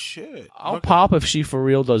 oh shit. I'll pop if she for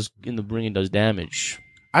real does in the ring and does damage.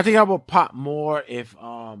 I think I will pop more if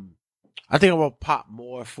I think I will pop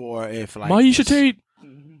more for if like Maisha Tate.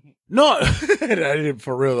 No,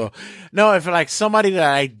 for real though. No, if like somebody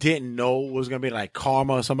that I didn't know was gonna be like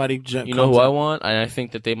Karma or somebody. You know who I want? And I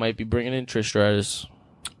think that they might be bringing in Trish Stratus.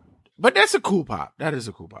 But that's a cool pop. That is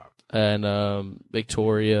a cool pop. And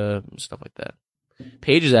Victoria, stuff like that.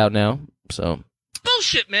 Paige is out now, so.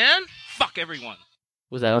 Bullshit, man. Fuck everyone.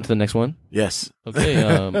 Was that on to the next one? Yes. Okay.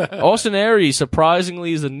 Austin Aries,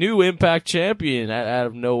 surprisingly, is the new Impact champion out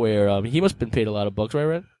of nowhere. He must have been paid a lot of bucks, right,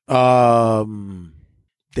 Red?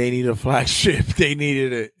 They need a flagship. They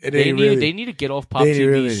needed it. They need to get off Pop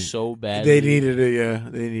TV so bad. They needed it, yeah.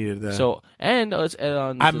 They needed that. So, and let's add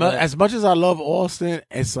on as much as I love Austin,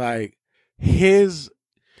 it's like his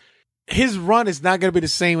run is not going to be the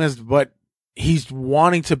same as what he's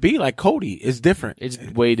wanting to be. Like Cody, it's different. It's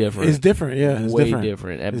way different. It's different, yeah. It's way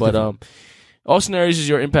different. Different. Austin Aries is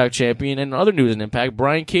your Impact champion, and other news in Impact,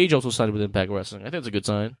 Brian Cage also signed with Impact Wrestling. I think it's a good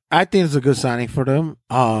sign. I think it's a good signing for them,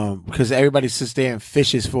 because everybody sits there and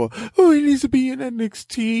fishes for, he needs to be in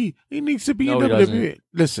NXT. He needs to be in WWE.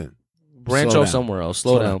 Listen. Branch off somewhere else.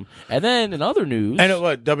 Slow down. And then in other news. And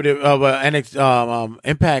what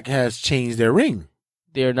Impact has changed their ring.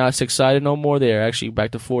 They're not six-sided no more. They're actually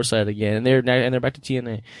back to four-sided again, and they're back to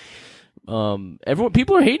TNA.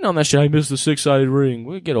 People are hating on that shit. I missed the six-sided ring.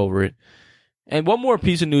 We'll get over it. And one more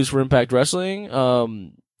piece of news for Impact Wrestling.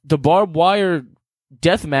 The barbed wire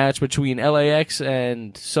death match between LAX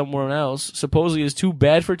and someone else supposedly is too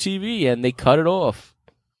bad for TV, and they cut it off.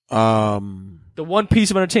 The one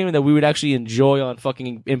piece of entertainment that we would actually enjoy on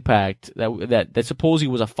fucking Impact that supposedly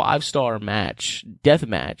was a 5-star match, death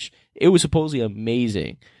match. It was supposedly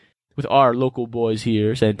amazing with our local boys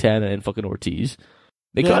here, Santana and fucking Ortiz.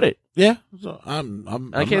 They cut it. Yeah. So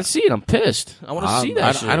I can't see it. I'm pissed. I want to see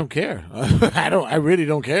that shit. I don't care. I really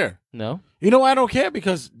don't care. No? You know why I don't care?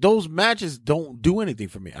 Because those matches don't do anything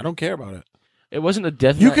for me. I don't care about it. It wasn't a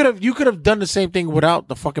death match. You could have done the same thing without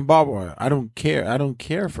the fucking barbed wire. I don't care. I don't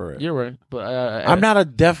care for it. You're right. But I'm not a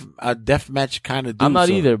death match kind of dude. I'm not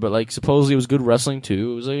either, but like supposedly it was good wrestling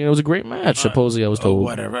too. It was it was a great match, supposedly I was told.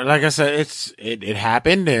 Whatever. Like I said, it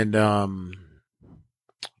happened and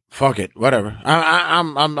fuck it. Whatever.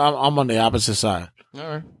 I'm on the opposite side. All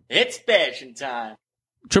right. It's bashing time.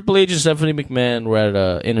 Triple H and Stephanie McMahon were at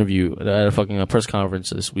an interview at a fucking press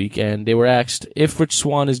conference this week, and they were asked if Rich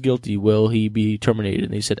Swann is guilty, will he be terminated?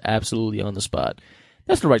 And they said absolutely on the spot.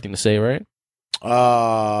 That's the right thing to say, right?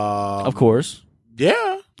 Of course.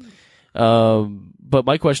 Yeah. But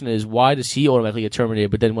my question is, why does he automatically get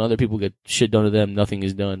terminated? But then when other people get shit done to them, nothing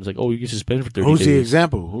is done. It's like, you get suspended for 30 days. Who's the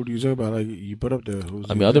example? Who do you talk about? Like you put up there.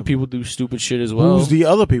 Other people do stupid shit as well. Who's the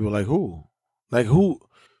other people? Like who? Like who?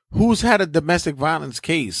 Who's had a domestic violence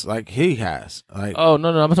case like he has? Like, no,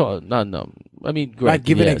 I'm talking. No. I mean,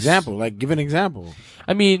 give an example. Like, give an example.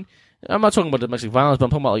 I mean, I'm not talking about domestic violence, but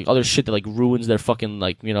I'm talking about like other shit that like ruins their fucking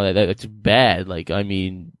that's bad. Like, I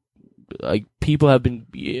mean, like people have been.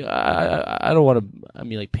 I don't want to. I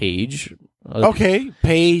mean, like Paige. Okay,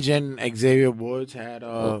 Paige and Xavier Woods had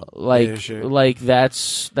like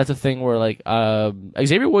that's a thing where like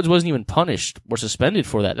Xavier Woods wasn't even punished or suspended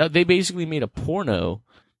for that. They basically made a porno.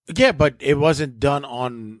 Yeah, but it wasn't done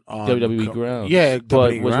on WWE grounds. Yeah, but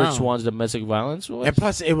WWE was ground. Rich Swann's domestic violence? And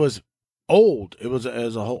plus, it was old. It was a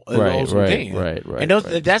whole thing. Right. And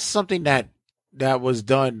that's something that was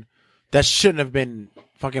done that shouldn't have been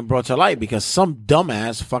fucking brought to light because some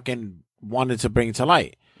dumbass fucking wanted to bring it to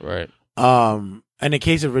light. Right. In the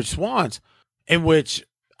case of Rich Swann's, in which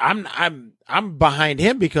I'm behind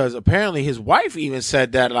him because apparently his wife even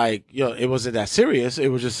said that it wasn't that serious. It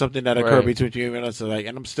was just something that occurred between you and us. And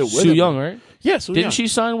I'm still with Sue him. Young, right? Yeah, Sue Didn't Young. she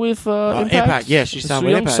sign with Impact? Yeah, she signed Sue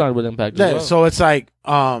with Young Impact. signed with Impact. Yeah, as well. so it's like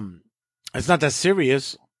it's not that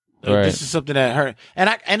serious. Right. This is something that hurt,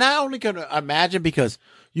 and I only can imagine because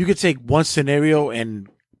you could take one scenario and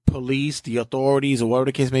police, the authorities, or whatever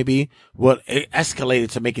the case may be, it escalated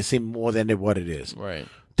to make it seem more than what it is. Right.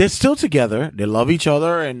 They're still together. They love each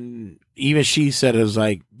other, and even she said it was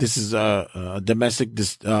like this is a domestic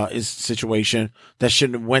situation that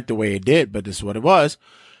shouldn't have went the way it did, but this is what it was.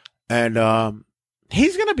 And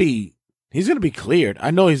he's gonna be cleared.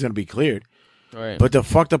 I know he's gonna be cleared. Right. But the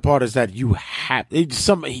fucked up part is that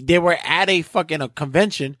they were at a fucking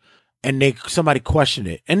convention, and somebody questioned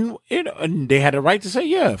it, and they had a right to say,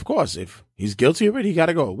 yeah, of course, if he's guilty of it, he got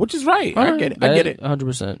to go, which is right. I get it.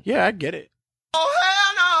 100%. Yeah, I get it.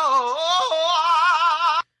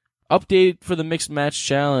 update for the mixed match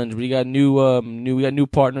challenge. We got new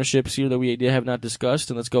partnerships here that we have not discussed,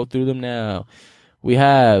 and let's go through them now. We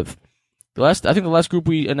have I think the last group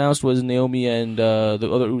we announced was Naomi and the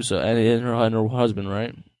other Uso and her husband,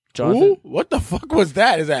 right? Jonathan. Ooh, what the fuck was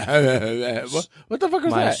that? Is that what the fuck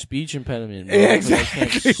was My that? speech impediment. Bro. Yeah,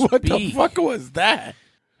 exactly. What the fuck was that?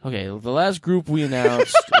 Okay, the last group we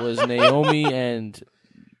announced was Naomi and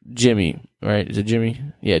Jimmy, right? Is it Jimmy?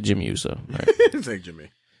 Yeah, Jimmy Uso. Right. It's like Jimmy.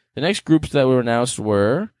 The next groups that were announced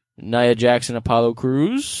were Nia Jax and Apollo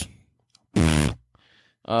Crews. What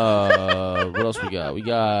else we got? We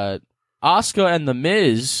got Asuka and The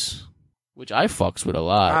Miz, which I fucks with a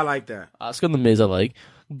lot. I like that. Asuka and The Miz I like.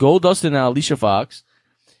 Goldust and Alicia Fox.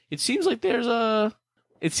 It seems like there's a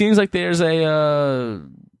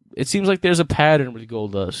pattern with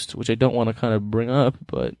Goldust, which I don't want to kind of bring up,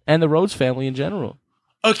 and the Rhodes family in general.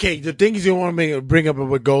 Okay, the things you want to bring up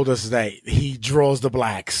with Goldust is that he draws the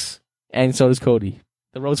blacks. And so does Cody.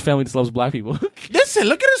 The Rhodes family just loves black people. Listen,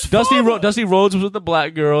 look at his father. Dusty Rhodes was with the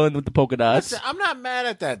black girl and with the polka dots. Listen, I'm not mad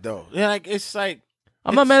at that, though. Yeah, like,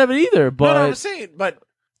 I'm not mad at it either, but... No, I'm saying, but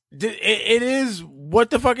it is what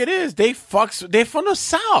the fuck it is. They're from the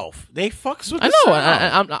South. They fucks with the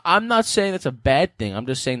South. I'm not saying it's a bad thing. I'm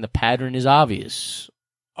just saying the pattern is obvious.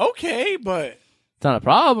 Okay, but... It's not a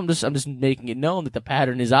problem. I'm just making it known that the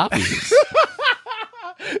pattern is obvious.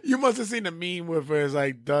 You must have seen the meme where it's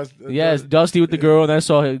like Dust. Yes, Dusty with the girl, and then I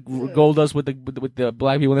saw Goldust with the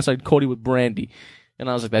black people, and then I saw Cody with Brandy. And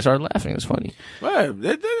I was like, I started laughing. It was funny. Well,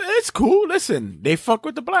 it's cool. Listen, they fuck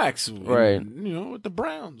with the blacks. Right. With the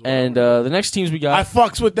browns. Whatever. And the next teams we got... I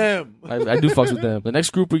fucks with them. I do fucks with them. The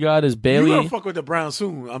next group we got is Bayley. You're going to fuck with the browns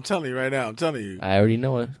soon. I'm telling you right now. I'm telling you. I already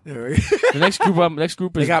know it. The next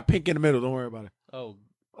group is... They got pink in the middle. Don't worry about it. Oh.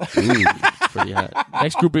 Ooh, pretty hot.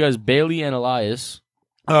 Next group we got is Bayley and Elias.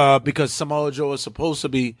 Because Samoa Joe is supposed to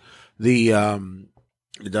be the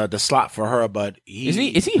slot for her, but is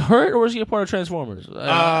he hurt or is he a part of Transformers?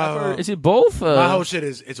 Is it both? My whole shit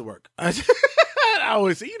is it's work. I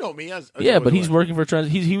always say, you know me. But he's working for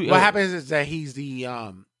Trans. What happens is that he's the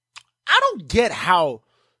I don't get how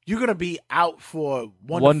you're gonna be out for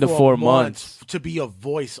 1 to 4 months to be a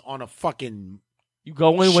voice on a fucking. You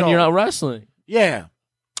go in show. When you're not wrestling. Yeah,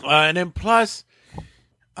 and then plus,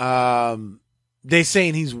 they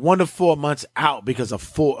saying he's 1 to 4 months out because of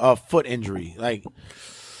foot injury. Like,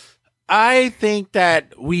 I think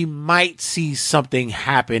that we might see something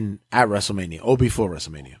happen at WrestleMania or before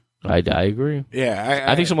WrestleMania. I agree. Yeah,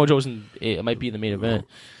 I think Samoa Joe might be in the main event.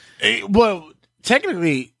 Well,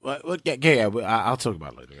 technically, I'll talk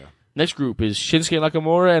about it later. Yeah. Next group is Shinsuke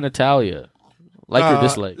Nakamura and Natalya. Like or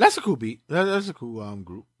dislike? That's a cool beat. That's a cool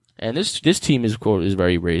group. And this team is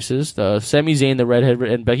very racist. Sami Zayn, the redhead,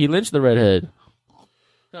 and Becky Lynch, the redhead.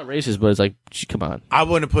 Not racist, but it's like, come on. I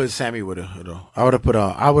wouldn't have put Sammy with her though. I would have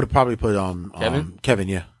probably put Kevin. Kevin,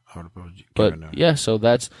 yeah. I would have put Kevin there. Yeah, so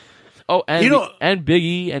that's. Oh, and and Big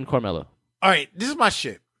E and Carmella. All right, this is my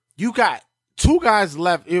shit. You got 2 guys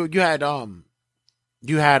left. You had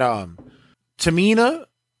Tamina,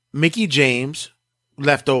 Mickie James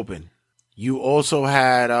left open. You also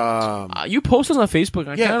had you posted on Facebook.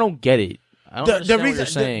 And I kind of don't get it. I don't understand what you're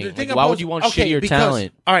saying. Why would you want shittier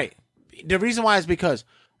talent? All right, the reason why is because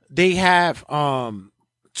they have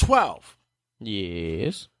 12.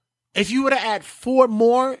 Yes. If you were to add 4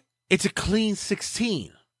 more, it's a clean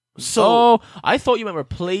 16. So I thought you meant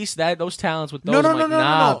replace those talents with those.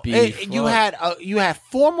 No. You had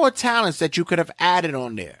 4 more talents that you could have added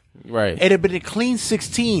on there. Right. It'd have been a clean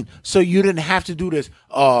 16, so you didn't have to do this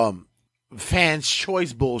fans'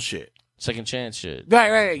 choice bullshit. Second chance shit.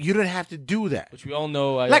 Right. You didn't have to do that. Which we all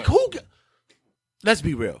know. Who? Let's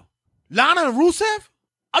be real. Lana and Rusev?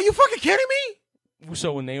 Are you fucking kidding me?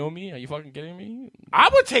 Rusev and Naomi? Are you fucking kidding me? I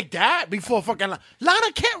would take that before fucking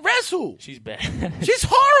Lana can't wrestle. She's bad. She's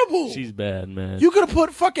horrible. She's bad, man. You could have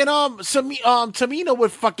put fucking Tamina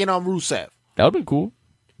with fucking Rusev. That would have been cool.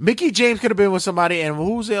 Mickie James could have been with somebody, and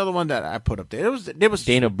who's the other one that I put up there? There was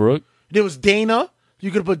Dana Brooke. There was Dana. You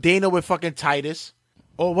could have put Dana with fucking Titus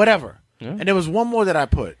or whatever. Yeah. And there was one more that I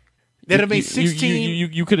put. That have made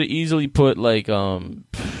 16. You could have easily put like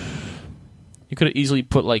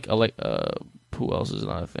who else is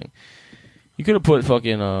another thing? You could have put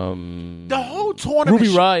fucking the whole tournament. Ruby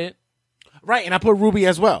Riott. Right, and I put Ruby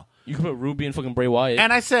as well. You could put Ruby and fucking Bray Wyatt.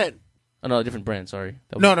 And I said another different brand, sorry.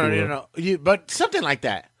 No. But something like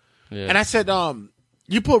that. Yeah. And I said,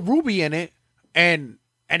 you put Ruby in it and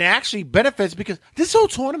it actually benefits because this whole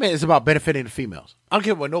tournament is about benefiting the females. I don't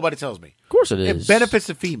care what nobody tells me. Of course it is. It benefits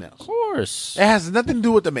the females. Of course. It has nothing to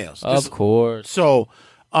do with the males. Of course. So,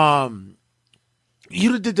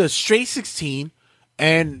 you did the straight 16,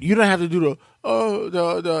 and you don't have to do the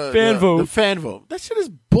Fan vote. The fan vote. That shit is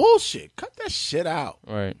bullshit. Cut that shit out.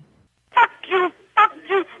 Right. Fuck you, fuck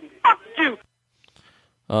you, fuck you.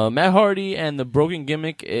 Matt Hardy and the Broken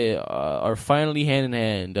Gimmick are finally hand in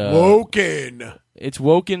hand. Woken. It's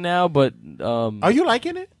woken now, but are you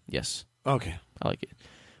liking it? Yes. Okay, I like it.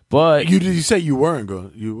 But you say you weren't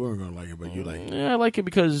going to like it, but you like it. Yeah, I like it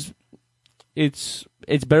because it's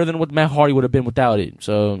better than what Matt Hardy would have been without it.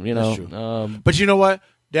 So That's true. But you know what?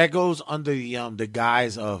 That goes under the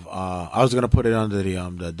guise of I was gonna put it under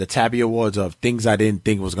the Tabby Awards of things I didn't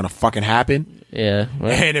think was gonna fucking happen. Yeah,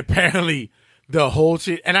 right. And apparently the whole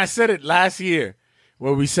shit. And I said it last year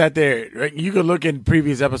when we sat there. Right? You could look in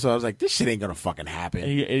previous episodes. I was like, this shit ain't gonna fucking happen. And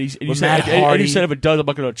he Matt Hardy said if it does, I'm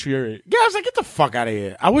not gonna cheer it. Yeah, I was like, get the fuck out of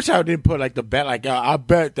here. I wish I didn't put like the bet. Like, I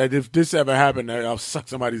bet that if this ever happened, I'll suck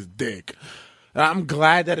somebody's dick. I'm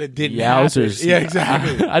glad that it didn't happen. Yeah,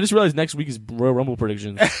 exactly. I just realized next week is Royal Rumble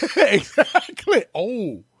predictions. Exactly.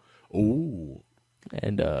 Oh.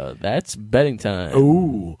 And that's betting time.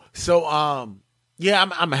 Ooh. So, yeah,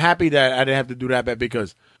 I'm happy that I didn't have to do that bet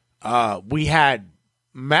because we had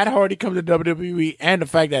Matt Hardy come to WWE and the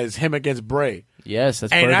fact that it's him against Bray. Yes,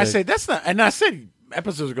 that's and perfect. I said that's not. And I said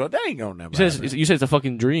episodes ago that ain't gonna never. You said it's a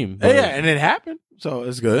fucking dream. Yeah, and it happened, so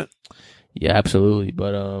it's good. Yeah, absolutely.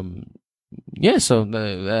 But yeah, so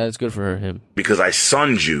that's good for him. Because I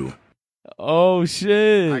sunned you. Oh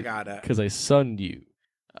shit! I got that because I sunned you.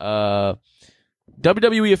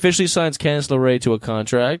 WWE officially signs Candice LeRae to a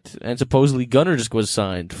contract, and supposedly Gunner just was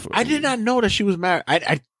signed. I did not know that she was married.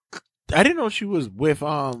 I didn't know she was with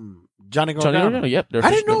Johnny Gargano. Yep,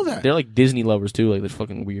 I didn't know that. They're like Disney lovers too. Like they're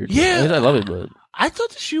fucking weird. Yeah, I love it, but I thought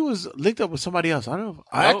that she was linked up with somebody else. I don't know.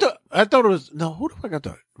 I thought it was no. Who the fuck I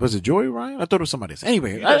thought? Was it Joey Ryan? I thought it was somebody else.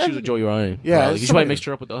 Anyway, she was with Joey Ryan. Yeah, you probably mixed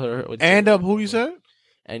her up with the other. And who you said?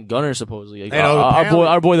 And Gunner supposedly. Like, And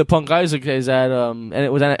our boy, the Punk Isaac is at and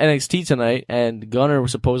it was at NXT tonight, and Gunner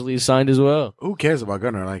was supposedly signed as well. Who cares about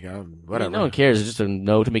Gunner? Like whatever. No one cares. It's just a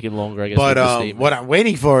no to make it longer, I guess. But what I'm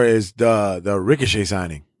waiting for is the Ricochet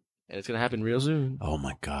signing. And it's gonna happen real soon. Oh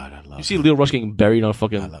my god, I love. You see Leo Rush getting buried on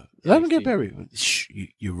fucking. I love it. Let him get buried. Shh,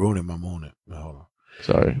 you're ruining my moment. Hold on.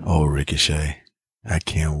 Sorry. Oh, Ricochet, I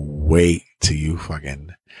can't wait till you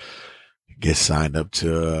fucking get signed up to.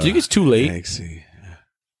 Do you think it's too late? NXT.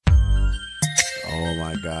 Oh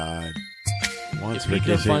my god! Once if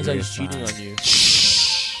Ricochet finds out gets he's cheating signed. on you.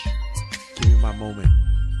 Shh. Give me my moment.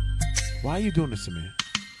 Why are you doing this to me?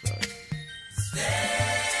 Sorry.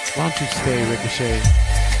 Why don't you stay, Ricochet?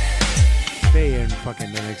 Stay in fucking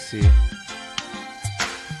NXT.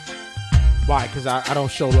 Why? Because I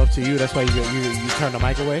don't show love to you. That's why you turn the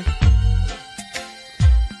mic away.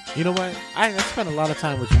 You know what? I spent a lot of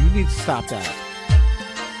time with you. You need to stop that.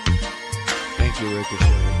 Thank you,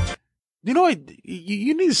 Ricochet. You know what?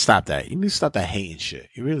 You need to stop that. You need to stop that hating shit.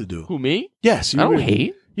 You really do. Who, me? Yes. You I don't really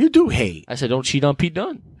hate. You do hate. I said don't cheat on Pete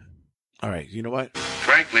Dunne. All right. You know what?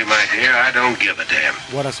 Frankly, my dear, I don't give a damn.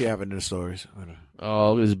 What else you have in the stories?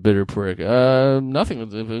 Oh, this bitter prick.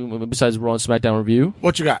 Nothing besides Raw and SmackDown review.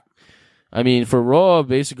 What you got? I mean, for Raw,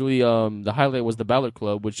 basically, the highlight was the Balor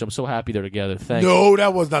Club, which I'm so happy they're together. No,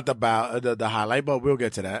 that was not the highlight, but we'll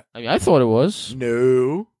get to that. I mean, I thought it was.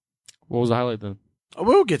 No. What was the highlight then?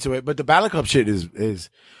 We'll get to it, but the Balor Club shit is.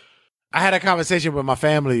 I had a conversation with my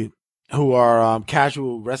family who are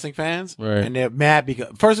casual wrestling fans, right? And they're mad because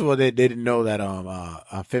first of all they didn't know that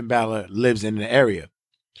Finn Balor lives in the area,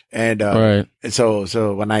 and right. And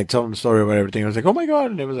so when I told them the story about everything, I was like, oh my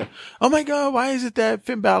god, and it was like, oh my god, why is it that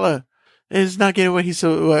Finn Balor is not getting what he's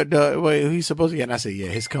supposed to get? And I said, yeah,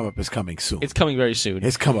 his come up is coming soon. It's coming very soon.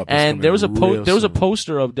 His come up. And there was a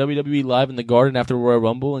poster of WWE Live in the Garden after Royal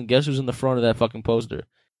Rumble, and guess who's in the front of that fucking poster?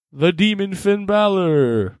 The Demon Finn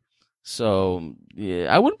Balor. So yeah,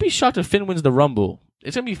 I wouldn't be shocked if Finn wins the Rumble.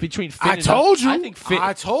 It's gonna be between Finn. I told you. I think Finn.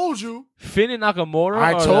 I told you. Finn and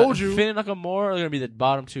Nakamura. Finn and Nakamura are gonna be the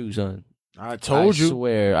bottom two, son. I told you. I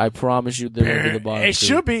swear. I promise you they're gonna be the bottom two. It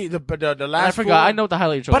should be the last. I forgot. I know what the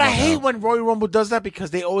highlight. But I hate when Royal Rumble does that because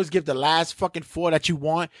they always give the last fucking four that you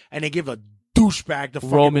want, and they give a douchebag the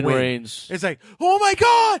fucking Roman win. Reigns. It's like, oh my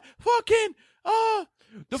god, fucking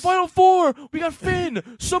the final four. We got Finn,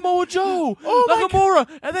 Samoa Joe, Nakamura,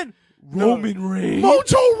 and then Roman Reigns.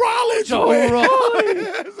 Mojo Rollins. Rollins.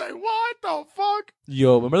 It's like, what the fuck?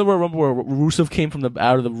 Yo, remember the Royal Rumble where Rusev came from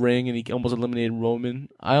out of the ring and he almost eliminated Roman?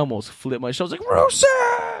 I almost flipped my shit. I was like,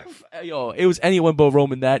 Rusev! Yo, it was anyone but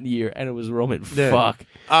Roman that year, and it was Roman. Yeah. Fuck.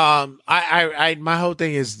 My whole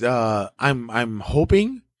thing is, I'm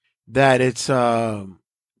hoping that it's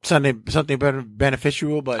something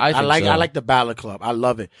beneficial, but I like the Balor Club. I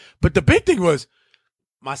love it. But the big thing was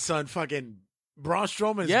my son fucking Braun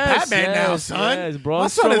Strowman is Batman now, son. Yes, Braun My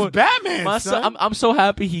son is Strowman- Batman, My son. I'm so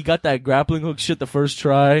happy he got that grappling hook shit the first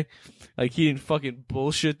try. Like, he didn't fucking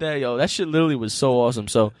bullshit that. Yo, that shit literally was so awesome.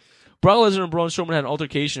 So, Brock Lesnar and Braun Strowman had an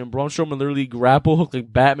altercation, and Braun Strowman literally grapple hooked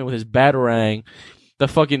like Batman with his Batarang. The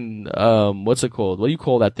fucking, what's it called? What do you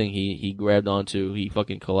call that thing he grabbed onto? He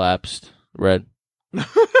fucking collapsed. Red.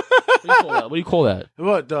 What do you call that?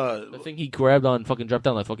 What the thing he grabbed on, fucking dropped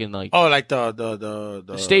down like fucking like. Oh, like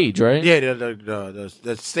the stage, right? Yeah,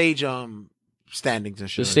 the stage standings and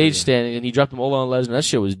shit. The stage standing, and he dropped them all on Lesnar. That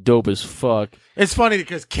shit was dope as fuck. It's funny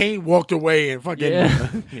because Kane walked away and fucking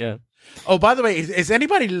yeah. Oh, by the way, is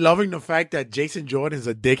anybody loving the fact that Jason Jordan's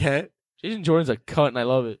a dickhead? Jason Jordan's a cunt, and I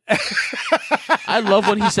love it. I love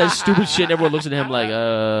when he says stupid shit, and everyone looks at him like,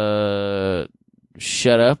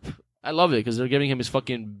 shut up. I love it because they're giving him his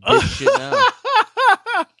fucking big shit now.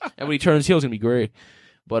 And when he turns heel, it's gonna be great.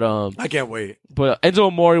 But I can't wait. But Enzo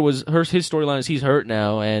Amore was his storyline is he's hurt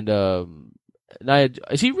now, and Nia,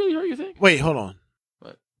 is he really hurt? You think? Wait, hold on.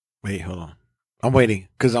 What? Wait, hold on. I'm waiting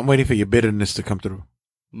because I'm waiting for your bitterness to come through.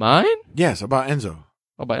 Mine? Yes, about Enzo.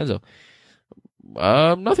 About Enzo.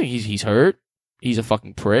 Nothing. He's hurt. He's a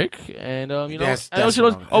fucking prick, and you know. He's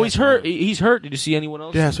hurt. He's hurt. Did you see anyone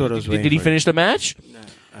else? Yeah, that's what I was waiting Did he for. finish the match? Nah,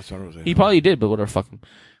 that's what I was waiting He for. probably did, but whatever. Fuck him.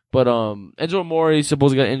 But Enzo Amore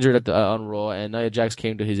supposedly got injured at the on Raw, and Nia Jax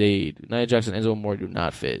came to his aid. Nia Jax and Enzo Amore do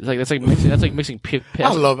not fit. That's like mixing.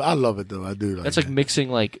 I love it though. I do. That's like mixing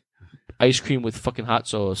like ice cream with fucking hot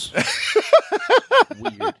sauce.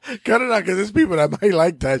 Weird. Cut it out because there's people that might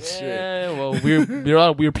like that shit. Yeah, well, there are a lot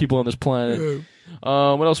of weird people on this planet.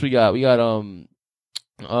 What else we got? We got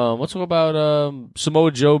let's talk about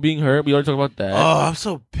Samoa Joe being hurt. We already talked about that. Oh, I'm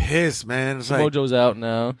so pissed, man. It's Samoa like, Joe's out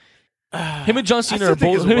now. Him and John Cena are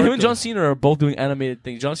both. Him and John Cena are both doing animated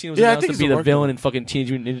things. John Cena was announced to be the villain in fucking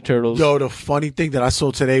Teenage Mutant Ninja Turtles. Yo, the funny thing that I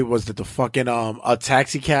saw today was that the fucking a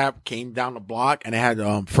taxi cab came down the block and it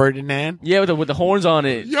had Ferdinand. Yeah, with the horns on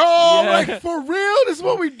it. Yo, like for real, this is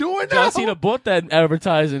what we doing now. John Cena bought that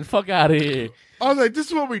advertising. Fuck out of here. I was like, this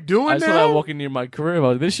is what we doing now. I saw that walking near my crib. I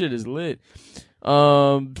was like, this shit is lit.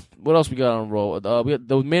 What else we got on Raw? We got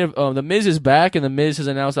the Miz is back, and the Miz has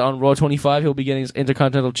announced that on Raw 25 he'll be getting his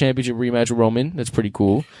Intercontinental Championship rematch with Roman. That's pretty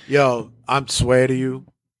cool. Yo, I'm swear to you,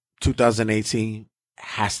 2018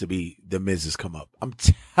 has to be the Miz's come up. I'm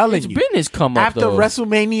telling you, it's been his come up after though.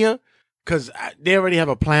 WrestleMania, because they already have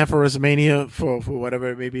a plan for WrestleMania for whatever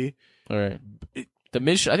it may be. All right, the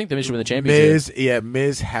Miz. I think the Miz should win the championship.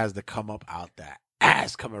 Miz has to come up out that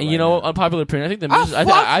ass coming. And right you know, now. unpopular opinion. I think the Miz.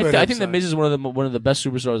 I think the Miz is one of the best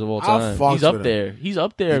superstars of all time. He's up there. He's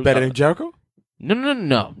up there. He's better than Jericho?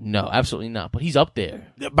 No, absolutely not. But he's up there.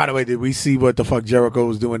 By the way, did we see what the fuck Jericho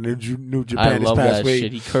was doing in New Japan this past week?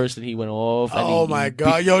 Shit. He cursed and he went off. Oh my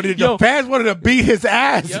god, the fans wanted to beat his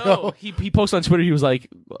ass. Yo, he posted on Twitter. He was like,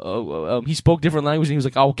 he spoke different language and he was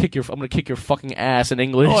like, I'm gonna kick your fucking ass in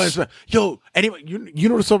English. Yo, anyway, you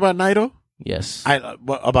know the story about Naito? Yes.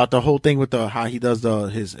 About the whole thing with how he does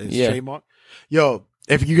his trademark. Yo,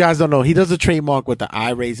 if you guys don't know, he does a trademark with the eye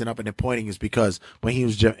raising up and then pointing is because when he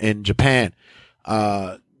was in Japan,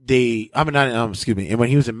 and when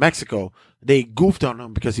he was in Mexico, they goofed on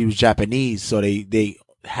him because he was Japanese, so they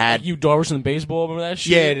had like you Darvish in baseball. Remember that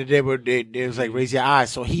shit? Yeah, they was like raise your eyes,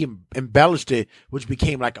 so he embellished it, which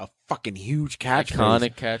became like a fucking huge catchphrase.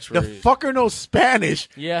 Iconic catchphrase. The fucker knows Spanish,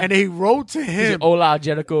 and they wrote to him, "Hola,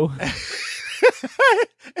 Jericho,"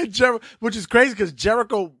 and which is crazy because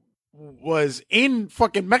Jericho was in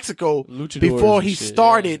fucking Mexico Luchadors before he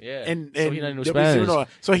started, and so he didn't know Spanish.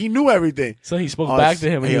 So he knew everything. So he spoke back to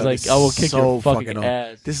him, and he was like, "I will kick your fucking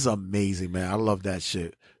ass." This is amazing, man. I love that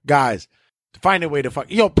shit, guys. Find a way to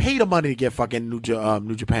pay the money to get fucking New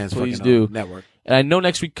Japan's Please fucking do. network. And I know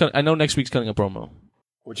next week's cutting a promo,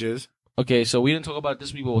 which is okay. So we didn't talk about it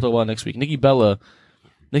this week, but we'll talk about it next week. Nikki Bella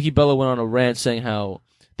went on a rant saying how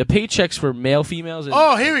the paychecks for females.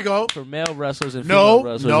 And here we go. For male wrestlers and female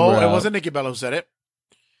wrestlers. No, it wasn't Nikki Bella who said it.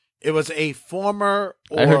 It was a former.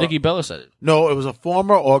 I heard Nikki Bella said it. No, it was a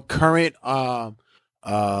former or current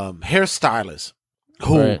hairstylist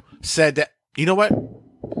who said that. You know what?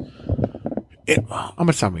 How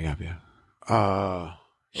much time we got here?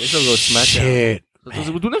 Let's go SmackDown.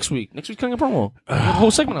 We'll do next week. Next week's cutting a promo. A whole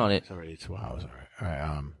segment on it. It's already 2 hours. All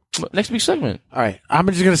right. Next week's segment. All right. I'm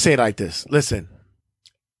just gonna say it like this. Listen,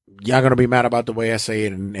 y'all gonna be mad about the way I say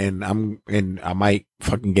it, and I might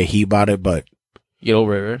fucking get heat about it, but get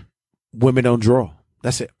over it. Right? Women don't draw.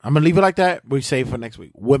 That's it. I'm gonna leave it like that. We save for next week.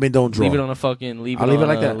 Women don't draw. Leave it on a fucking. Leave it on a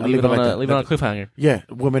cliffhanger. Yeah,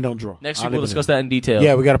 women don't draw. Next week we'll discuss that in detail.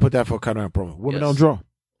 Yeah, we got to put that for a cut on promo. Women don't draw.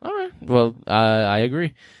 All right. Well, I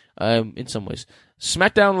agree. In some ways.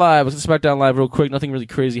 SmackDown Live. Let's get SmackDown Live real quick. Nothing really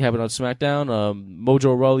crazy happened on SmackDown.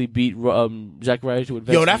 Mojo Rawley beat Zack Ryder to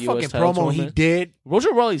advance. Yo, that to the US fucking title promo tournament. he did.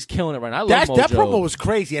 Mojo Rawley's killing it right now. I love Mojo. That promo was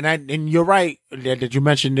crazy, and you're right that you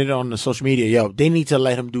mentioned it on the social media. Yo, they need to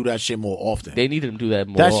let him do that shit more often. They need him to do that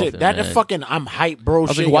more often. That fucking I'm hype, bro. I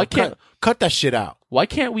was shit. like, why can't cut that shit out? Why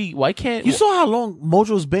can't you saw how long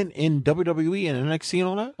Mojo's been in WWE and NXT and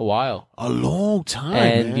all that? A while. A long time.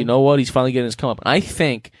 And man. you know what? He's finally getting his come up. I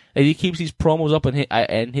think that he keeps these promos up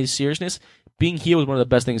and his seriousness. Being heel is one of the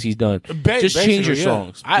best things he's done. Just change your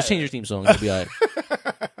songs. Just change your theme songs. You'll be all right.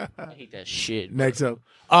 I hate that shit. Next up,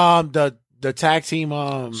 the tag team.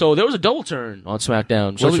 So there was a double turn on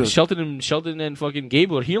SmackDown. Shelton and fucking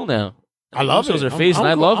Gable are heel now. I love it. Are face, and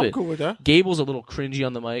I love it. Cool with that. Gable's a little cringy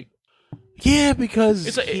on the mic. Yeah,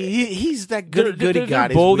 because he's that goody guy.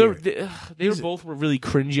 They were both really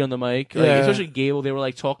cringy on the mic. Like, especially Gable. They were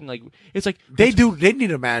like talking like it's like they need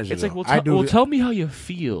a manager. It's like well, tell me how you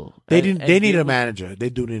feel. They need a manager. They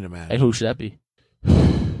do need a manager. And who should that be?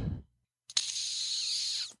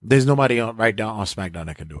 There's nobody right now on SmackDown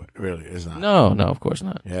that can do it. Really, it's not. No, of course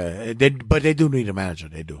not. Yeah, but they do need a manager.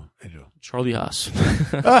 They do. Charlie Haas.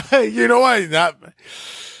 You know what?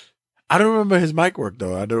 I don't remember his mic work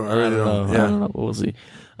though. I don't know. Yeah. I don't know. We'll see.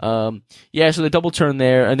 So the double turn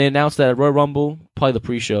there, and they announced that at Royal Rumble, probably the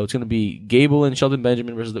pre-show, it's going to be Gable and Shelton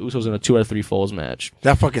Benjamin versus the Usos in a 2 out of 3 falls match.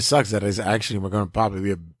 That fucking sucks. That is actually we're going to probably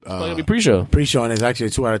be gonna be pre-show. Pre-show, and it's actually a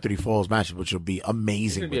 2 out of 3 falls match, which will be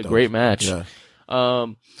amazing. It's going to be a great match. Yeah.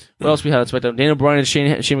 What else we had on SmackDown? Daniel Bryan and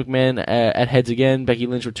Shane McMahon at heads again. Becky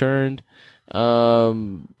Lynch returned. What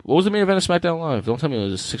was the main event of SmackDown Live? Don't tell me it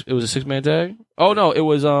was a 6-man tag. Oh no, it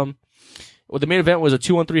was the main event was a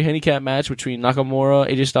 2-on-3 handicap match between Nakamura,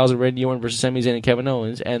 AJ Styles, and Randy Orton versus Sami Zayn and Kevin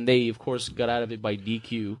Owens, and they of course got out of it by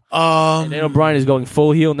DQ. And Daniel Bryan is going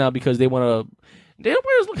full heel now because they want to. Daniel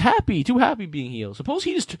Bryan look happy, too happy being heel.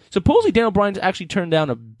 Supposedly Daniel Bryan's actually turned down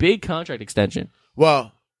a big contract extension.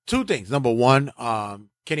 Well, 2 things. Number 1,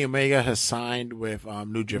 Kenny Omega has signed with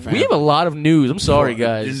New Japan. We have a lot of news. I'm sorry,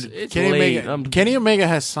 guys. It's late. Kenny Omega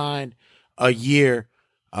has signed a year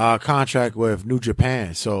contract with New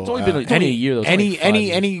Japan. So it's only been a year though.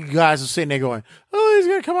 Any guys are sitting there going, "Oh, he's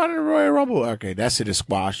gonna come out in the Royal Rumble." Okay, that's it. Is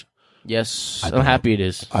squash. Yes, I'm happy it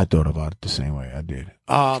is. I thought about it the same way. I did. You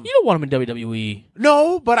don't want him in WWE.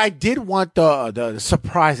 No, but I did want the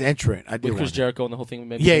surprise entrant. I did with want Chris that. Jericho and the whole thing.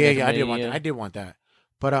 Yeah. I did want that. I did want that.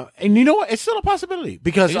 But and you know what? It's still a possibility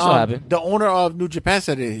because the owner of New Japan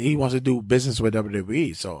said he wants to do business with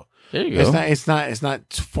WWE. So there you go. It's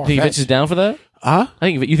not far. Think Vince is down for that? Huh?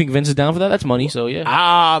 You think Vince is down for that? That's money. So yeah.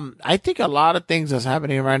 I think a lot of things that's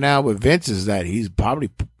happening right now with Vince is that he's probably.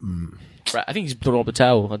 I think he's throwing up the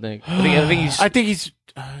towel. I think he's.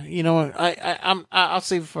 You know, I'll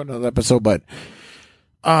save it for another episode, but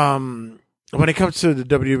when it comes to the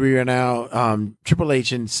WWE right now, Triple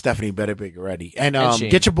H and Stephanie better be ready, and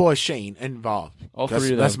get your boy Shane involved. All 3 of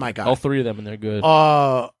them. That's my guy. All 3 of them, and they're good.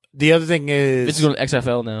 The other thing is Vince is going to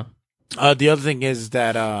XFL now. The other thing is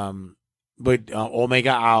that with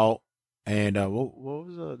Omega out, and what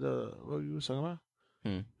was what you were talking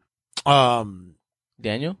about?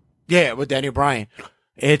 Daniel. Yeah, with Daniel Bryan,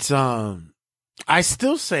 it's I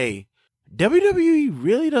still say WWE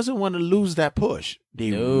really doesn't want to lose that push.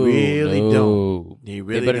 They really don't. They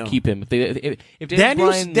really better don't. keep him. If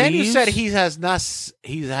Daniel said he has not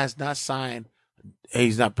signed.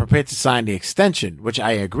 He's not prepared to sign the extension, which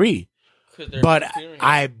I agree. But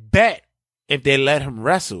I bet if they let him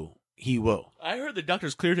wrestle, he will. I heard the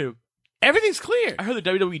doctors cleared him. Everything's clear. I heard the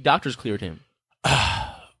WWE doctors cleared him.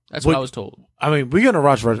 That's what I was told. I mean, we're gonna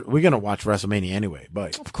watch WrestleMania anyway,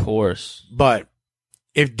 but of course. But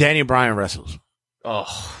if Daniel Bryan wrestles, I'll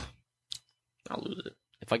lose it.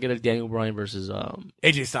 If I get a Daniel Bryan versus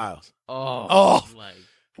AJ Styles, oh my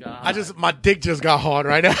god! My dick just got hard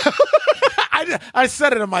right now. I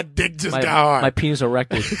said it, and my dick just got hard. My penis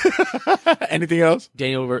erected. Anything else?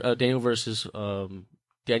 Daniel versus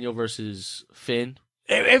Finn.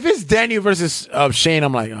 If it's Daniel versus Shane,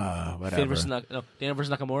 I'm like, whatever. Finn versus Daniel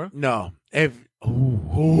versus Nakamura? No.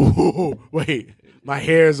 Wait, my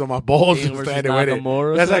hairs on my balls Daniel are standing with it.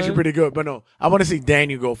 That's actually pretty good. But no, I want to see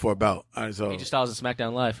Daniel go for a belt. So AJ Styles and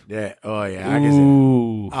SmackDown Live. Yeah. Oh yeah. I can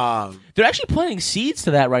see. They're actually planting seeds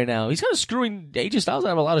to that right now. He's kind of screwing AJ Styles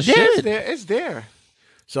out of a lot of shit. It's there.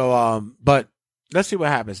 So but let's see what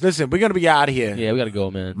happens. Listen, we're gonna be out of here. Yeah, we gotta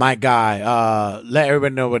go, man. My guy. Let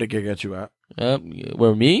everybody know where to get you at.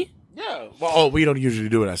 Where me? Yeah. Well, we don't usually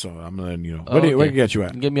do that, so I'm letting you know. Where can get you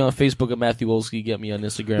at? Get me on Facebook at Matthew Olski. Get me on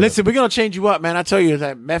Instagram. Listen, we're gonna change you up, man. I tell you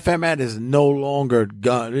that FMN is no longer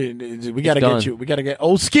gone. We gotta get you. We gotta get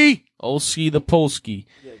Olski the Polski.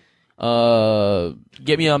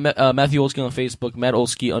 Get me on Matthew Olskey on Facebook, Matt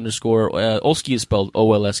Olskey _ Olskey is spelled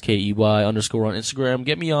OLSKEY _ on Instagram.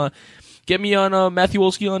 Get me on Matthew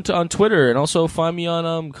Olskey on Twitter, and also find me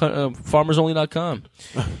on farmersonly.com.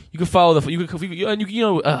 You can follow I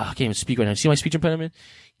can't even speak right now. See my speech impediment?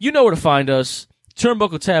 You know where to find us.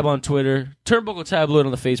 Turnbuckle Tab on Twitter, Turnbuckle Tabloid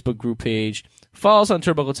on the Facebook group page. Follow us on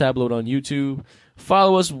Turnbuckle Tabloid on YouTube.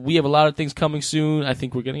 Follow us. We have a lot of things coming soon. I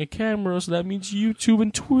think we're getting a camera, so that means YouTube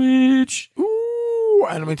and Twitch. Ooh,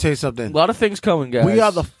 and let me tell you something. A lot of things coming, guys. We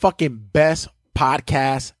are the fucking best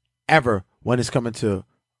podcast ever when it's coming to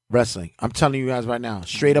wrestling. I'm telling you guys right now,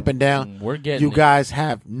 straight up and down. We're getting you guys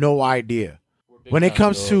have no idea. When it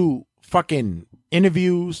comes to fucking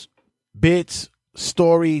interviews, bits,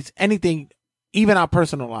 stories, anything, even our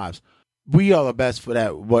personal lives, we are the best for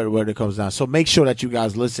that where it comes down. So make sure that you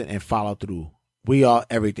guys listen and follow through. We are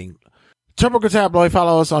everything. Turnbuckle Tabloid,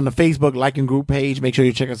 follow us on the Facebook like and group page. Make sure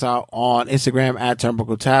you check us out on Instagram at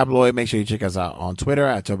Turnbuckle Tabloid. Make sure you check us out on Twitter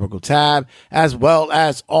at Turnbuckle Tab, as well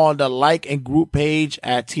as on the like and group page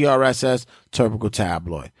at TRSS Turnbuckle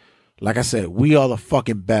Tabloid. Like I said, we are the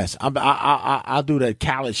fucking best. I'll do that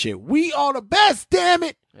Khaled shit. We are the best, damn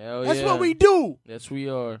it. Hell That's yeah. what we do. Yes, we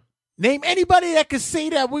are. Name anybody that can say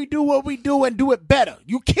that we do what we do and do it better.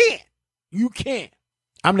 You can't. You can't.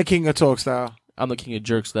 I'm the king of talk style. I'm the king of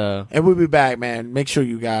jerk style. And we'll be back, man. Make sure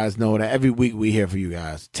you guys know that every week we here for you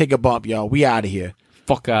guys. Take a bump, y'all. We out of here.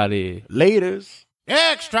 Fuck out of here. Laters.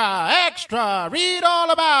 Extra, extra, read all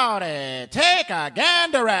about it. Take a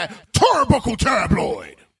gander at Turnbuckle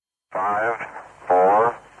Tabloid. 5,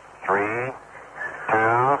 4, 3, 2,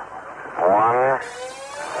 1,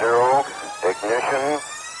 0, ignition,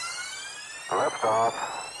 liftoff.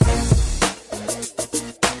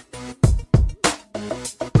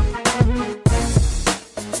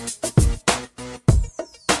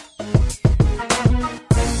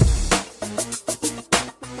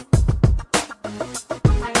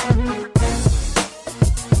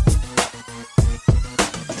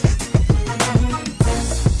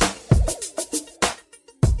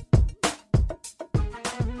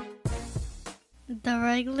 The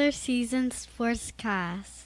regular season sportscast.